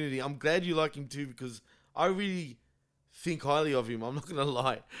opportunity. I'm glad you like him too, because I really think highly of him. I'm not gonna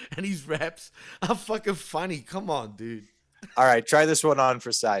lie. And his raps are fucking funny. Come on, dude. All right, try this one on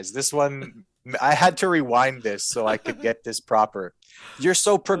for size. This one, I had to rewind this so I could get this proper. You're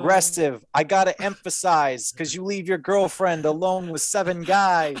so progressive. I gotta emphasize, because you leave your girlfriend alone with 7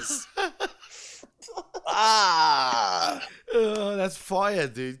 guys. Oh, that's fire,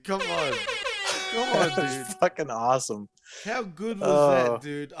 dude. Come on. Come on, dude. Fucking awesome. How good was that,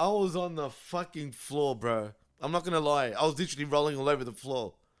 dude? I was on the fucking floor, bro. I'm not gonna lie. I was literally rolling all over the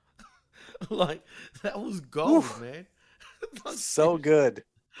floor. Like, that was gold, man. So good.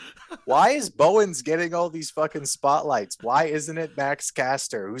 Why is Bowens getting all these fucking spotlights? Why isn't it Max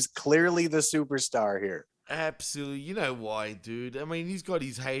Caster, who's clearly the superstar here? Absolutely. You know why, dude. I mean, he's got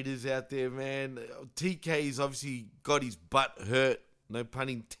his haters out there, man. TK's obviously got his butt hurt, no pun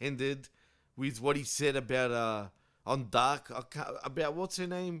intended, with what he said about on Dark, about what's her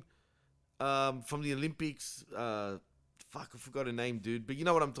name from the Olympics. Fuck, I forgot her name, dude. But you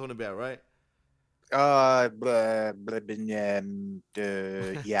know what I'm talking about, right? Yeah,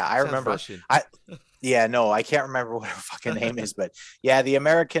 I remember. Russian. I can't remember what her fucking name is, but yeah, the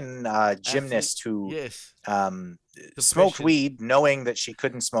American gymnast who smoked weed, knowing that she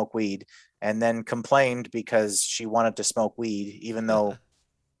couldn't smoke weed, and then complained because she wanted to smoke weed, even though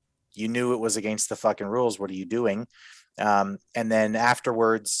you knew it was against the fucking rules. What are you doing? And then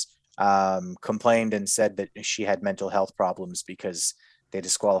afterwards, complained and said that she had mental health problems because they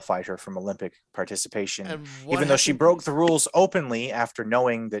disqualified her from Olympic participation, even though she broke the rules openly after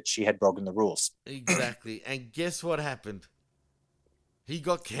knowing that she had broken the rules. Exactly. And guess what happened? He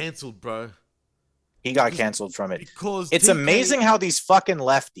got cancelled, bro. He got canceled from it. Because it's TK amazing how these fucking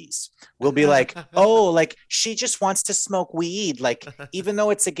lefties will be like, oh, like she just wants to smoke weed. Like, even though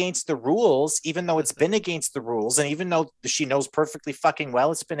it's against the rules, even though it's been against the rules, and even though she knows perfectly fucking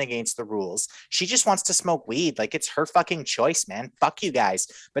well it's been against the rules, she just wants to smoke weed. Like, it's her fucking choice, man. Fuck you guys.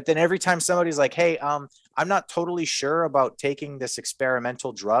 But then every time somebody's like, hey, I'm not totally sure about taking this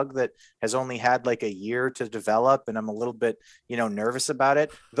experimental drug that has only had like a year to develop, and I'm a little bit, nervous about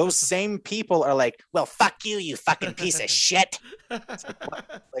it. Those same people are like, well, fuck you, you fucking piece of shit. It's like,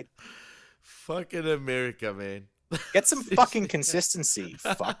 what? Like, fucking America, man. Get some fucking consistency,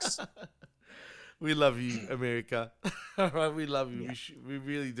 fucks. We love you, America. All right, we love you. Yeah. We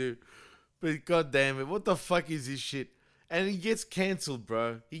really do. But god damn it, what the fuck is this shit? And he gets cancelled,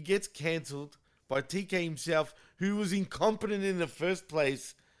 bro. He gets cancelled by TK himself, who was incompetent in the first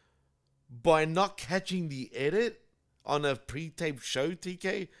place by not catching the edit on a pre-taped show,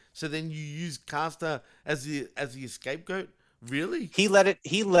 TK. So then you use Caster as the scapegoat. Really? They let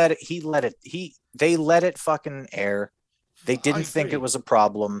it fucking air. They didn't think it was a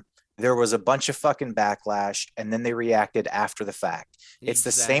problem. There was a bunch of fucking backlash, and then they reacted after the fact. It's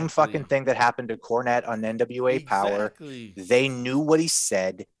the same fucking thing that happened to Cornette on NWA Power. They knew what he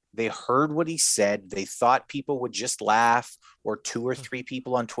said. They heard what he said. They thought people would just laugh, or 2 or 3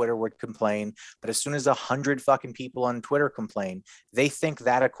 people on Twitter would complain. But as soon as 100 fucking people on Twitter complain, they think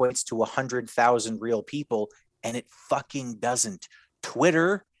that equates to 100,000 real people, and it fucking doesn't.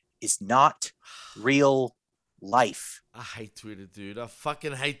 Twitter is not real life. I hate Twitter, dude. I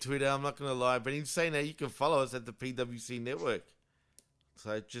fucking hate Twitter. I'm not gonna lie. But in saying that, you can follow us at the PWC Network.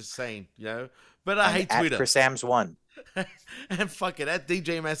 So just saying, you know. But I hate Twitter. At Chris Ams 1. And fuck it, at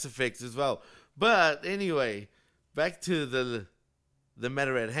DJ Mass Effects as well. But anyway, back to the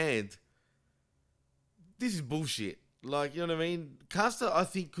matter at hand. This is bullshit. Like, you know what I mean? Caster, I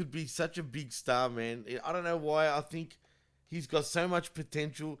think, could be such a big star, man. I don't know why. I think he's got so much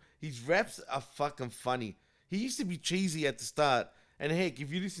potential. His raps are fucking funny. He used to be cheesy at the start. And heck,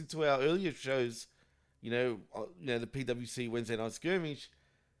 if you listen to our earlier shows, you know, the PWC Wednesday Night Skirmish,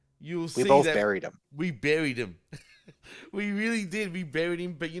 you'll see we both that buried him. We buried him. We really did. We buried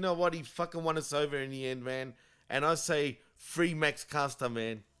him. But you know what? He fucking won us over in the end, man. And I say, free Max Caster,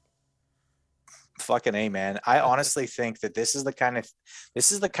 man. Fucking A, man. I honestly think that this is the kind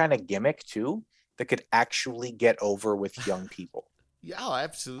of gimmick too that could actually get over with young people. Yeah, oh,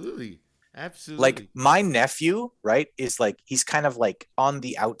 absolutely. Absolutely. Like my nephew, right, is like, he's kind of like on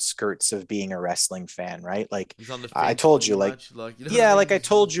the outskirts of being a wrestling fan, right? Like he's on the I told you, like, you know yeah, like I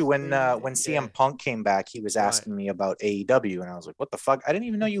told you when CM Punk came back, he was asking me about AEW, and I was like, what the fuck? I didn't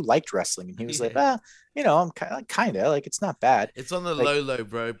even know you liked wrestling. And he was like, you know, I'm kind of like, it's not bad. It's on the low,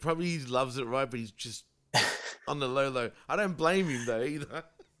 bro. Probably he loves it, right? But he's just on the low. I don't blame him though either.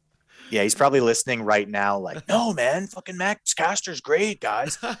 Yeah, he's probably listening right now, like, no, man, fucking Max Caster's great,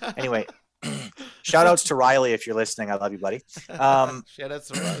 guys. Anyway, shout outs to Riley if you're listening. I love you, buddy. Shout outs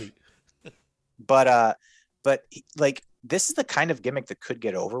to Riley. But like, this is the kind of gimmick that could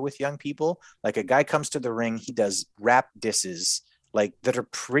get over with young people. Like, a guy comes to the ring, he does rap disses, like, that are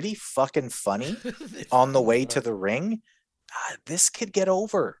pretty fucking funny on the way to the ring. This could get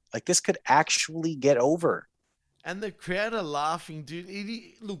over. Like, this could actually get over. And the crowd are laughing, dude.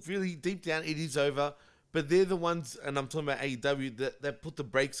 Look, really deep down, it is over. But they're the ones, and I'm talking about AEW, that put the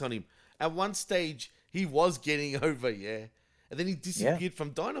brakes on him. At one stage, he was getting over, yeah. And then he disappeared from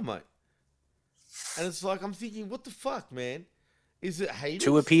Dynamite. And it's like, I'm thinking, what the fuck, man? Is it haters?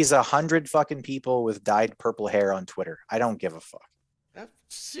 To appease 100 fucking people with dyed purple hair on Twitter. I don't give a fuck.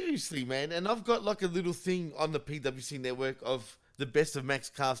 Seriously, man. And I've got like a little thing on the PWC Network of the best of Max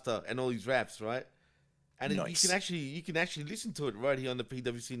Caster and all his raps, right? And nice. you can actually listen to it right here on the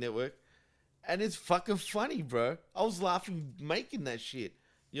PWC Network. And it's fucking funny, bro. I was laughing making that shit.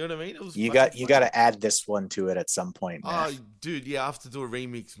 You know what I mean? It was you got to add this one to it at some point, man. Oh, dude, yeah, I have to do a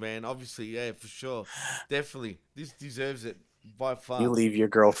remix, man. Obviously, yeah, for sure. Definitely. This deserves it by far. You leave your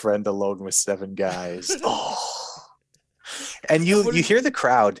girlfriend alone with 7 guys. Oh. And you hear the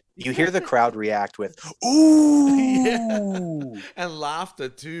crowd. You hear the crowd react with ooh, yeah. And laughter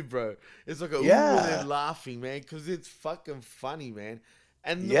too, bro. It's like a ooh, they're laughing, man, because it's fucking funny, man.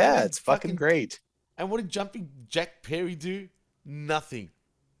 And yeah, it's fucking great. And what did Jumping Jack Perry do? Nothing.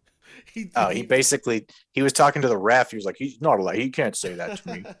 He was talking to the ref. He was like, he's not allowed. He can't say that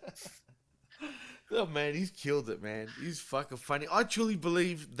to me. Oh man, he's killed it, man. He's fucking funny. I truly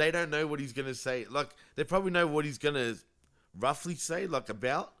believe they don't know what he's gonna say. Like, they probably know what he's gonna roughly say, like,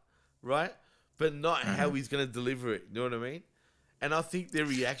 about, right? But not how he's gonna deliver it. You know what I mean? And I think their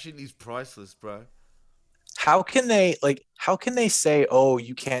reaction is priceless, bro. How can they say, oh,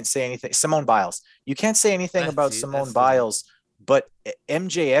 you can't say anything? Simone Biles. You can't say anything about Simone Biles, but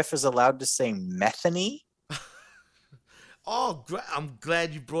MJF is allowed to say methany? Oh, I'm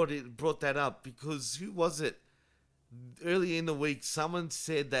glad you brought that up, because who was it? Earlier in the week, someone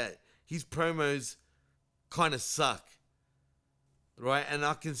said that his promos kind of suck, right? And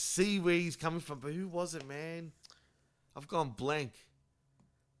I can see where he's coming from, but who was it, man? I've gone blank.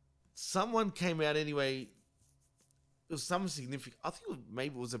 Someone came out anyway. It was something significant. I think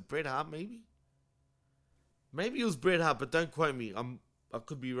maybe it was a Bret Hart, maybe? Maybe it was Bret Hart, but don't quote me. I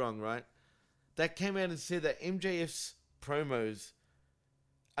could be wrong, right? That came out and said that MJF's promos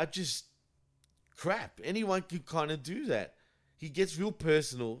are just crap. Anyone could kind of do that. He gets real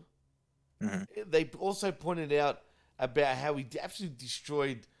personal. They also pointed out about how he absolutely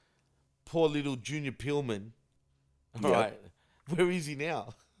destroyed poor little Junior Pillman. All right. Where is he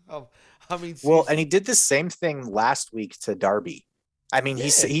now? I mean, well, and he did the same thing last week to Darby. I mean,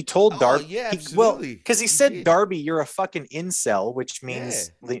 he told Darby, because he said, Darby, you're a fucking incel, which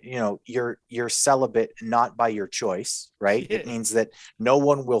means, you know, you're celibate, not by your choice, right? It means that no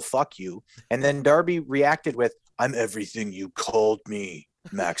one will fuck you. And then Darby reacted with, I'm everything you called me,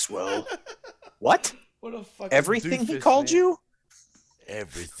 Maxwell. What? What a fucking everything doofus, he called man. you?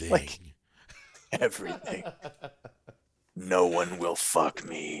 Everything. Like, everything. No one will fuck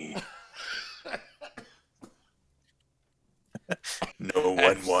me. No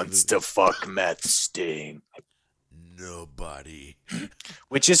one wants to fuck Meth Sting. Nobody.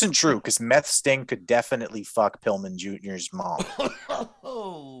 Which isn't true, because Meth Sting could definitely fuck Pillman Jr.'s mom.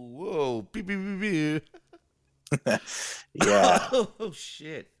 Oh, whoa. Beep, beep, beep, beep. Yeah. Oh,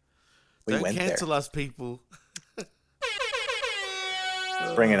 shit. We Don't went cancel there. us, people.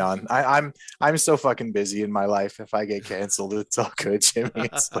 Bring it on. I'm so fucking busy in my life. If I get canceled, it's all good, Jimmy.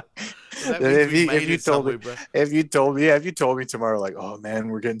 It's like, That means we made if you it told me, somewhere, bro. if you told me tomorrow, like, oh man,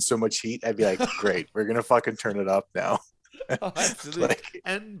 we're getting so much heat, I'd be like, great, we're gonna fucking turn it up now. Oh, absolutely. Like,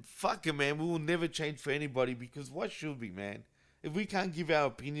 And fuck it, man. We will never change for anybody because what should we, man? If we can't give our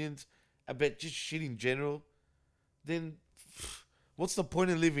opinions about just shit in general, then what's the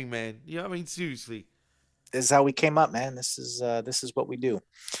point of living, man? You know what I mean? Seriously. this is how we came up, man. This is what we do.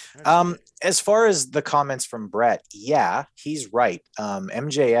 As far as the comments from Brett, yeah, he's right.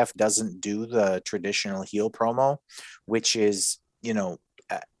 MJF doesn't do the traditional heel promo, which is, you know,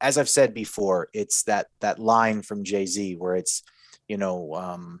 as I've said before, it's that line from Jay-Z where it's, you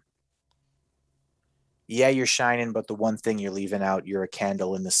know, yeah, you're shining, but the one thing you're leaving out, you're a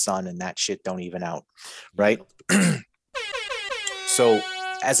candle in the sun, and that shit don't even out, right? So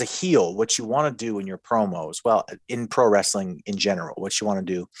as a heel, what you want to do in your promos, well, in pro wrestling in general, what you want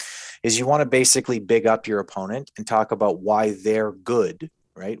to do is you want to basically big up your opponent and talk about why they're good,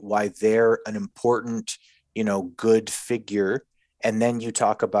 right? Why they're an important, you know, good figure. And then you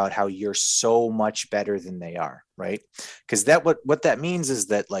talk about how you're so much better than they are, right? Because what that means is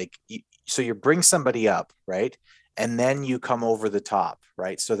that, like, so you bring somebody up, right? And then you come over the top,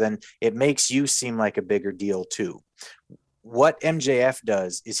 right? So then it makes you seem like a bigger deal too. What MJF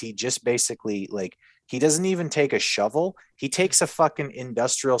does is he just basically, like, he doesn't even take a shovel. He takes a fucking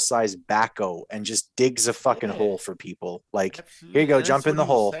industrial sized backhoe and just digs a fucking hole for people. Like, Absolutely. here you go, And jump that's in the what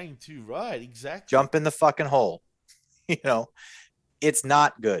he was hole. saying too, right? Exactly. Jump in the fucking hole. You know, it's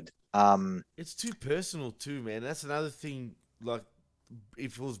not good. It's too personal too, man. That's another thing. Like,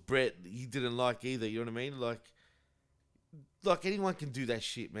 if it was Brett, he didn't like either. You know what I mean? Like anyone can do that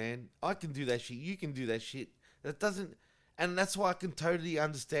shit, man. I can do that shit. You can do that shit. That doesn't, and that's why I can totally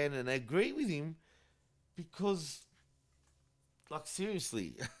understand and agree with him, because, like,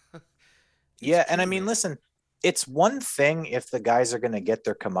 seriously. Yeah, and I mean, listen, it's one thing if the guys are going to get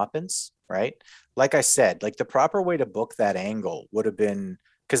their comeuppance, right? Like I said, like, the proper way to book that angle would have been,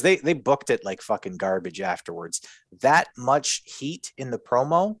 because they booked it like fucking garbage afterwards. That much heat in the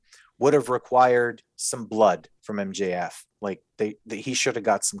promo would have required some blood from MJF. Like, he should have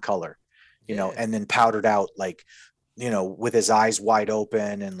got some color, you know, and then powdered out, like, you know, with his eyes wide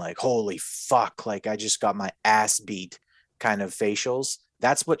open and like, holy fuck, like, I just got my ass beat kind of facials.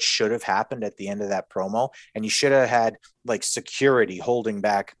 That's what should have happened at the end of that promo. And you should have had, like, security holding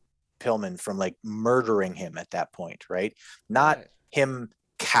back Pillman from, like, murdering him at that point, right? Not him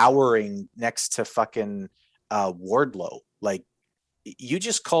cowering next to fucking Wardlow. Like, you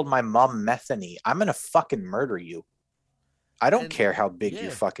just called my mom Methany. I'm gonna fucking murder you. I don't care how big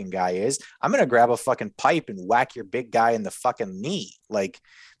your fucking guy is. I'm gonna grab a fucking pipe and whack your big guy in the fucking knee. Like,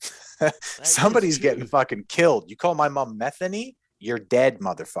 somebody's getting fucking killed. You call my mom Methany? You're dead,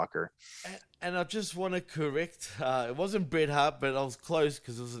 motherfucker. And I just want to correct, it wasn't Bret Hart, but I was close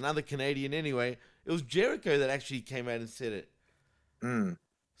because it was another Canadian anyway. It was Jericho that actually came out and said it.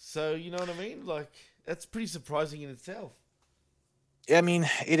 So, you know what I mean? Like, that's pretty surprising in itself. I mean,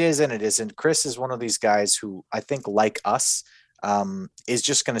 it is and it isn't. Chris is one of these guys who, I think, like us, is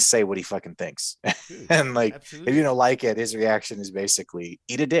just going to say what he fucking thinks. And, like, if you don't like it, his reaction is basically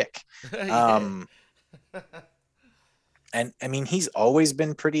eat a dick. And I mean, he's always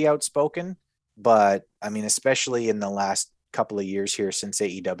been pretty outspoken, but I mean, especially in the last couple of years here since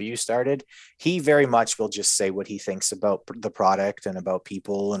AEW started, he very much will just say what he thinks about the product and about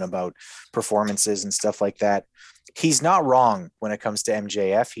people and about performances and stuff like that. He's not wrong when it comes to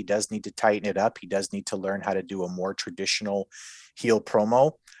MJF. He does need to tighten it up. He does need to learn how to do a more traditional heel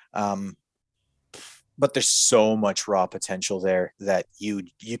promo. But there's so much raw potential there that you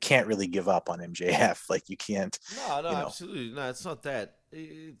can't really give up on MJF. Like, you can't. No, you know. Absolutely. No, it's not that.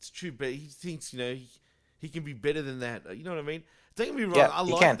 It's true, but he thinks, you know, he can be better than that. You know what I mean? Don't get me wrong. Yeah, I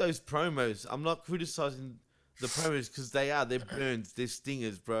like those promos. I'm not criticizing the promos because they're burns, they're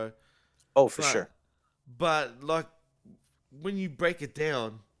stingers, bro. Oh, for sure. But, like, when you break it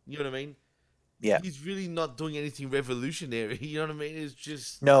down, you know what I mean? Yeah. He's really not doing anything revolutionary. You know what I mean? It's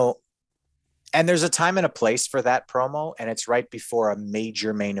just... No. And there's a time and a place for that promo, and it's right before a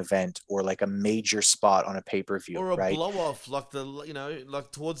major main event or like a major spot on a pay-per-view, Or a right? blow-off, like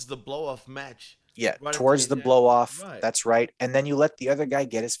like towards the blow-off match. Yeah, Right towards after the you- blow off. Right. That's right. And then you let the other guy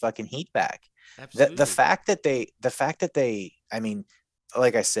get his fucking heat back. Absolutely. The fact that they, I mean,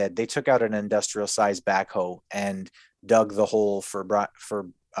 like I said, they took out an industrial sized backhoe and dug the hole for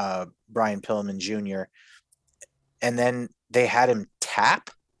Brian Pillman Jr. And then they had him tap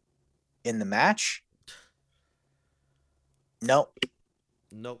in the match. Nope.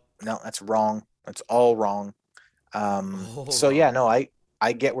 No, that's wrong. That's all wrong. So yeah, no,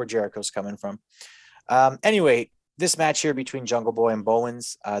 I get where Jericho's coming from. Anyway, this match here between Jungle Boy and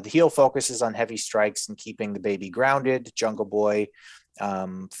Bowens, the heel focuses on heavy strikes and keeping the baby grounded. Jungle Boy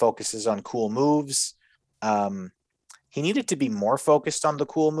focuses on cool moves. He needed to be more focused on the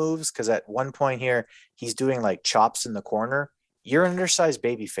cool moves because at one point here, he's doing like chops in the corner. You're an undersized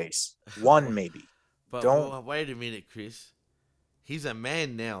baby face. One maybe. But Don't wait a minute, Chris. He's a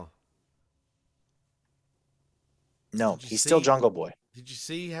man now. No, Did you he's still see- Jungle Boy. Did you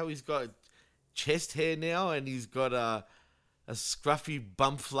see how he's got chest hair now and he's got a scruffy,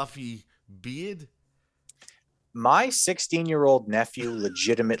 bum fluffy beard? My 16-year-old nephew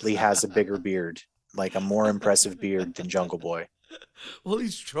legitimately has a bigger beard, like a more impressive beard than Jungle Boy. Well,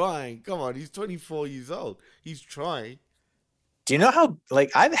 he's trying. Come on, he's 24 years old. He's trying. Do you know how, like,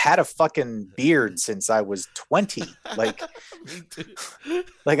 I've had a fucking beard since I was 20. Like, Me too.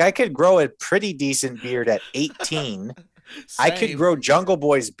 like I could grow a pretty decent beard at 18. I could Same. grow Jungle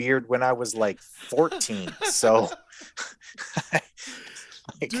Boy's beard when I was like 14. So,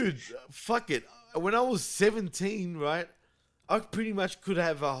 Dude, fuck it. When I was 17, right, I pretty much could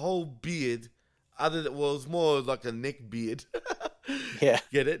have a whole beard. Other than, well, it was more like a neck beard. Yeah.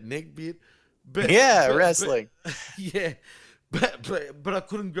 Get it? Neck beard? Wrestling. Yeah. But I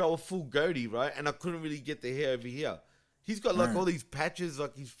couldn't grow a full goatee, right? And I couldn't really get the hair over here. He's got like all these patches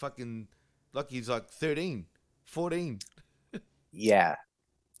like he's fucking, like he's like 13, 14. Yeah.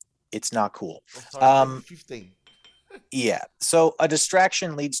 It's not cool. Oh, sorry, maybe 15. Yeah. So a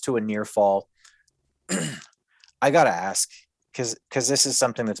distraction leads to a near fall. I gotta ask, because this is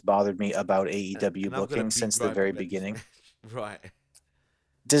something that's bothered me about AEW And I've got a booking big since the gripe very about this. beginning. Right.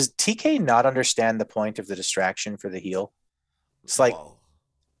 Does TK not understand the point of the distraction for the heel? It's like, Whoa.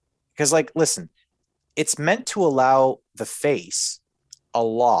 because like, listen, it's meant to allow the face a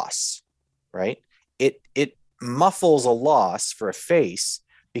loss, right? It muffles a loss for a face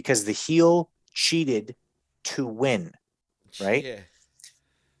because the heel cheated to win, right? Yeah.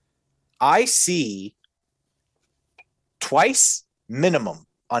 I see twice minimum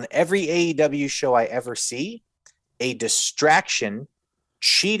on every AEW show I ever see a distraction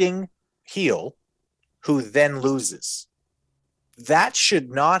cheating heel who then loses. That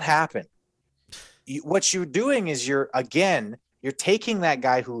should not happen. What you're doing is you're taking that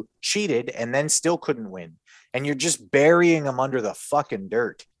guy who cheated and then still couldn't win, and you're just burying him under the fucking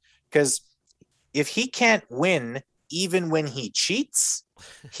dirt. Because if he can't win even when he cheats,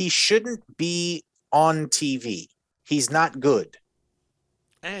 he shouldn't be on TV. He's not good.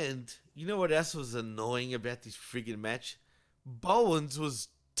 And you know what else was annoying about this friggin' match? Bowens was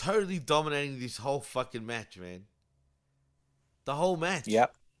totally dominating this whole fucking match, man. The whole match.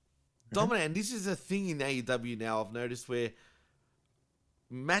 Yep. Dominating. This is a thing in AEW now, I've noticed, where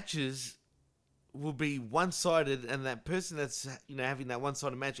matches will be one-sided and that person that's, having that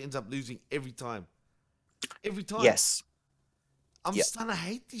one-sided match ends up losing every time. Every time. Yes. I'm Yep. starting to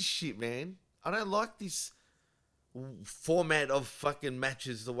hate this shit, man. I don't like this format of fucking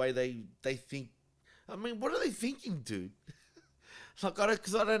matches, the way they think. I mean, what are they thinking, dude? Like,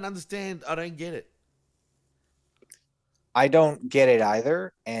 because I don't understand. I don't get it. I don't get it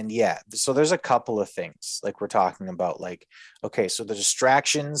either. And yeah, so there's a couple of things like we're talking about, like, okay, so the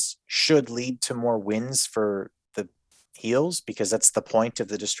distractions should lead to more wins for the heels because that's the point of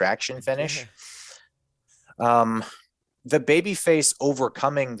the distraction finish. The babyface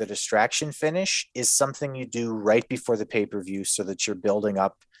overcoming the distraction finish is something you do right before the pay-per-view so that you're building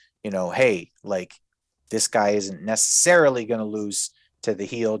up, hey, like this guy isn't necessarily going to lose to the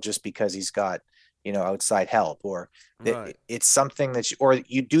heel just because he's got, outside help, or Right. it's something that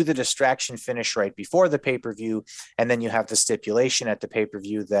you do the distraction finish right before the pay-per-view. And then you have the stipulation at the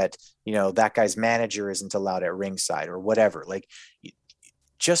pay-per-view that, that guy's manager isn't allowed at ringside or whatever. Like,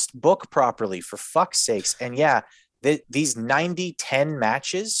 just book properly for fuck's sakes. And yeah, these 90-10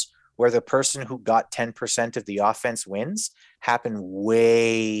 matches where the person who got 10% of the offense wins happen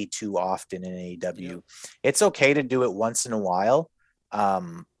way too often in AEW. Yep. It's okay to do it once in a while,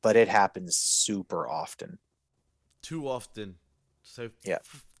 but it happens super often. Too often. So Yeah.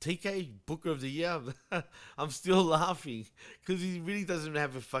 TK Booker of the Year. I'm still laughing because he really doesn't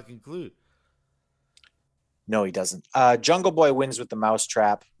have a fucking clue. No, he doesn't. Jungle Boy wins with the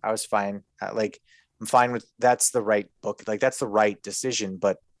mousetrap. I was fine. I'm fine with that's the right book. Like that's the right decision,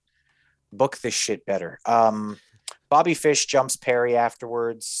 but book this shit better. Bobby Fish jumps Perry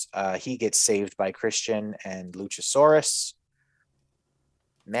afterwards. He gets saved by Christian and Luchasaurus.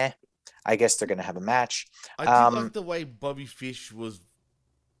 Meh. I guess they're gonna have a match. I do like the way Bobby Fish was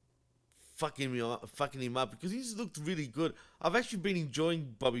fucking him up because he's looked really good. I've actually been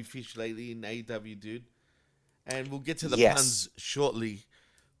enjoying Bobby Fish lately in AEW, dude. And we'll get to the puns shortly.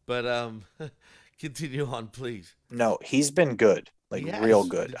 But continue on, please. No, he's been good. Real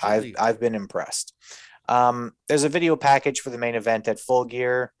good. I've been impressed. There's a video package for the main event at Full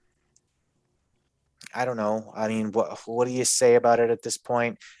Gear. I don't know. I mean, what do you say about it at this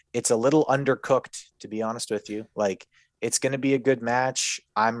point? It's a little undercooked, to be honest with you. Like, it's going to be a good match.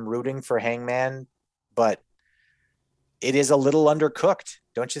 I'm rooting for Hangman, but it is a little undercooked,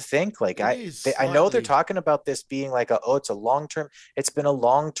 don't you think? Like, I know they're talking about this being like it's a long-term. It's been a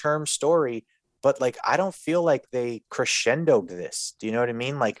long-term story, but like, I don't feel like they crescendoed this. Do you know what I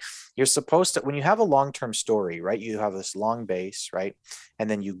mean? Like, you're supposed to, when you have a long-term story, right? You have this long base, right? And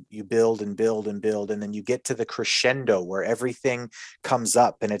then you build and build and build, and then you get to the crescendo where everything comes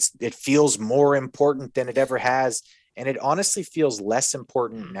up and it feels more important than it ever has. And it honestly feels less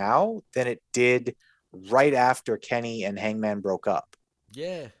important now than it did right after Kenny and Hangman broke up.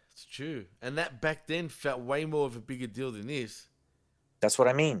 Yeah, it's true. And that back then felt way more of a bigger deal than this. That's what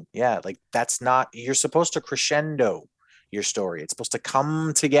I mean. Yeah, like you're supposed to crescendo your story. It's supposed to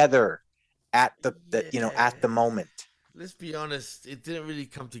come together at at the moment. Let's be honest, it didn't really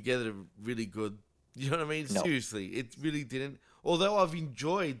come together really good. You know what I mean? No. Seriously, it really didn't. Although I've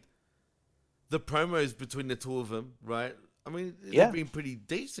enjoyed the promos between the two of them, right? I mean, they've been pretty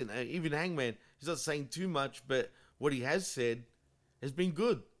decent. Even Hangman, he's not saying too much, but what he has said has been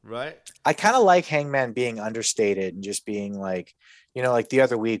good, right? I kind of like Hangman being understated and just being like, like the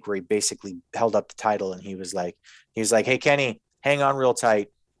other week where he basically held up the title and he was like, hey, Kenny, hang on real tight.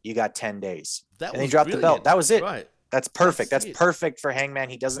 You got 10 days. And he dropped the belt. That was it. Right. That's perfect. That's perfect for Hangman.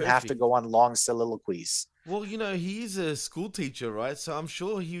 He doesn't have to go on long soliloquies. Well, he's a school teacher, right? So I'm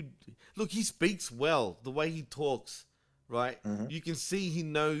sure he speaks well, the way he talks, right? Mm-hmm. You can see he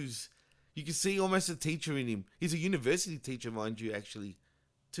knows. You can see almost a teacher in him. He's a university teacher, mind you, actually,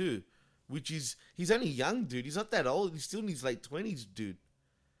 too. He's only young, dude. He's not that old. He's still in his late 20s, dude.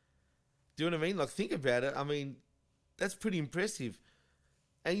 Do you know what I mean? Like, think about it. I mean, that's pretty impressive.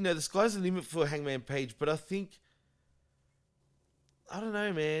 And, the sky's the limit for Hangman Page, but I think, I don't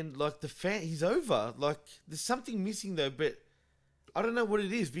know, man. Like, he's over. Like, there's something missing, though, but I don't know what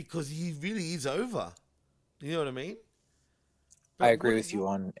it is because he really is over. You know what I mean? But I agree with you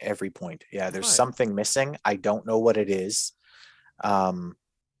on every point. Yeah, there's something missing. I don't know what it is.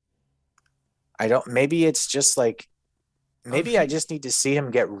 Maybe it's just like, I just need to see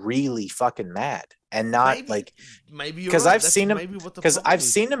him get really fucking mad and not maybe because I've seen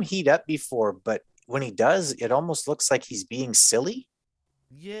him heat up before, but when he does, it almost looks like he's being silly.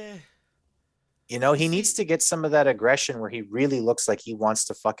 Yeah. He needs to get some of that aggression where he really looks like he wants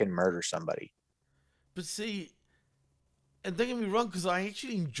to fucking murder somebody. But see, and don't get me wrong, because I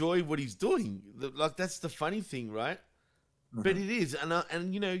actually enjoy what he's doing. Like, that's the funny thing, right? Mm-hmm. But it is,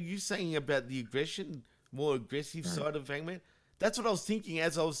 and you saying about the aggression, more aggressive side of Hangman. That's what I was thinking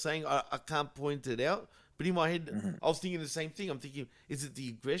as I was saying. I can't point it out, but in my head, I was thinking the same thing. I'm thinking, is it the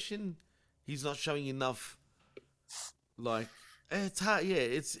aggression? He's not showing enough. Like, it's hard. Yeah,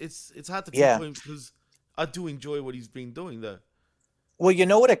 it's hard to pinpoint because I do enjoy what he's been doing, though. Well, you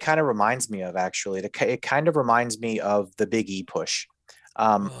know what it kind of reminds me of, actually? It kind of reminds me of the Big E push.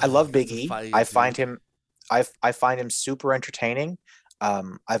 I love Big E. I find him super entertaining.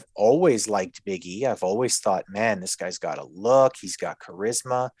 I've always liked Big E. I've always thought, man, this guy's got a look. He's got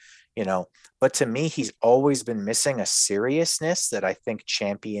charisma, But to me, he's always been missing a seriousness that I think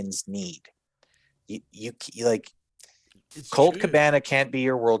champions need. You like... Colt Cabana can't be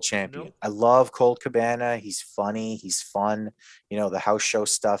your world champion. Nope. I love Colt Cabana. He's funny. He's fun. The house show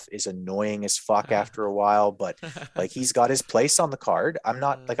stuff is annoying as fuck after a while, but like he's got his place on the card. I'm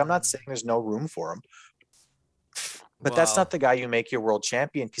not saying there's no room for him, but that's not the guy you make your world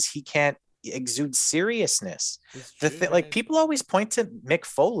champion because he can't exude seriousness. People always point to Mick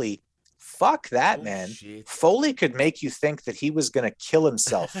Foley. Fuck that, man. Shit. Foley could make you think that he was going to kill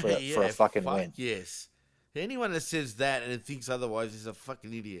himself for a fucking win. Yes. Anyone that says that and thinks otherwise is a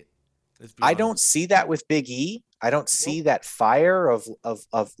fucking idiot. I don't see that with Big E. I don't see that fire of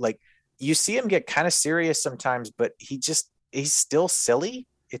like, you see him get kind of serious sometimes, but he's still silly.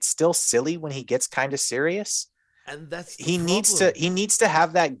 still silly when he gets kind of serious. And that's the he needs to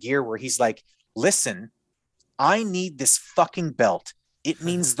have that gear where he's like, listen, I need this fucking belt. It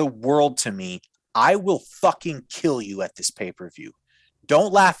means the world to me. I will fucking kill you at this pay-per-view.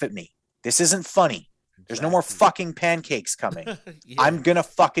 Don't laugh at me. This isn't funny. There's no more fucking pancakes coming. Yeah. I'm gonna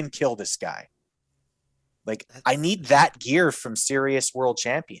fucking kill this guy. Like, I need that gear from serious world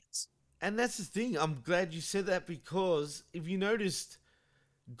champions. And that's the thing. I'm glad you said that, because if you noticed,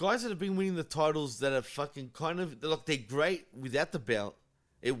 guys that have been winning the titles that are fucking kind of, like, they're great without the belt.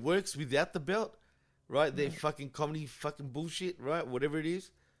 It works without the belt, right? They're fucking comedy fucking bullshit, right? Whatever it is.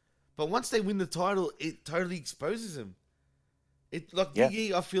 But once they win the title, it totally exposes them. It, like, Big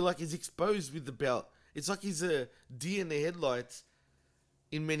E, I feel like, is exposed with the belt. It's like he's a deer in the headlights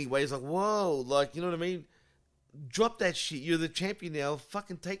in many ways. Like, whoa, like, you know what I mean? Drop that shit. You're the champion now.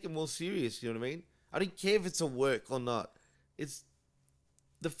 Fucking take it more serious. You know what I mean? I don't care if it's a work or not. It's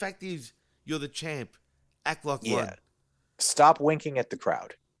the fact is you're the champ. Act like one. Stop winking at the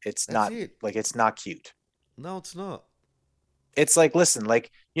crowd. It's not cute. No, it's not. It's like, listen,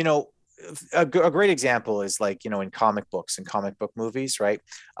 like, you know, a great example is, like, you know, in comic books and comic book movies, right?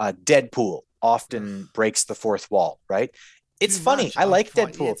 Deadpool often breaks the fourth wall, right? It's funny. I like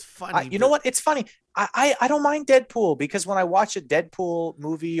Deadpool. It's funny. You know what? It's funny. I don't mind Deadpool, because when I watch a Deadpool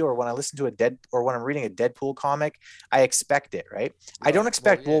movie, or when I listen to or when I'm reading a Deadpool comic, I expect it, right? I don't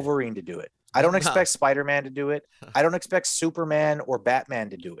expect Wolverine to do it. I don't expect Spider-Man to do it. I don't expect Superman or Batman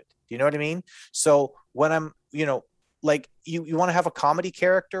to do it. Do you know what I mean? So when I'm, you know, like, you want to have a comedy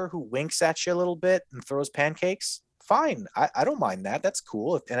character who winks at you a little bit and throws pancakes, fine. I don't mind that. That's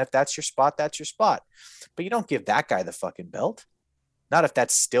cool. And if that's your spot, that's your spot. But you don't give that guy the fucking belt. Not if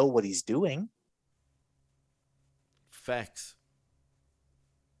that's still what he's doing. Facts.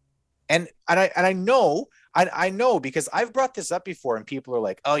 And I know because I've brought this up before, and people are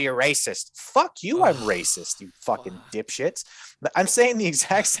like, "Oh, you're racist." Fuck you, I'm racist, you fucking dipshits. I'm saying the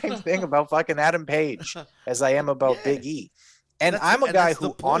exact same thing about fucking Adam Page as I am about Big E. And I'm a guy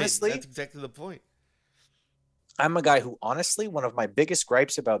who honestly, that's exactly the point. I'm a guy who honestly, one of my biggest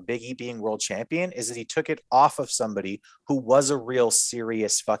gripes about Big E being world champion is that he took it off of somebody who was a real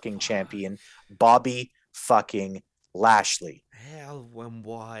serious fucking champion, Bobby fucking Lashley. How and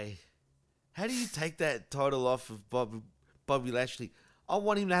why? How do you take that title off of Bobby Lashley? I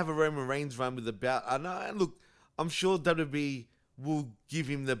want him to have a Roman Reigns run with the belt. I know. And look, I'm sure WWE will give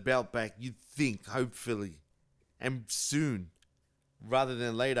him the belt back. You'd think, hopefully, and soon, rather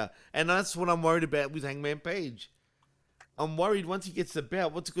than later. And that's what I'm worried about with Hangman Page. I'm worried once he gets the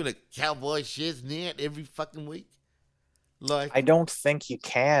belt, what's going to cowboy shares net every fucking week? Like, I don't think you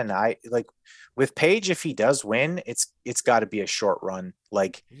can. I like with Page, if he does win, it's got to be a short run.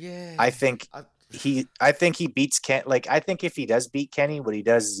 Like, I think he beats Ken. Like, I think if he does beat Kenny, what he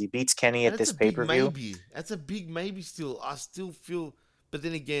does is he beats Kenny at this pay-per-view. That's a big maybe still. I still feel, but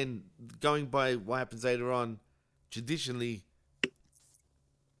then again, going by what happens later on, traditionally,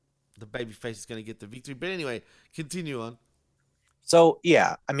 the babyface is going to get the victory. But anyway, continue on. So,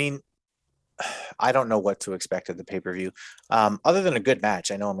 yeah, I mean, I don't know what to expect at the pay-per-view. Other than a good match,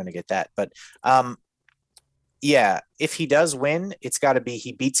 I know I'm going to get that. But, yeah, if he does win, it's got to be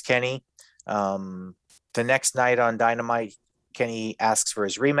he beats Kenny. The next night on Dynamite, Kenny asks for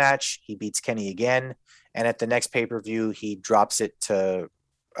his rematch. He beats Kenny again. And at the next pay-per-view, he drops it to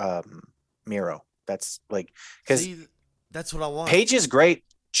Miro. That's like, because that's what I want. Page is great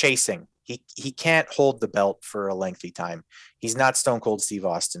chasing. He can't hold the belt for a lengthy time. He's not Stone Cold Steve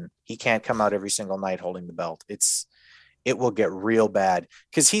Austin. He can't come out every single night holding the belt. It will get real bad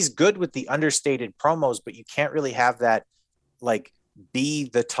because he's good with the understated promos, but you can't really have that like be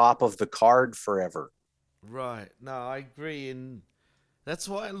the top of the card forever. Right. No, I agree. And that's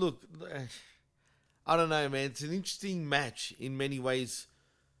why, look, I don't know, man. It's an interesting match in many ways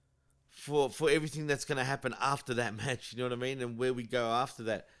for everything that's going to happen after that match. You know what I mean? And where we go after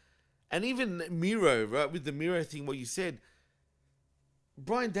that. And even Miro, right, with the Miro thing, what you said,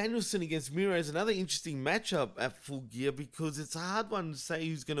 Bryan Danielson against Miro is another interesting matchup at Full Gear because it's a hard one to say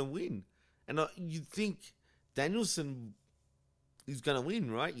who's going to win. And you'd think Danielson is going to win,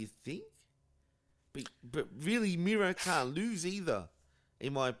 right? You think? But really, Miro can't lose either,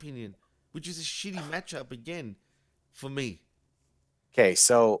 in my opinion, which is a shitty matchup again for me. Okay,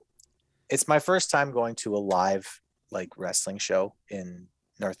 so it's my first time going to a live like wrestling show in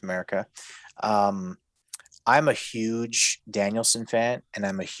North America. I'm a huge Danielson fan and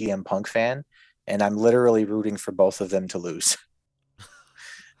I'm a CM Punk fan, and I'm literally rooting for both of them to lose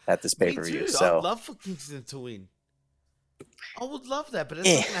at this pay-per-view. So I'd love for Kingston to win. I would love that, but it's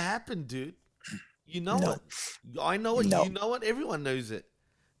not going to happen, dude. You know it. I know it. No. You know it. Everyone knows it.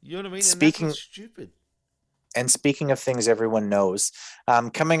 You know what I mean? Speaking- and that's what's stupid. And speaking of things everyone knows,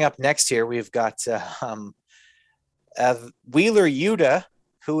 coming up next here, we've got Wheeler Yuta,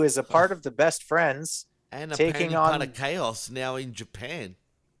 who is a part of the Best Friends, And taking apparently on part of Chaos now in Japan.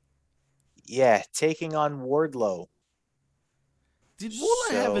 taking on Wardlow. Did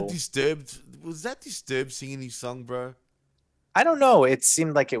Wardlow have a So- Disturbed? Was that Disturbed singing his song, bro? I don't know. It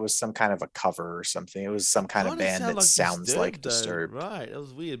seemed like it was some kind of a cover or something. It was some kind of Kinda band sound that sounds like though. Disturbed. Right, that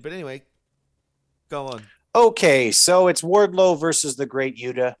was weird. But anyway, go on. Okay, so it's Wardlow versus the Great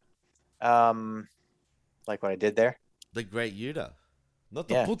Yuta. Like what I did there? The Great Yuta. Not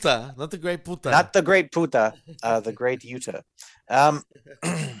the Yeah. puta, not the Great Puta. Not the Great Puta, the Great Yuta.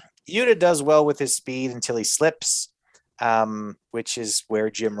 Yuta does well with his speed until he slips, which is where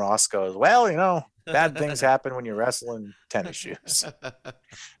Jim Ross goes, well, bad things happen when you wrestle in tennis shoes.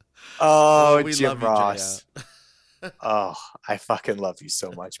 Oh, we Jim love you, Ross. Oh, I fucking love you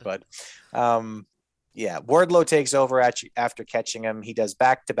so much, bud. Wardlow takes over after catching him. He does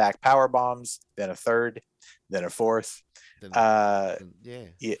back-to-back power bombs, then a third, then a fourth.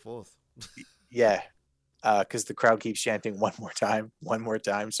 Fourth. Because the crowd keeps chanting one more time.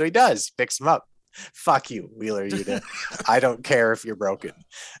 So he does, picks him up. Fuck you, Wheeler Yuta. I don't care if you're broken.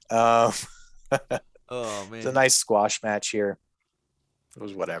 Oh man, it's a nice squash match here. It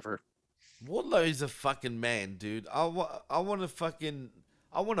was whatever. Wardlow is a fucking man, dude. I want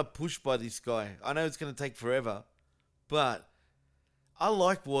to push by this guy. I know it's gonna take forever, but I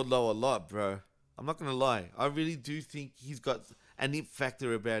like Wardlow a lot, bro. I'm not gonna lie. I really do think he's got an it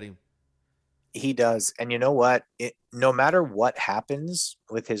factor about him. He does. And you know what? No matter what happens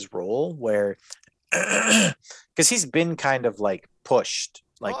with his role, where because he's been kind of like pushed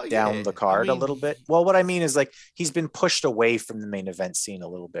down the card a little bit. Well, what I mean is like he's been pushed away from the main event scene a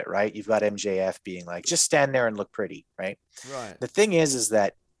little bit, right? You've got MJF being like, just stand there and look pretty, right? Right. The thing is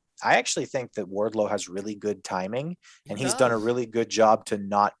that I actually think that Wardlow has really good timing, and he's done a really good job to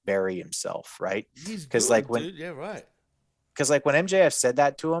not bury himself, right? Because when MJF said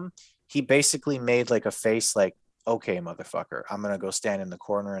that to him, he basically made like a face like, okay, motherfucker, I'm gonna go stand in the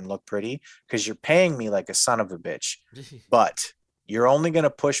corner and look pretty because you're paying me like a son of a bitch, but you're only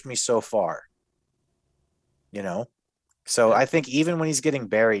gonna push me so far, So I think even when he's getting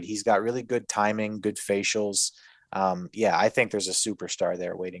buried, he's got really good timing, good facials. I think there's a superstar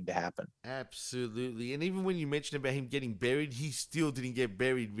there waiting to happen. Absolutely. And even when you mentioned about him getting buried, he still didn't get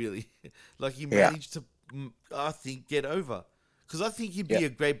buried, really. Like, he managed to, I think, get over. Because I think he'd be a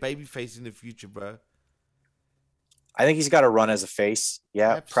great babyface in the future, bro. I think he's got to run as a face.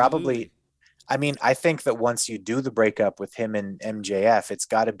 Yeah, Absolutely. probably. I mean, I think that once you do the breakup with him and MJF, it's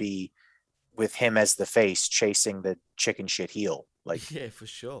got to be with him as the face chasing the chicken shit heel. Like, yeah, for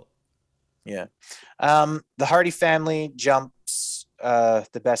sure. Yeah. The Hardy family jumps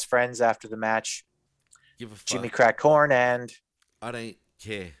the Best Friends after the match. Give a fuck. Jimmy Crackhorn and I don't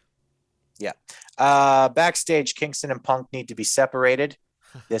care. Yeah. Backstage, Kingston and Punk need to be separated.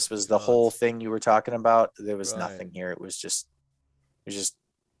 This was the whole thing you were talking about. There was nothing here. It was just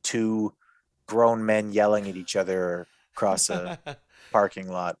two grown men yelling at each other across a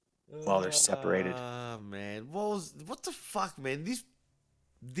parking lot while they're separated. Oh man. What the fuck, man?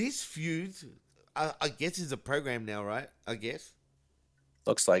 This feud, I guess, is a program now, right? I guess.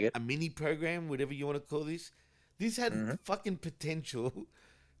 Looks like it. A mini program, whatever you want to call this. This had fucking potential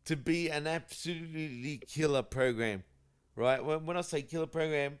to be an absolutely killer program, right? When I say killer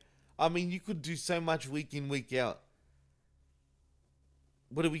program, I mean you could do so much week in, week out.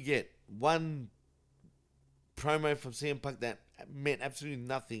 What do we get? One promo from CM Punk that meant absolutely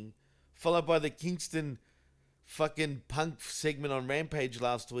nothing, followed by the Kingston fucking Punk segment on Rampage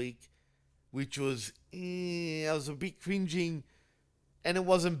last week, which was, I was a bit cringing, and it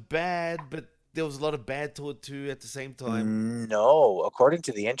wasn't bad, but there was a lot of bad to it too at the same time. No, according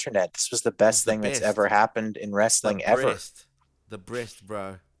to the internet, this was the best thing that's ever happened in wrestling ever. The breast,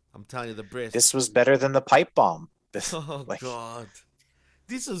 bro. I'm telling you, the breast. This was better than the pipe bomb. God.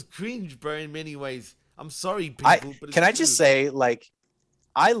 This was cringe, bro, in many ways. I'm sorry, people, but can I just say, like,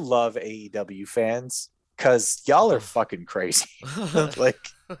 I love AEW fans because y'all are fucking crazy. Like,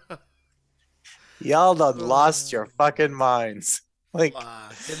 y'all done lost your fucking minds. Like,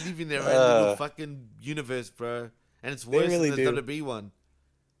 they live in their own little fucking universe, bro. And it's worse really than the do. WWE one.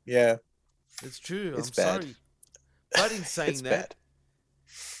 Yeah. It's true. It's I'm bad. sorry. But in saying It's that,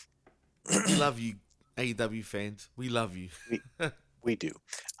 we love you, AEW fans. We love you. We do.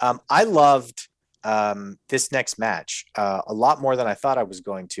 I loved this next match a lot more than I thought I was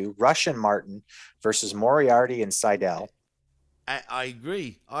going to. Rush and Martin versus Moriarty and Seidel. I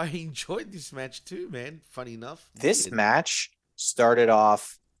agree. I enjoyed this match too, man. Funny enough. This match started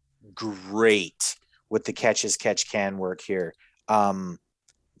off great with the catch-as-catch-can work here.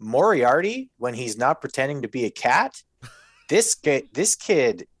 Moriarty, when he's not pretending to be a cat, this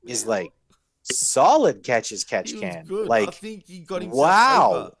kid is like solid catch-as-catch-can. Like, I think he got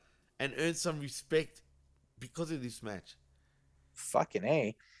himself over and earned some respect because of this match. Fucking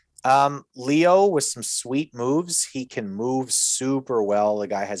A. Leo with some sweet moves. He can move super well. The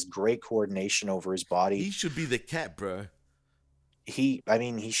guy has great coordination over his body. He should be the cat, bro. He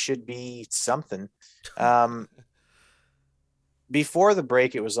should be something. Before the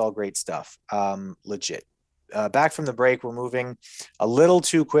break, it was all great stuff. Legit. Back from the break, we're moving a little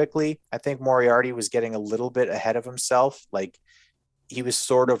too quickly. I think Moriarty was getting a little bit ahead of himself. Like, he was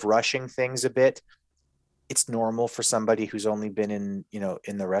sort of rushing things a bit. It's normal for somebody who's only been in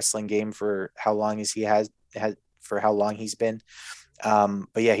the wrestling game for how long he's been.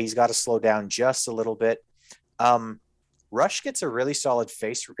 But yeah, he's got to slow down just a little bit. Rush gets a really solid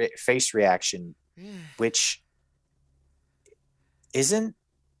face reaction, which isn't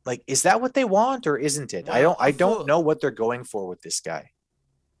like, is that what they want or isn't it? Well, I don't know what they're going for with this guy.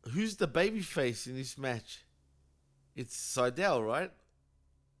 Who's the babyface in this match? It's Seidel, right?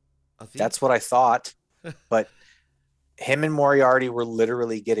 I think That's what I thought. But him and Moriarty were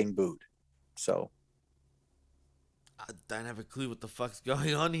literally getting booed. So I don't have a clue what the fuck's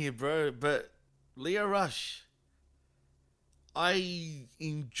going on here, bro. But Leo Rush, I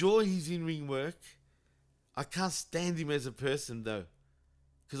enjoy his in-ring work. I can't stand him as a person, though,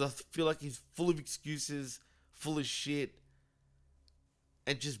 because I feel like he's full of excuses, full of shit,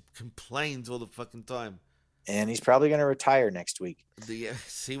 and just complains all the fucking time. And he's probably going to retire next week.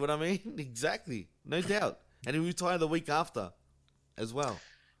 See what I mean? Exactly. No doubt. And he'll retire the week after as well.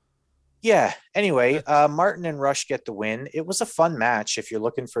 Yeah. Anyway, Martin and Rush get the win. It was a fun match. If you're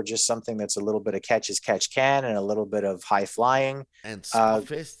looking for just something that's a little bit of catch-as-catch-can and a little bit of high flying. And spot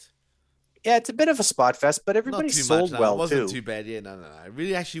fest. Yeah, it's a bit of a spot fest, but everybody sold well, it wasn't too. Too bad. Yeah, no. It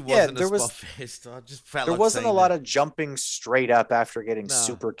really actually wasn't a spot fest. I just felt there like wasn't a saying lot that. of jumping straight up after getting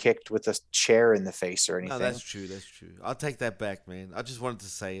super kicked with a chair in the face or anything. No, that's true. I'll take that back, man. I just wanted to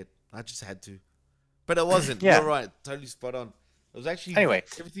say it. I just had to. But it wasn't. Yeah. You're right. Totally spot on. It was actually... Anyway.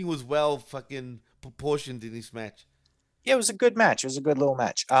 Everything was well fucking proportioned in this match. Yeah, it was a good match. It was a good little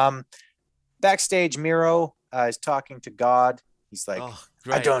match. Backstage, Miro is talking to God. He's like, Oh,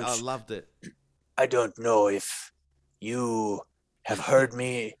 great. I loved it. I don't know if you have heard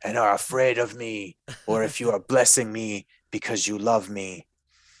me and are afraid of me, or if you are blessing me because you love me,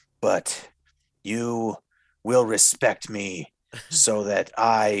 but you will respect me so that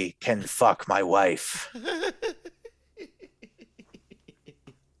I can fuck my wife.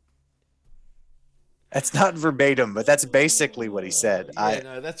 That's not verbatim, but that's basically what he said.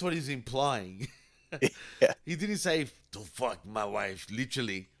 No, that's what he's implying. Yeah. He didn't say, to fuck my wife,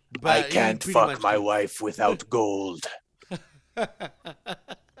 literally. But I he can't pretty fuck much my did. wife without gold.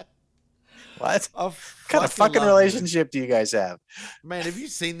 What? What kind of fucking relationship do you guys have? Man, have you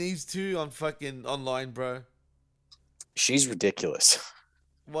seen these two on fucking online, bro? She's ridiculous.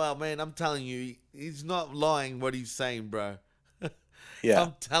 Well, man, I'm telling you, he's not lying what he's saying, bro. Yeah.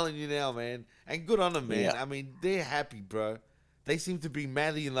 I'm telling you now, man. And good on them, man. Yeah. I mean, they're happy, bro. They seem to be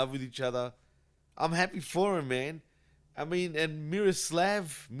madly in love with each other. I'm happy for him, man. I mean, and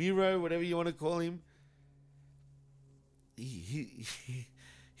Miro, whatever you want to call him, he's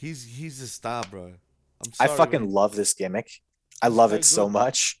a star, bro. I'm sorry, I fucking man. love this gimmick. I love so it so good.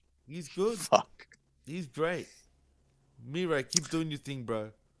 much. He's good. Fuck. He's great. Miro, keep doing your thing,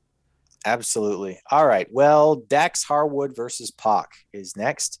 bro. Absolutely. All right. Well, Dax Harwood versus Pac is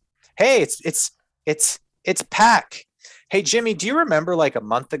next. Hey, it's Pac. Hey, Jimmy, do you remember like a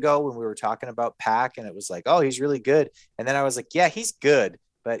month ago when we were talking about Pac and it was like, oh, he's really good. And then I was like, yeah, he's good,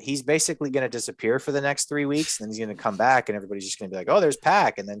 but he's basically going to disappear for the next 3 weeks. And then he's going to come back and everybody's just going to be like, oh, there's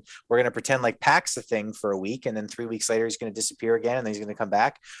Pac. And then we're going to pretend like Pac's a thing for a week. And then 3 weeks later, he's going to disappear again. And then he's going to come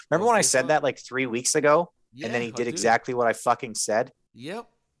back. Remember when I said that like 3 weeks ago? Yeah, and then he I did do. exactly what I fucking said. Yep.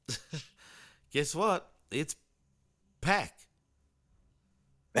 Guess what? It's Pac.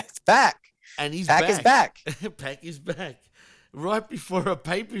 It's Pac. And he's Pac back. is back. Pac is back. Right before a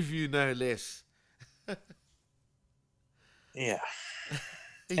pay-per-view, no less. Yeah.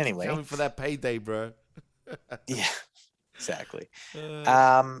 He's Anyway. coming for that payday, bro. Yeah, exactly.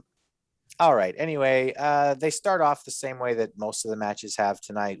 All right. Anyway, they start off the same way that most of the matches have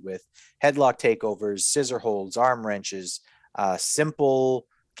tonight, with headlock takeovers, scissor holds, arm wrenches, simple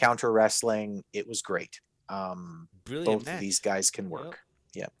counter wrestling. It was great. Brilliant Both match. of these guys can work.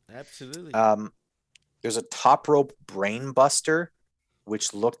 Yeah. Absolutely. There's a top rope brain buster,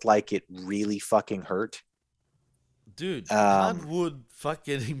 which looked like it really fucking hurt. Dude, Hardwood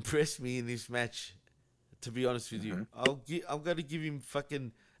fucking impressed me in this match. To be honest with you, I'm gonna give him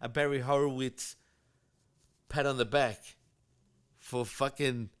fucking a Barry Horowitz pat on the back for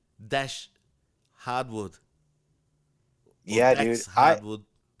fucking Dash Hardwood. Yeah, Dax dude. Hardwood.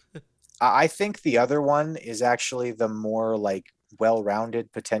 I think the other one is actually the more like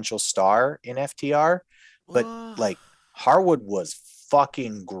well-rounded potential star in FTR, but like Harwood was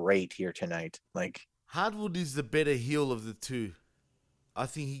fucking great here tonight. Like Hardwood is the better heel of the two. I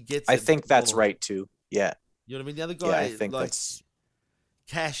think he gets. I think that's right too. Yeah. You know what I mean? The other guy, Yeah, I think like that's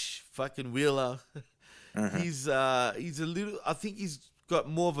Cash fucking Wheeler. He's a little. I think he's got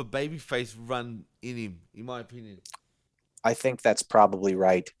more of a babyface run in him, in my opinion. I think that's probably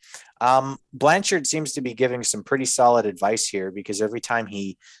right. Blanchard seems to be giving some pretty solid advice here because every time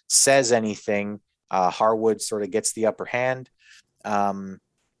he says anything, Harwood sort of gets the upper hand.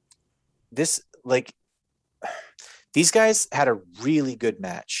 These guys had a really good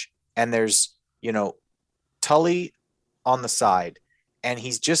match, and there's, Tully on the side, and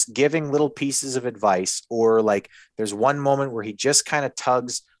he's just giving little pieces of advice, or like there's one moment where he just kind of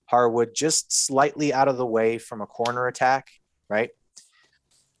tugs Harwood just slightly out of the way from a corner attack, right?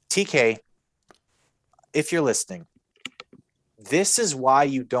 TK, if you're listening, this is why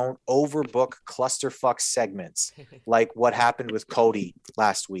you don't overbook clusterfuck segments like what happened with Cody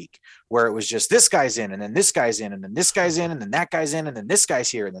last week, where it was just this guy's in, and then this guy's in, and then this guy's in, and then that guy's in, and then this guy's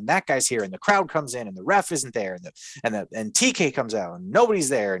here, and then that guy's here, and the crowd comes in, and the ref isn't there, and TK comes out, and nobody's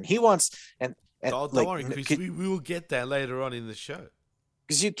there, and he wants and don't worry, Chris, we will get that later on in the show.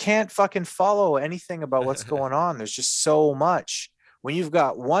 Because you can't fucking follow anything about what's going on. There's just so much. When you've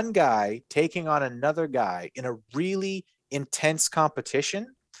got one guy taking on another guy in a really intense competition,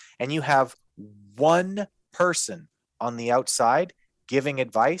 and you have one person on the outside giving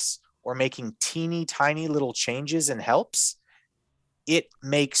advice or making teeny tiny little changes and helps, it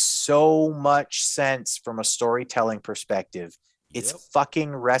makes so much sense from a storytelling perspective. It's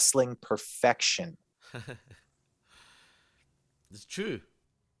fucking wrestling perfection. It's true.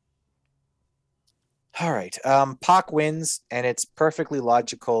 All right. Pac wins, and it's perfectly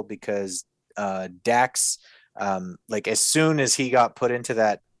logical because Dax, as soon as he got put into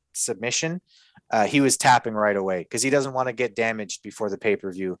that submission, he was tapping right away because he doesn't want to get damaged before the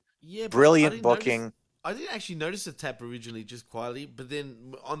pay-per-view. Yeah, brilliant booking. I didn't actually notice the tap originally, just quietly, but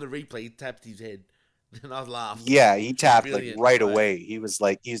then on the replay, he tapped his head, and I laughed. Yeah, he tapped like right away. He was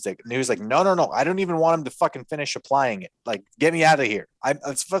like, no, I don't even want him to fucking finish applying it. Like, get me out of here.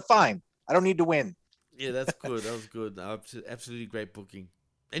 It's fine. I don't need to win. Yeah, that's good. That was good. Absolutely great booking.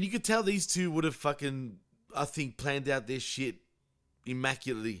 And you could tell these two would have fucking, I think, planned out their shit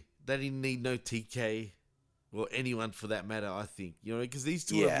immaculately. They didn't need no TK or anyone for that matter, I think. Because these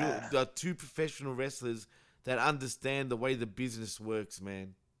two are two professional wrestlers that understand the way the business works,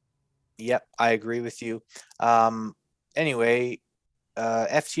 man. Yep, I agree with you. Anyway,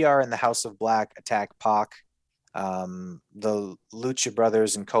 FTR and the House of Black attack Pac. The Lucha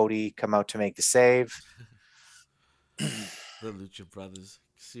Brothers and Cody come out to make the save. The Lucha Brothers,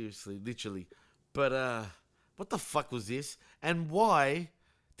 seriously, literally. But what the fuck was this? And why?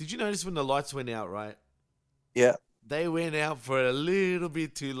 Did you notice when the lights went out, right? Yeah. They went out for a little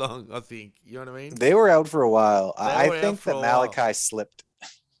bit too long, I think. You know what I mean? They were out for a while. I think that Malachi slipped.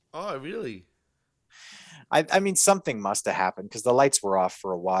 Oh, really? I mean, something must have happened because the lights were off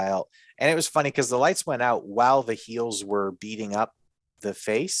for a while. And it was funny because the lights went out while the heels were beating up the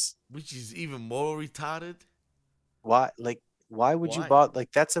face. Which is even more retarded. Why would you bother?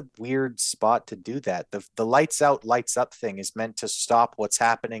 Like, that's a weird spot to do that. The lights out, lights up thing is meant to stop what's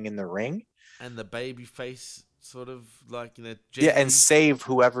happening in the ring. And the baby face sort of like, yeah, and save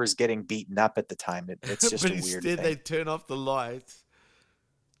whoever's getting beaten up at the time. It's just a weird thing. But instead they turn off the lights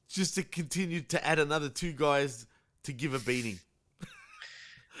just to continue to add another two guys to give a beating.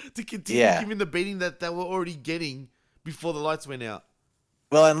 To continue giving the beating that they were already getting before the lights went out.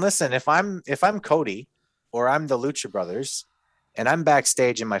 Well, and listen, if I'm Cody or I'm the Lucha Brothers and I'm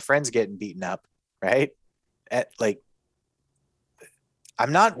backstage and my friend's getting beaten up, right?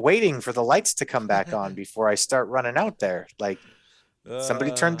 I'm not waiting for the lights to come back on before I start running out there. Like,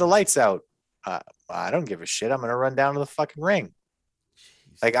 somebody turned the lights out. I don't give a shit. I'm going to run down to the fucking ring.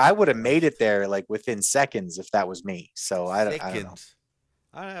 Like, I would have made it there like within seconds if that was me. So I don't know.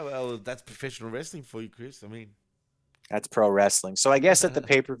 Well, that's professional wrestling for you, Chris. I mean, that's pro wrestling. So I guess at the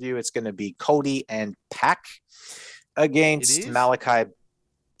pay-per-view, it's going to be Cody and Pac against Malachi.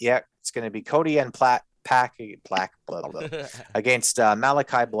 Yeah, it's going to be Cody and Pac blah, blah, blah, against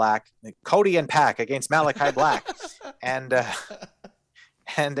Malachi Black. Cody and Pac against Malachi Black and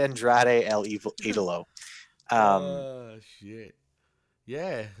Andrade El Idolo. Oh, shit.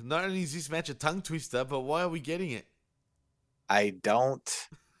 Yeah, not only is this match a tongue twister, but why are we getting it? I don't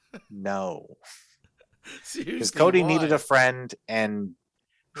know. Seriously, Because Cody why? needed a friend, and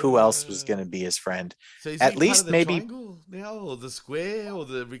who else was going to be his friend? So is At he least part of the maybe triangle now, or the square, or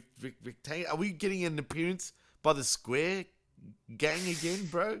the rectangle? Are we getting an appearance by the square gang again,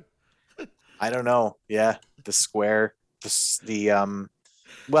 bro? I don't know. Yeah, the square,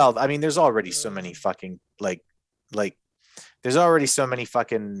 Well, I mean, there's already so many fucking like, there's already so many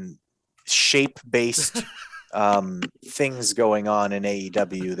fucking shape-based things going on in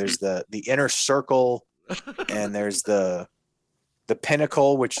AEW. There's the inner circle, and there's the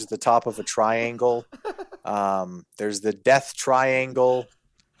pinnacle, which is the top of a triangle. There's the death triangle.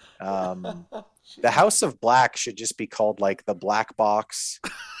 The House of Black should just be called like the Black Box.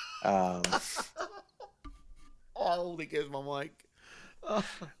 Oh, there goes my mic. The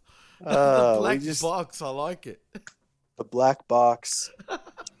Black Box, I like it. The Black Box.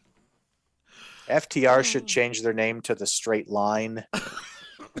 FTR should change their name to the Straight Line.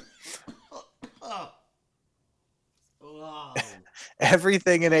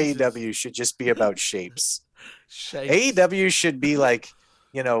 Everything in AEW should just be about shapes. AEW should be like,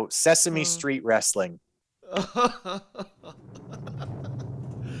 Sesame Street Wrestling.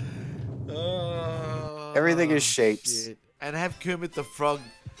 Everything is shapes. Shit. And have Kermit the Frog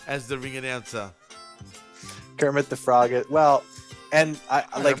as the ring announcer. Kermit the Frog. And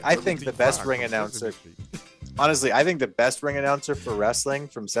I think the best ring announcer. Honestly, I think the best ring announcer for wrestling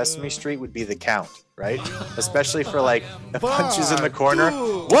from Sesame Street would be the Count, right? Especially for like the punches in the corner.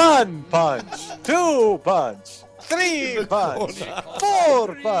 1 punch, 2 punch, 3 punch,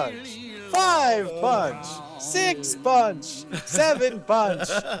 4 punch, 5 punch, 6 punch, 7 punch,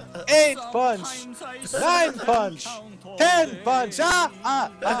 8 punch, 9 punch, 10 punch.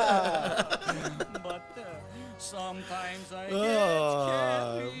 Sometimes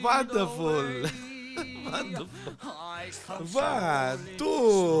I wonderful. Wonderful. 1,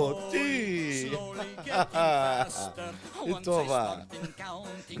 2, 3. It's over.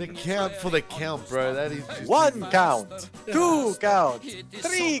 The count for the count, bro. That is just 1 count, 2 counts,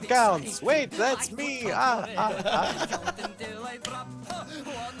 3 counts. Wait, that's me.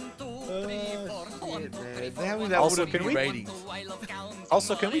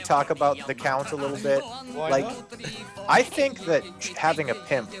 Also, can we talk about the Count a little bit? I think that having a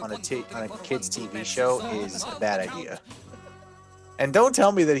pimp on a kid's TV show is a bad idea. And don't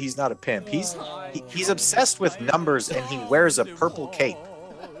tell me that he's not a pimp. He's obsessed with numbers, and he wears a purple cape.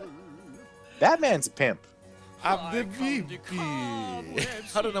 That man's a pimp. I'm the VP.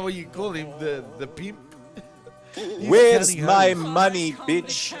 I don't know what you call him, the pimp. Where's my money,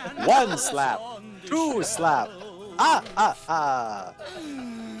 bitch? 1 slap, 2 slap. When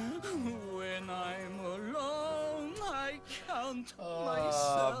I'm alone, I count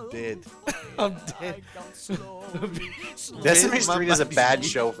myself. I'm dead. I'm dead. Sesame Street is a bad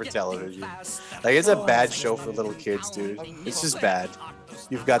show for television. Like, it's a bad show for little kids, dude. It's just bad.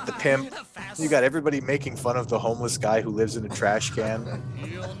 You've got the pimp. You got everybody making fun of the homeless guy who lives in a trash can.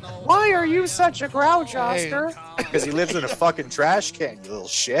 Why are you such a grouch, Oscar? Because he lives in a fucking trash can, you little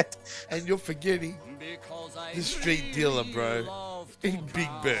shit. And you're forgetting the street dealer, bro. In Big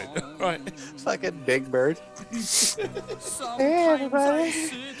Bird, right? Fucking Big Bird. Hey, everybody.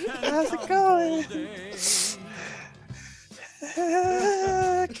 How's it going?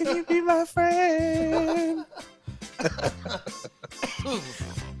 Can you be my friend?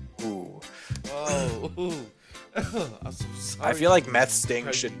 Ooh. Oh. I'm so sorry. I feel like Meth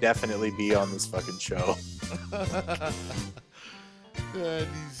Sting should definitely be on this fucking show. And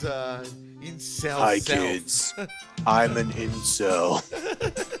he's incel. Hi, kids. I'm an incel.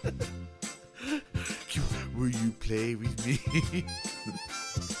 Will you play with me?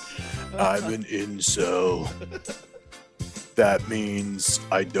 I'm an incel. That means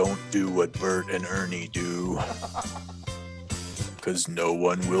I don't do what Bert and Ernie do. Because no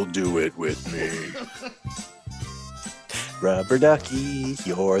one will do it with me. Rubber ducky,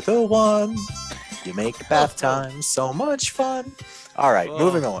 you're the one. You make bath time so much fun. All right,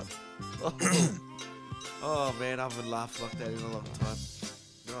 moving on. Oh, man, I haven't laughed like that in a long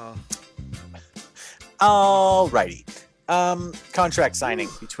time. All righty. Contract signing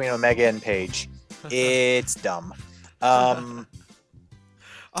between Omega and Page. It's dumb. I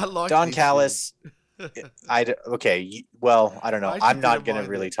like Don Callis. I don't know. I'm not going to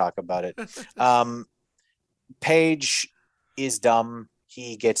really talk about it. Page is dumb.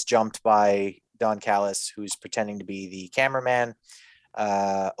 He gets jumped by Don Callis, who's pretending to be the cameraman.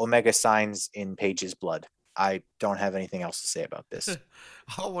 Omega signs in Page's blood. I don't have anything else to say about this.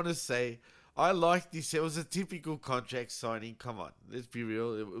 I want to say I like this. It was a typical contract signing. Come on, let's be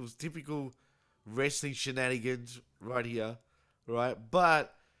real. It was typical wrestling shenanigans right here, right?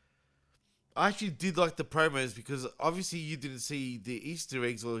 But I actually did like the promos because obviously you didn't see the Easter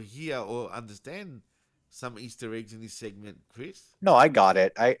eggs or hear or understand some Easter eggs in this segment, Chris. No, I got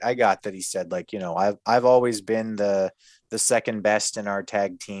it. I got that he said, like, you know, I've always been the second best in our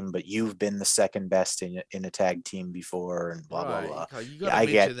tag team, but you've been the second best in a tag team before, and blah blah blah. Okay, you Yeah, gotta I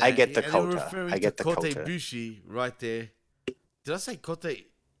mention that. get the And they were Kota. referring I get to the Kota Kota. Ibushi right there. Did I say Kota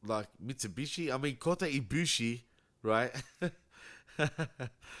like Mitsubishi? I mean Kota Ibushi, right?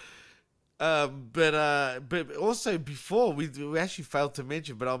 But also before we actually failed to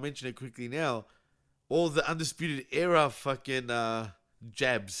mention, but I'll mention it quickly now. All the Undisputed Era fucking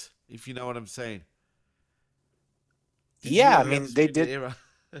jabs, if you know what I'm saying. Did you Yeah, know I the mean they Undisputed did. Era?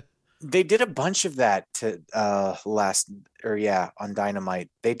 They did a bunch of that to on Dynamite.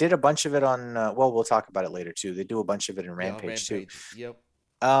 They did a bunch of it on well, we'll talk about it later too. They do a bunch of it in Yeah, on Rampage too. Yep.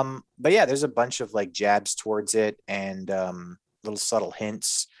 But yeah, there's a bunch of like jabs towards it and little subtle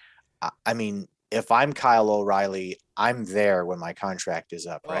hints. I mean, if I'm Kyle O'Reilly, I'm there when my contract is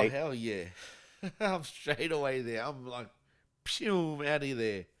up, right? Oh hell yeah! I'm straight away there. I'm like, pew, out of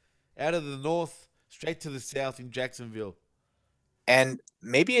there, out of the north, straight to the south in Jacksonville. And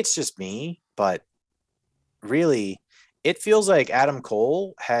maybe it's just me, but really, it feels like Adam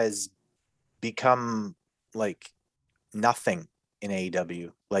Cole has become like nothing in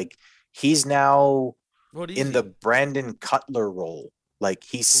AEW. Like he's now What is in he? the Brandon Cutler role. Like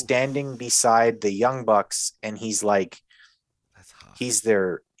he's standing beside the Young Bucks, and he's like, he's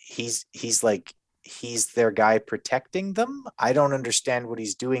their guy protecting them. I don't understand what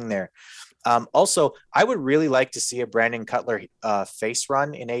he's doing there. Also, I would really like to see a Brandon Cutler face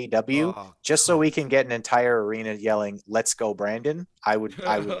run in AEW, just so we can get an entire arena yelling "Let's go, Brandon." I would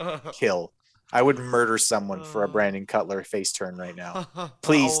kill. I would murder someone for a Brandon Cutler face turn right now.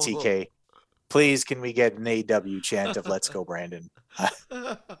 Please, TK. Please, can we get an AEW chant of "Let's go, Brandon"?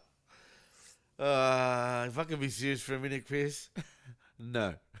 If I can be serious for a minute, Chris.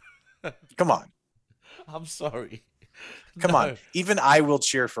 No. Come on. I'm sorry. Come on. Even I will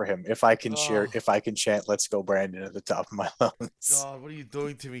cheer for him if I can Oh. if I can chant "Let's go, Brandon" at the top of my lungs. God, what are you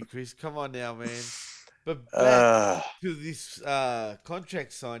doing to me, Chris? Come on now, man. But Uh. back to this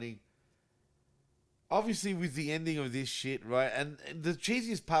contract signing. Obviously, with the ending of this shit, right? And the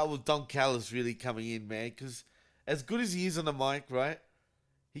cheesiest part was Don Callis really coming in, man. Because as good as he is on the mic, right?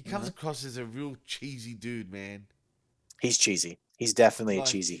 He comes across as a real cheesy dude, man. He's cheesy. He's definitely Like,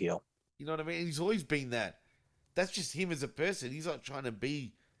 a cheesy heel. You know what I mean? He's always been that. That's just him as a person. He's not trying to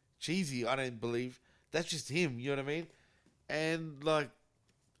be cheesy, I don't believe. That's just him, you know what I mean? And, like,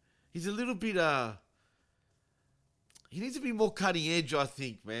 he's a little bit, he needs to be more cutting edge, I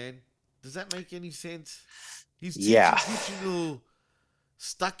think, man. Does that make any sense? He's too traditional,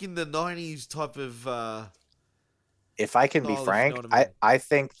 stuck in the 90s type of, If I can be style, if you frank, know what I mean. I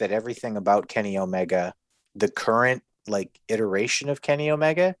think that everything about Kenny Omega, the current like iteration of Kenny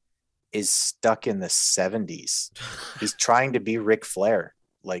Omega, is stuck in the 70s. He's trying to be Ric Flair.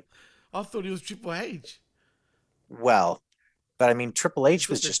 Like, I thought he was Triple H. well, but I mean, Triple H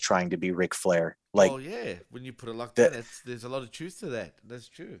was just trying to be Ric Flair. Like, Oh, yeah. When you put it like the- that, there's a lot of truth to that. That's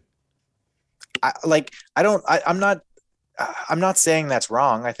true. I'm not saying that's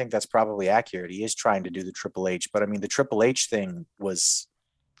wrong. I think that's probably accurate. He is trying to do the Triple H, but I mean, the Triple H thing was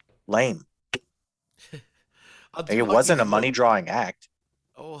lame. I do Like, it like wasn't his a money look. drawing act.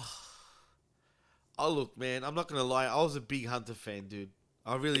 Oh, look, man. I'm not gonna lie. I was a big Hunter fan, dude.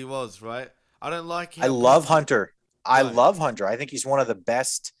 I really was, right? I don't like him. I love Hunter. I Right. love Hunter. I think he's one of the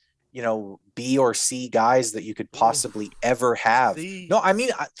best, B or C guys that you could possibly ever have. C. No, I mean,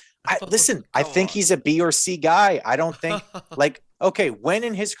 I listen, I think he's a B or C guy. I don't think like, okay, when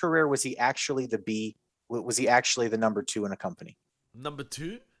in his career was he actually the B? Was he actually the number 2 in a company? Number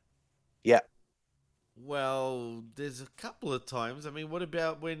 2? Yeah. Well, there's a couple of times. I mean, what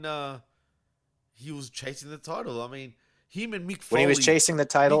about when he was chasing the title? I mean, him and Mick Foley. When he was chasing the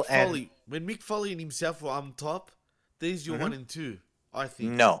title Mick and- Foley, when Mick Foley and himself were on top, there's your Mhm. 1 and 2, I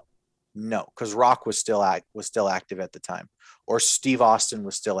think. No, because Rock was still active at the time, or Steve Austin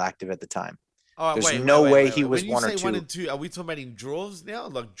was still active at the time. All right, There's wait, no wait, way wait, he wait. was When you 1 or say 2. 1 and 2, are we talking about in draws now,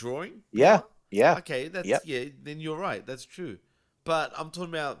 like drawing? Yeah, yeah. Okay, that's Yep. yeah. Then you're right. That's true. But I'm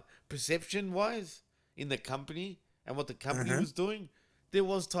talking about perception-wise in the company and what the company Mhm. was doing. There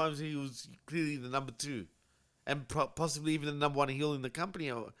was times he was clearly the number 2, and possibly even the number 1 heel in the company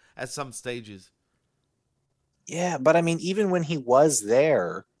at some stages. Yeah, but I mean, even when he was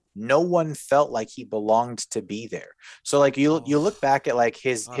there, no one felt like he belonged to be there. So like you look back at like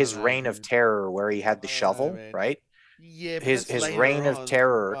his reign of terror where he had the shovel, right? Yeah, but his that's reign later of on,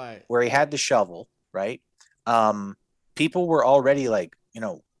 terror right. where he had the shovel, right? People were already like,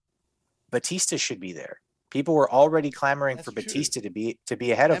 Batista should be there. People were already clamoring for Batista to be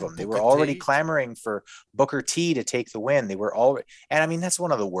ahead of him. They were already clamoring for Booker T to take the win. They were already, and I mean that's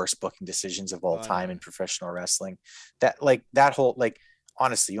one of the worst booking decisions of all time in professional wrestling. That whole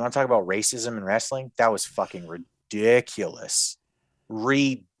honestly, you want to talk about racism in wrestling? That was fucking ridiculous.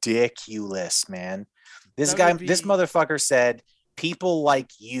 Ridiculous, man. This motherfucker said, people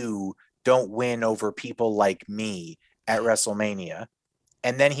like you don't win over people like me at WrestleMania.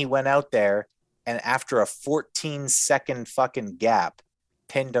 And then he went out there and after a 14-second fucking gap,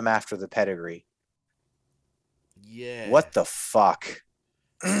 pinned him after the pedigree. Yeah. What the fuck?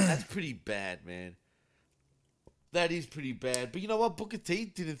 That's pretty bad, man. That is pretty bad. But you know what? Booker T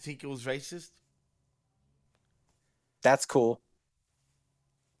didn't think it was racist. That's cool.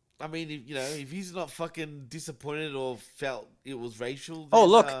 I mean, if he's not fucking disappointed or felt it was racial. Oh, then,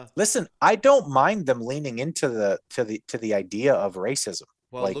 look, listen, I don't mind them leaning into the idea of racism.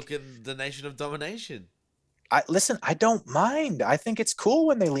 Well, look at the Nation of Domination. I don't mind. I think it's cool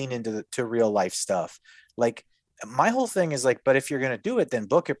when they lean into to real life stuff. Like my whole thing is like, but if you're going to do it, then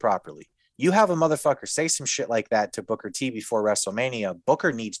book it properly. You have a motherfucker say some shit like that to Booker T before WrestleMania.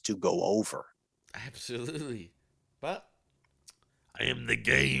 Booker needs to go over. Absolutely. But I am the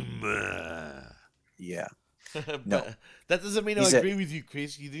game. Yeah. But no, that doesn't mean I agree with you,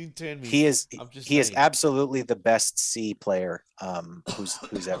 Chris. You didn't turn me. He is. I'm just he is saying. absolutely the best C player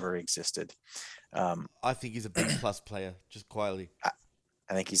who's ever existed. I think he's a B+ player, just quietly.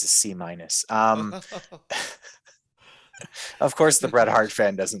 I think he's a C-. Of course, the Bret Hart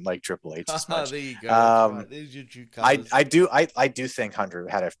fan doesn't like Triple H as much. There you go. There's your true colors. I do think Hunter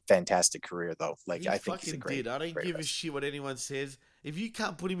had a fantastic career though. Like I think he's a great. I don't give wrestler. a shit what anyone says. If you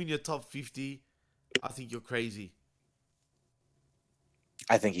can't put him in your top 50, I think you're crazy.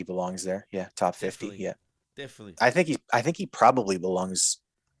 I think he belongs there. Yeah, top 50. Definitely. Yeah, definitely. I think he probably belongs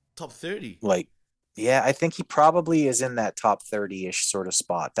top 30. Like, yeah, I think he probably is in that top 30-ish sort of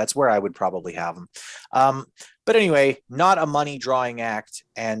spot. That's where I would probably have him. But anyway, not a money drawing act,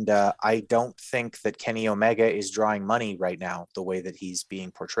 and I don't think that Kenny Omega is drawing money right now the way that he's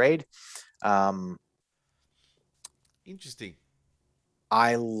being portrayed. Interesting.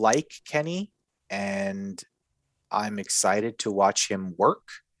 I like Kenny, and I'm excited to watch him work,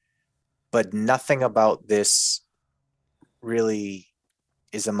 but nothing about this really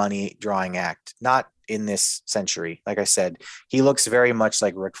is a money drawing act. Not in this century. Like I said, he looks very much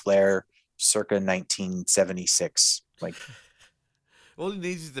like Ric Flair circa 1976. Like, all he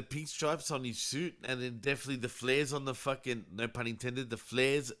needs is the pink stripes on his suit, and then definitely the flares on the fucking, no pun intended, the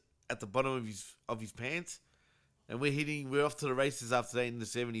flares at the bottom of his pants. And we're off to the races after that in the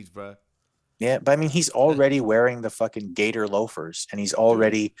 70s, bro. Yeah, but I mean, he's already wearing the fucking gator loafers, and he's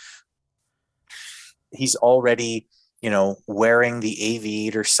already, wearing the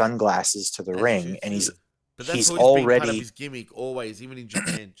aviator sunglasses to the ring, and he's already part of his gimmick always, even in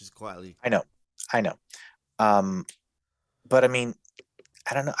Japan, just quietly. I know. But I mean,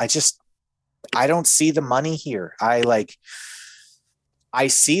 I don't know. I don't see the money here. I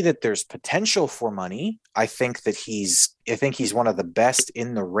see that there's potential for money. I think he's one of the best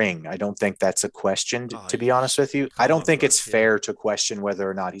in the ring. I don't think that's a question, to be honest with you. I don't think it's fair to question whether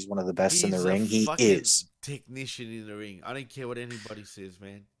or not he's one of the best in the ring. He is technician in the ring. I don't care what anybody says,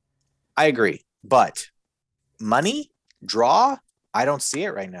 man. I agree. But money draw, I don't see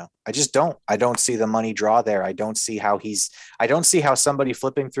it right now. I just don't. I don't see the money draw there. I don't see how somebody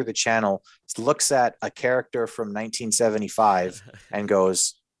flipping through the channel looks at a character from 1975 and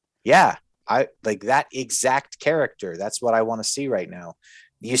goes, yeah, I like that exact character. That's what I want to see right now.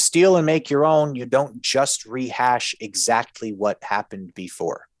 You steal and make your own. You don't just rehash exactly what happened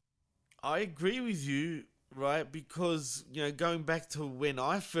before. I agree with you, right? Because, going back to when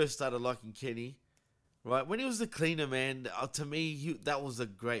I first started liking Kenny, right, when he was the cleaner, man, to me, that was a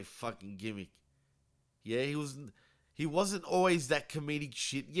great fucking gimmick. Yeah, he wasn't always that comedic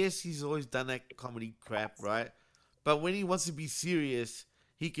shit. Yes, he's always done that comedy crap, right? But when he wants to be serious,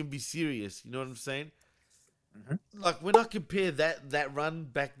 he can be serious. You know what I'm saying? Mm-hmm. Like, when I compare that run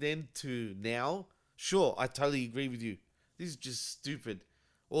back then to now, sure, I totally agree with you. This is just stupid.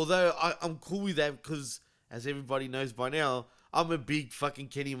 Although, I'm cool with that because, as everybody knows by now, I'm a big fucking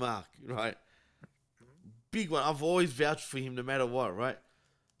Kenny Mark, right? Big one. I've always vouched for him no matter what, right?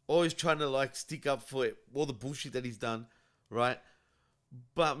 Always trying to stick up for all the bullshit that he's done, right?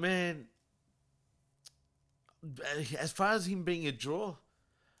 But man, as far as him being a draw,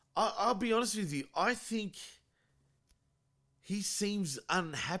 I'll be honest with you. I think he seems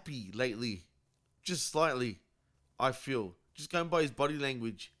unhappy lately. Just slightly, I feel. Just going by his body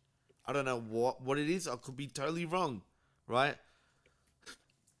language. I don't know what it is. I could be totally wrong, right?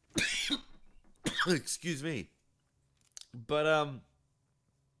 Excuse me. But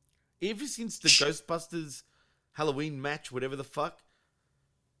ever since the Ghostbusters Halloween match, whatever the fuck,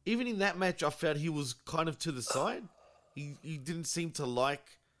 even in that match, I felt he was kind of to the side. He didn't seem to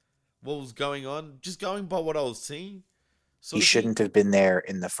like what was going on. Just going by what I was seeing. He shouldn't have been there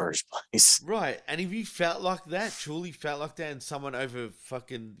in the first place. Right. And if you felt like that, truly felt like that, and someone over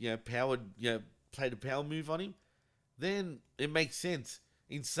fucking, played a power move on him, then it makes sense.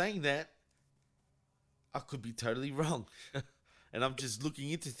 In saying that, I could be totally wrong. And I'm just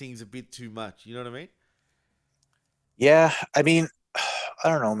looking into things a bit too much. You know what I mean? Yeah. I mean, I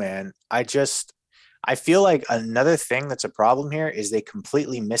don't know, man. I feel like another thing that's a problem here is they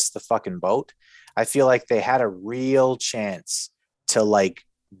completely missed the fucking boat. I feel like they had a real chance to like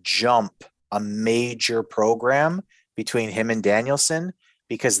jump a major program between him and Danielson,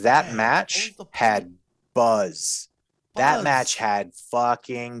 because that match had buzz. That match had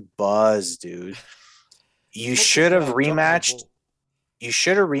fucking buzz, dude. You should have rematched. You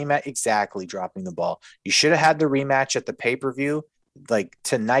should have rematched. Exactly, dropping the ball. You should have had the rematch at the pay-per-view. Like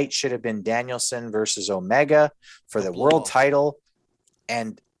tonight should have been Danielson versus Omega for the world title.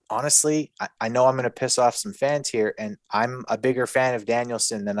 And honestly, I know I'm going to piss off some fans here, and I'm a bigger fan of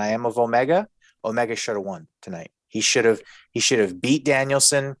Danielson than I am of Omega. Omega should have won tonight. He should have beat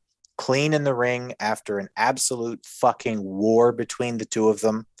Danielson clean in the ring after an absolute fucking war between the two of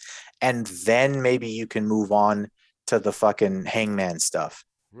them. And then maybe you can move on to the fucking Hangman stuff.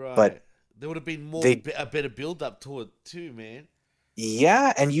 Right. But there would have been a better build up to it too, man.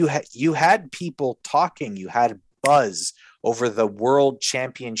 Yeah, and you had people talking. You had buzz over the world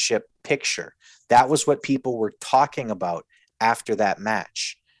championship picture. That was what people were talking about after that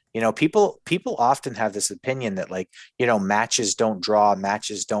match. You know, people often have this opinion that, like, you know, matches don't draw,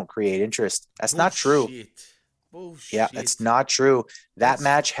 matches don't create interest. That's not true. Bullshit. Yeah, that's not true. That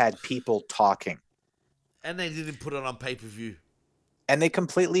match had people talking. And they didn't put it on pay-per-view. And they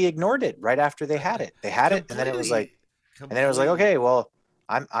completely ignored it right after they had it. They had it, and then it was like, okay, well,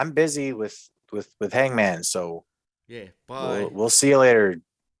 I'm busy with Hangman, so yeah, bye. We'll see you later,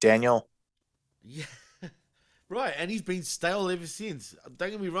 Daniel. Yeah, right. And he's been stale ever since.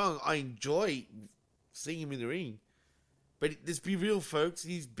 Don't get me wrong, I enjoy seeing him in the ring, but let's be real, folks.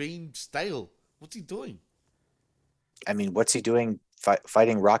 He's been stale. What's he doing? I mean, what's he doing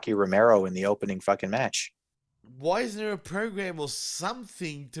fighting Rocky Romero in the opening fucking match? Why isn't there a program or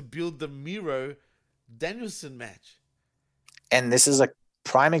something to build the Miro Danielson match? And this is a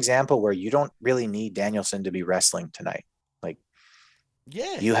prime example where you don't really need Danielson to be wrestling tonight. Like,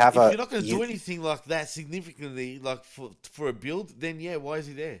 yeah, you have if you're not going to do anything like that significantly, like for a build, then yeah, why is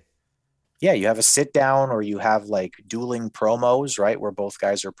he there? Yeah, you have a sit down, or you have like dueling promos, right, where both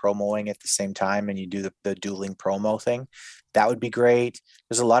guys are promoing at the same time, and you do the dueling promo thing. That would be great.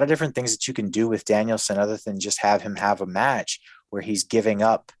 There's a lot of different things that you can do with Danielson other than just have him have a match where he's giving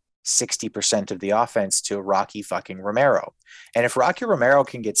up 60% of the offense to Rocky fucking Romero. And if Rocky Romero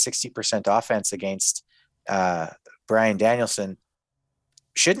can get 60% offense against Bryan Danielson,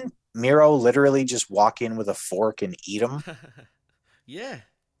 shouldn't Miro literally just walk in with a fork and eat him? Yeah.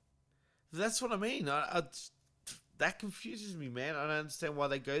 That's what I mean. That confuses me, man. I don't understand why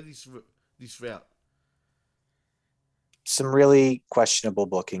they go this route. Some really questionable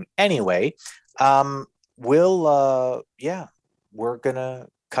booking. Anyway, we're gonna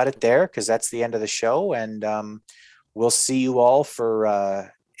cut it there because that's the end of the show, and we'll see you all for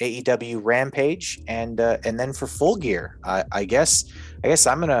AEW Rampage and then for Full Gear. I guess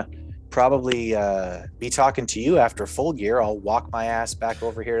I'm gonna probably be talking to you after Full Gear. I'll walk my ass back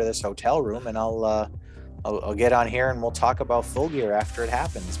over here to this hotel room, and I'll get on here and we'll talk about Full Gear after it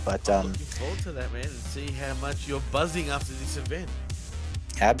happens. But I'm looking forward to that, man, and see how much you're buzzing after this event.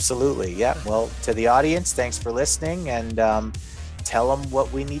 Absolutely, yeah. Well, to the audience, thanks for listening, and tell them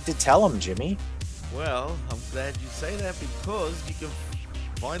what we need to tell them, Jimmy. Well, I'm glad you say that, because you can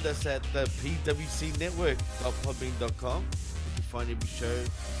find us at the pwcnetwork.podbean.com. You can find every show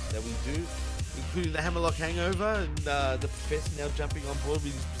that we do, including the Hammerlock Hangover and the Professor now jumping on board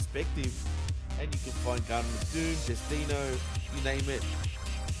with his perspective. And you can find Garden of Doom, Destino, you name it.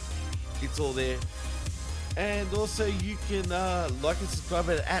 It's all there. And also you can like and subscribe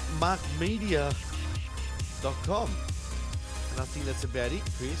at markmedia.com. And I think that's about it,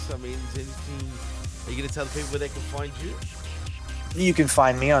 Chris. I mean, is anything, are you going to tell the people where they can find you? You can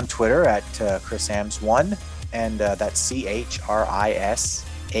find me on Twitter at ChrisHams1, and that's ChrisHams1.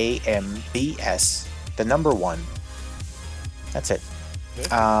 AMBS, the number 1. That's it.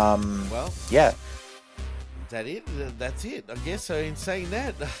 Perfect. Well, yeah. That it? That's it. I guess so. In saying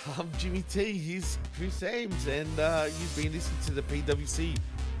that, I'm Jimmy T. He's Chris Ames, and you've been listening to the PWC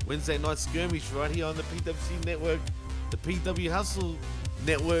Wednesday Night Skirmish right here on the PWC Network, the PW Hustle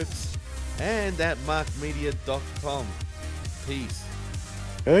Networks, and at markmedia.com. Peace.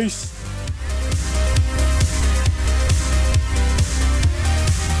 Peace.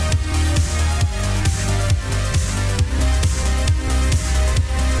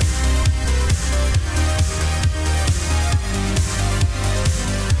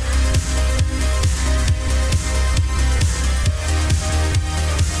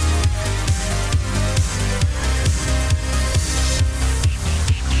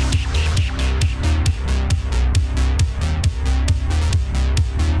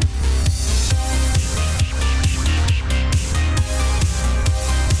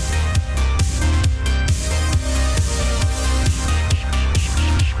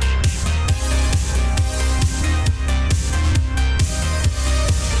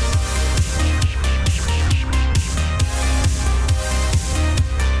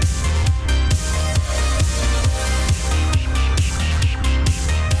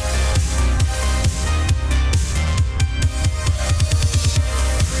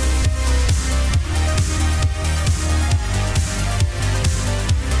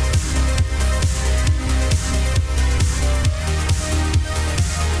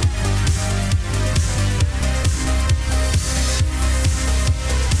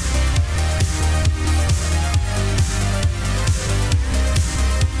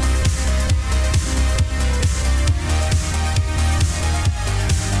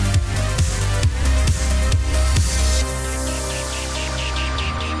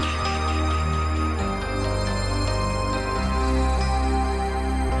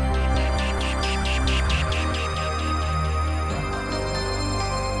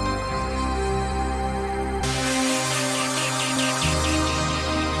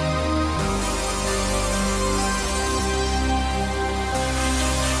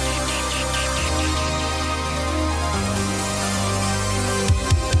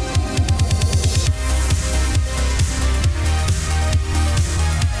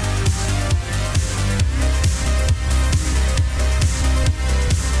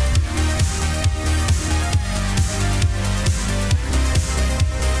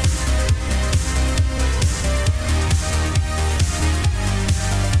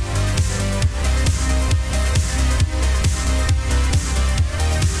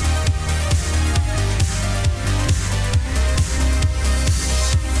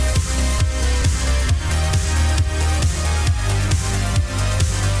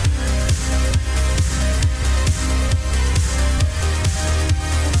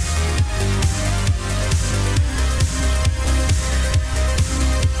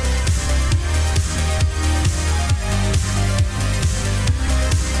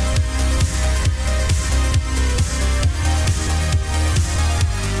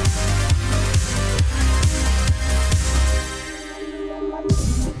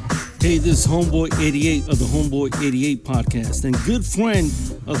 Hey, this is Homeboy 88 of the Homeboy 88 podcast and good friend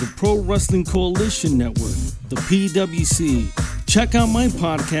of the Pro Wrestling Coalition Network, the PWC. Check out my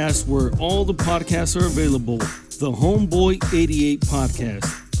podcast where all the podcasts are available, the Homeboy 88 podcast.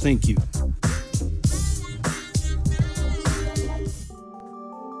 Thank you.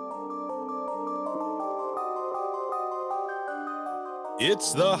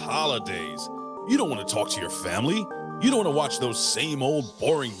 It's the holidays. You don't want to talk to your family. You don't want to watch those same old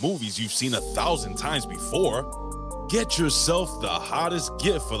boring movies you've seen 1,000 times before. Get yourself the hottest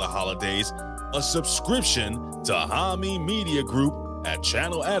gift for the holidays, a subscription to Hami Media Group at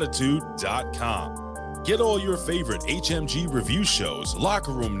channelattitude.com. Get all your favorite HMG review shows,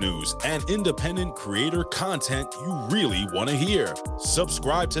 locker room news, and independent creator content you really want to hear.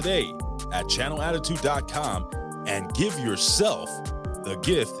 Subscribe today at channelattitude.com and give yourself the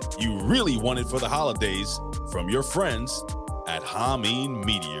gift you really wanted for the holidays from your friends at Hameen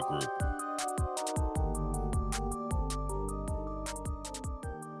Media Group.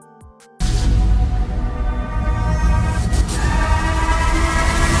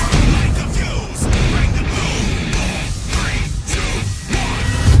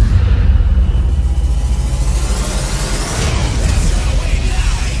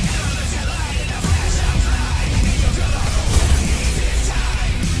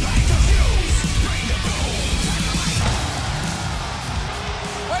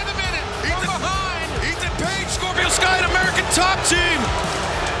 Top team.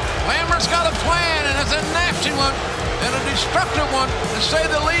 Lambert's got a plan, and it's a nasty one. and a destructive one, to say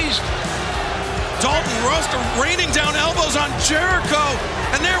the least. Dalton Rust raining down elbows on Jericho.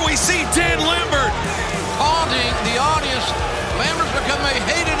 And there we see Dan Lambert. Taunting the audience. Lambert's become a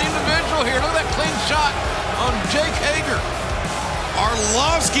hated individual here. Look at that clean shot on Jake Hager.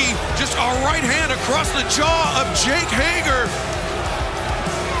 Arlovsky, just a right hand across the jaw of Jake Hager.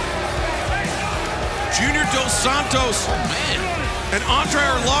 Junior Dos Santos and Andre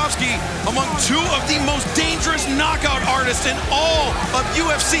Arlovsky among two of the most dangerous knockout artists in all of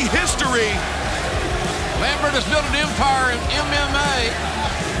UFC history. Lambert has built an empire in MMA.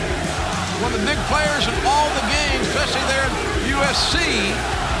 One of the big players in all the games, especially there in USC.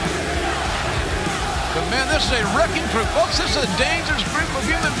 But man, this is a wrecking crew. Folks, this is a dangerous group of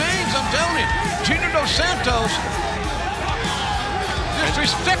human beings, I'm telling you. Junior Dos Santos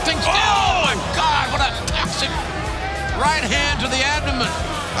disrespecting still. Oh my God, what a toxic right hand to the abdomen.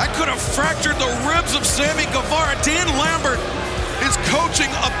 I could have fractured the ribs of Sammy Guevara. Dan Lambert is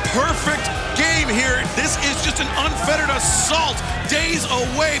coaching a perfect game here. This is just an unfettered assault, days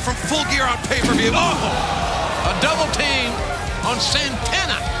away from Full Gear on pay-per-view. Oh! A double team on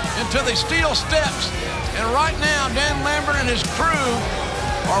Santana into the steel steps. And right now, Dan Lambert and his crew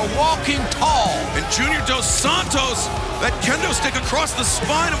are walking tall. And Junior Dos Santos, that kendo stick across the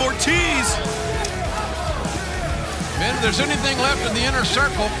spine of Ortiz. Man, if there's anything left in the inner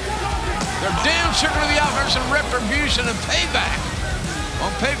circle, they're damn sure going to be out for some retribution and payback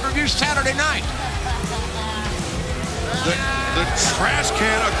on pay-per-view Saturday night. The trash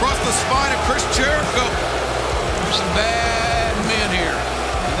can across the spine of Chris Jericho. There's some bad men here.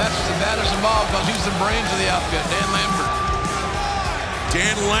 And that's the baddest of all because he's the brains of the outfit, Dan Lambert.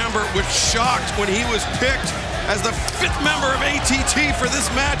 Dan Lambert was shocked when he was picked as the 5th member of ATT for this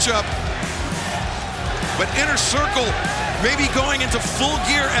matchup. But Inner Circle may be going into Full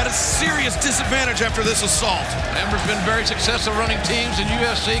Gear at a serious disadvantage after this assault. Lambert's been very successful running teams in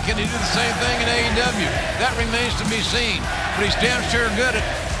UFC. Can he do the same thing in AEW? That remains to be seen. But he's damn sure good at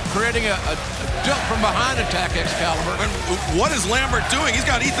creating a jump from behind attack, Excalibur. And what is Lambert doing? He's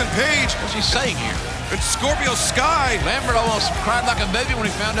got Ethan Page. What's he saying here? And Scorpio Sky. Lambert almost cried like a baby when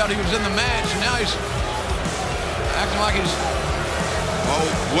he found out he was in the match. And now he's acting like he's... Oh,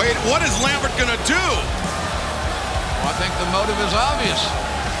 wait. What is Lambert going to do? Well, I think the motive is obvious.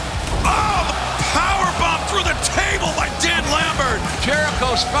 Oh, the power bomb through the table by Dan Lambert.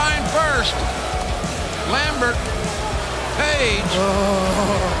 Jericho spine first. Lambert, Page,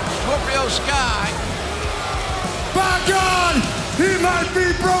 Scorpio Sky. By God, he might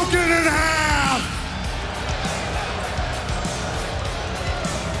be broken in half.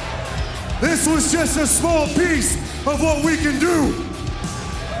 This was just a small piece of what we can do.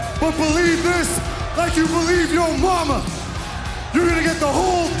 But believe this, like you believe your mama. You're gonna get the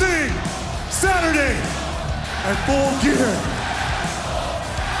whole thing Saturday at Full Gear.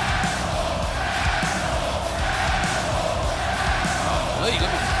 Look at the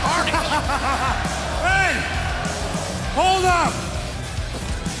carnage. Hey, hold up.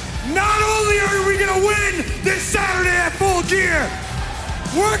 Not only are we gonna win this Saturday at Full Gear,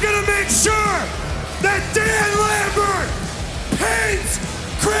 we're gonna make sure that Dan Lambert pins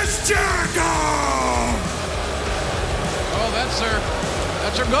Chris Jericho! Oh, that's our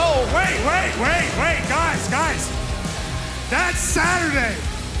goal. Wait, guys. That's Saturday.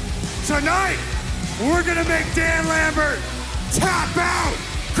 Tonight, we're gonna make Dan Lambert tap out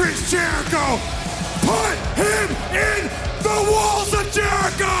Chris Jericho. Put him in the walls of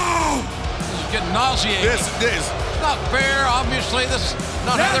Jericho! This is getting nauseating. This is not fair, obviously. This is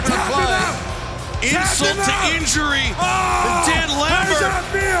not how they're gonna play. Insult to injury from Dan Lambert. How does that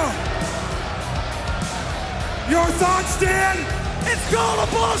feel? Your thoughts, Dan? It's called a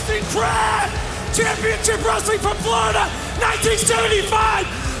Boston Crab! Championship Wrestling from Florida, 1975!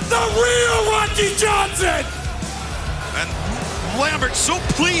 The real Rocky Johnson! And Lambert so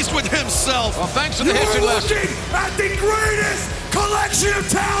pleased with himself. Well, thanks for the history lesson. You're looking at the greatest collection of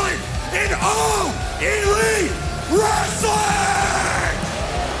talent in all elite wrestling!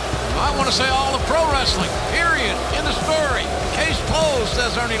 I want to say all of pro wrestling, period. End of story. Case closed,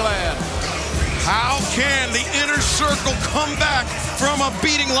 says Ernie Ladd. How can the Inner Circle come back from a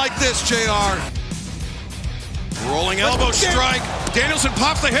beating like this, JR? Rolling elbow strike. Danielson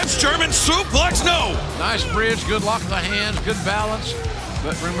pops the hips. German suplex. No. Nice bridge. Good lock of the hands. Good balance.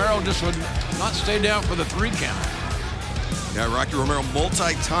 But Romero just would not stay down for the 3 count. Yeah, Rocky Romero,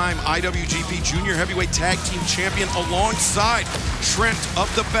 multi-time IWGP Junior Heavyweight Tag Team Champion alongside Trent of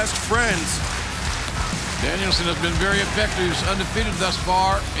the Best Friends. Danielson has been very effective. He's undefeated thus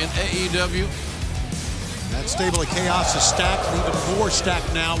far in AEW. That stable of chaos is stacked, and even more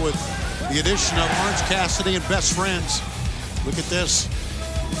stacked now with The addition of Orange Cassidy and Best Friends. Look at this.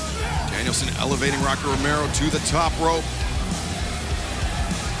 Danielson elevating Rocky Romero to the top rope.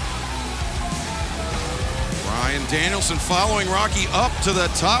 Bryan Danielson following Rocky up to the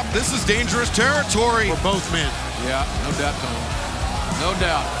top. This is dangerous territory. For both men. Yeah, no doubt, Tony. No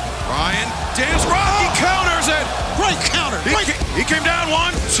doubt. Bryan Danielson, Rocky counters it. Great counter. He came down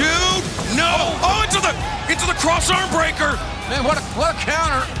 1, 2, no. Oh, into the cross arm breaker. Man, what a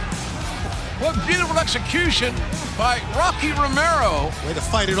counter. What beautiful execution by Rocky Romero. Way to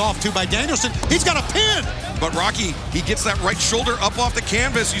fight it off, too, by Danielson. He's got a pin. But Rocky, he gets that right shoulder up off the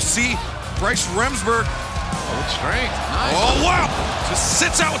canvas. You see Bryce Remsburg. Oh, with strength. Nice. Oh, wow. Just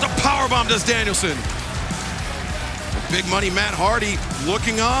sits out with a powerbomb, does Danielson. And Big Money Matt Hardy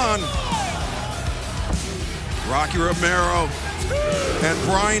looking on. Rocky Romero and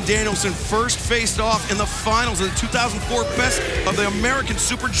Bryan Danielson first faced off in the finals of the 2004 Best of the American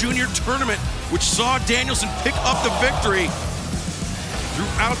Super Junior Tournament, which saw Danielson pick up the victory.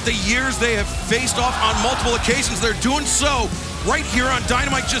 Throughout the years, they have faced off on multiple occasions. They're doing so right here on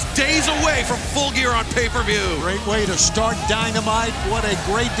Dynamite, just days away from Full Gear on pay-per-view. Great way to start Dynamite. What a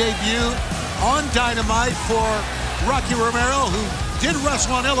great debut on Dynamite for Rocky Romero, who did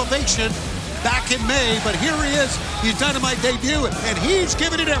wrestle on Elevation back in May, but here he is, his Dynamite debut, and he's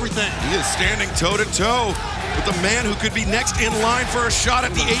giving it everything. He is standing toe-to-toe with the man who could be next in line for a shot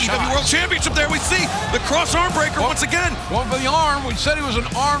at the AEW World Championship. There we see the cross arm breaker once again. One for the arm. We said he was an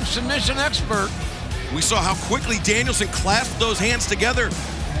arm submission expert. We saw how quickly Danielson clasped those hands together.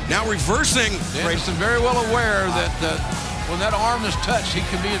 Now reversing. Danielson very well aware that when that arm is touched, he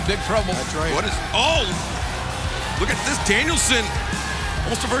can be in big trouble. That's right. Look at this, Danielson.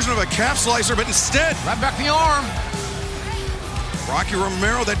 Almost a version of a calf slicer, but instead, right back the arm. Rocky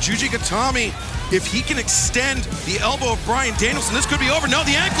Romero, that Juji Gatami, if he can extend the elbow of Bryan Danielson, this could be over. No,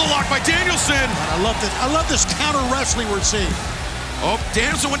 the ankle lock by Danielson. I love this. I love this counter wrestling we're seeing. Oh,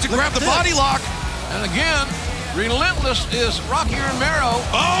 Danielson went to grab the body lock. And again, relentless is Rocky Romero.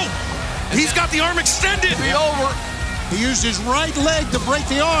 Oh, he's got the arm extended. Be over. He used his right leg to break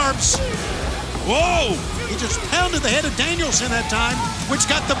the arms. Whoa. He just pounded the head of Danielson that time, which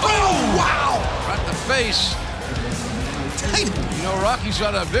got the... Oh, wow. Right in the face. You know, Rocky's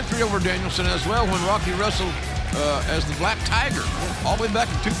got a victory over Danielson as well when Rocky wrestled as the Black Tiger all the way back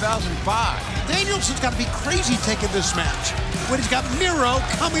in 2005. Danielson's got to be crazy taking this match when he's got Miro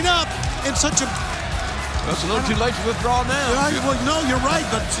coming up in such a... That's a little too late to withdraw now. Well, no, you're right,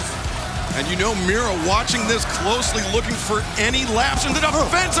 but... And you know Miro watching this closely, looking for any lapse in the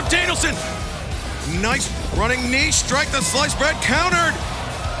defense of Danielson. Nice running knee strike, the sliced bread countered.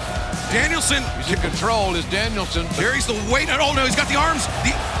 Danielson. He's in control, is Danielson. Carries the weight. Oh no, he's got the arms,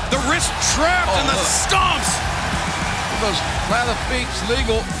 the wrist trapped, and the stomps. Those lather feet's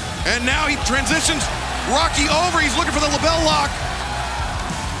legal. And now he transitions Rocky over. He's looking for the label lock.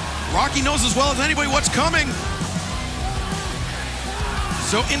 Rocky knows as well as anybody what's coming.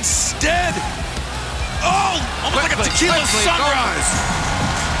 So instead, almost like a tequila sunrise.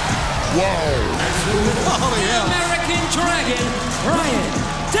 Whoa. Oh, yeah. American Dragon, Bryan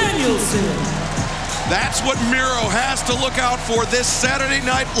Danielson. That's what Miro has to look out for this Saturday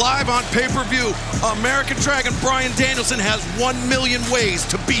night live on pay-per-view. American Dragon Bryan Danielson has 1 million ways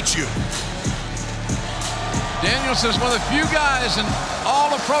to beat you. Danielson is one of the few guys in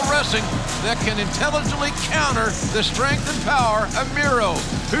all of pro wrestling that can intelligently counter the strength and power of Miro.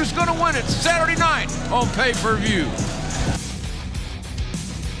 Who's going to win it Saturday night on pay-per-view?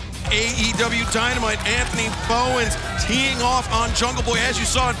 AEW Dynamite, Anthony Bowens teeing off on Jungle Boy, as you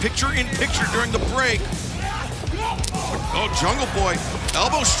saw in picture-in-picture during the break. Oh, Jungle Boy,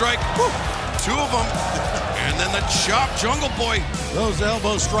 elbow strike, two of them, and then the chop, Jungle Boy. Those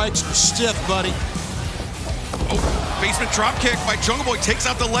elbow strikes are stiff, buddy. Oh, basement drop kick by Jungle Boy takes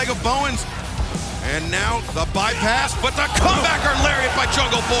out the leg of Bowens. And now the bypass, but the comebacker lariat by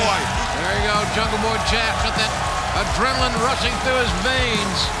Jungle Boy. There you go, Jungle Boy Jack with that adrenaline rushing through his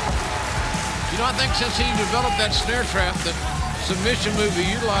veins. You know, I think since he developed that snare trap, that submission move he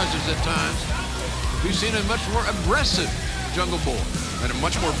utilizes at times, we've seen a much more aggressive Jungle Boy. And a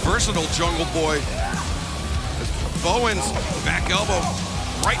much more versatile Jungle Boy. As Bowens, back elbow,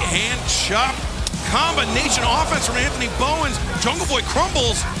 right hand chop. Combination offense from Anthony Bowens. Jungle Boy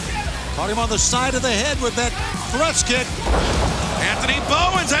crumbles. Caught him on the side of the head with that thrust kick. Anthony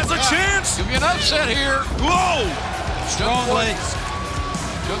Bowens has a chance. Could be an upset here. Whoa! Strong legs.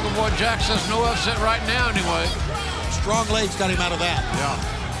 Jungle Boy Jack says no upset right now anyway. Strong legs got him out of that.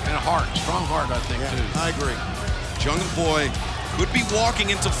 Yeah. And a heart. Strong heart, I think, too. I agree. Jungle Boy could be walking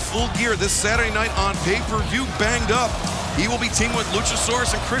into Full Gear this Saturday night on pay-per-view banged up. He will be teaming with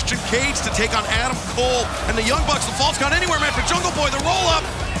Luchasaurus and Christian Cage to take on Adam Cole and the Young Bucks. The Falls Count Anywhere man for Jungle Boy. The roll-up.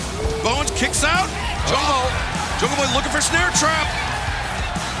 Bowens kicks out. Jungle Boy looking for snare trap.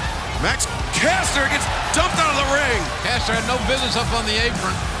 Max Caster gets dumped out of the ring. Caster had no business up on the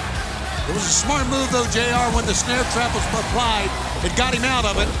apron. It was a smart move, though, JR, when the snare trap was applied. It got him out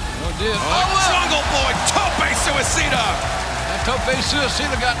of it. Oh, it did. Jungle Boy, Tope Suicida. That Tope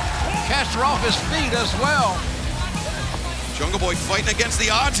Suicida got Caster off his feet as well. Jungle Boy fighting against the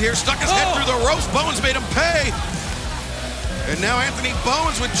odds here. Stuck his head through the ropes. Bowens made him pay. And now Anthony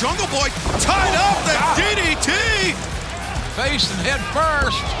Bowens with Jungle Boy tied up. The DDT. Face and head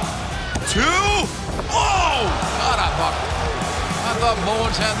first. 2. Whoa! God, I thought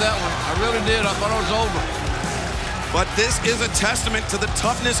Bowens had that one. I really did. I thought it was over. But this is a testament to the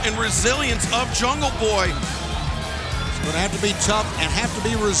toughness and resilience of Jungle Boy. It's going to have to be tough and have to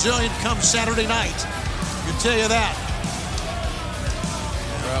be resilient come Saturday night. I can tell you that.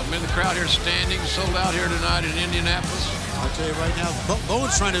 Well, I'm in the crowd here standing, sold out here tonight in Indianapolis. I'll tell you right now,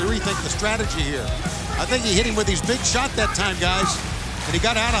 Bowens trying to rethink the strategy here. I think he hit him with his big shot that time, guys, and he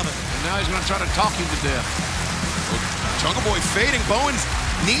got out of it. And now he's going to try to talk him to death. Jungle Boy fading. Bowens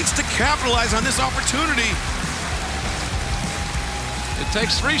needs to capitalize on this opportunity. It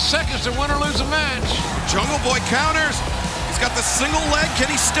takes 3 seconds to win or lose a match. Jungle Boy counters. He's got the single leg.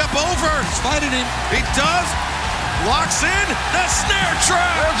 Can he step over? He's fighting him. He does. Locks in. The snare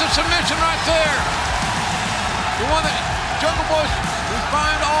trap. There's a submission right there. The one that Jungle Boy's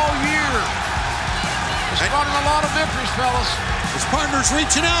refined all year. He's brought in a lot of victories, fellas. His partner's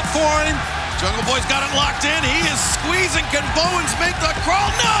reaching out for him. Jungle Boy's got it locked in. He is squeezing. Can Bowens make the crawl?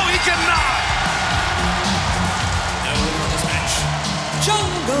 No, he cannot. No winner of this match.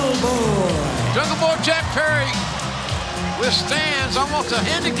 Jungle Boy. Jungle Boy Jack Perry withstands almost a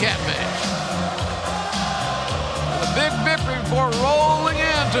handicap match. A big victory before rolling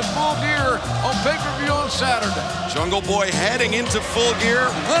into Full Gear on pay-per-view on Saturday. Jungle Boy heading into Full Gear.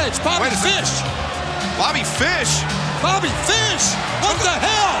 Hey, it's Bobby Fish. Bobby Fish. Bobby Fish. What the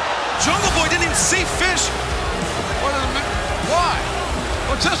hell? Jungle Boy didn't even see Fish. Why?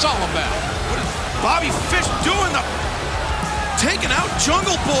 What's this all about? What is Bobby Fish doing? Taking out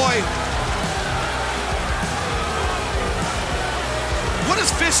Jungle Boy. What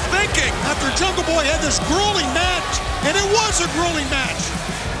is Fish thinking? After Jungle Boy had this grueling match, and it was a grueling match.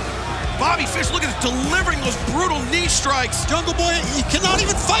 Bobby Fish, look at delivering those brutal knee strikes. Jungle Boy, he cannot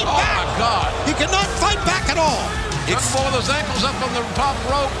even fight back. Oh, my God. He cannot fight back at all. Jungle Boy with those ankles up on the top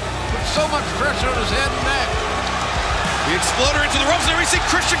rope. Put so much pressure on his head and neck. The exploder into the ropes. There we see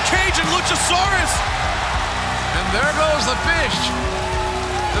Christian Cage and Luchasaurus. And there goes the Fish.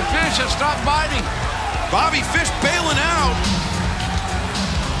 The Fish has stopped biting. Bobby Fish bailing out.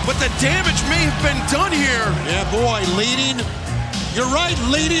 But the damage may have been done here. Yeah, boy, leading. You're right,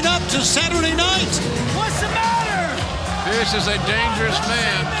 leading up to Saturday night. What's the matter? Fish is a dangerous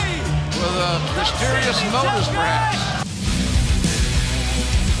man with mysterious motives, perhaps.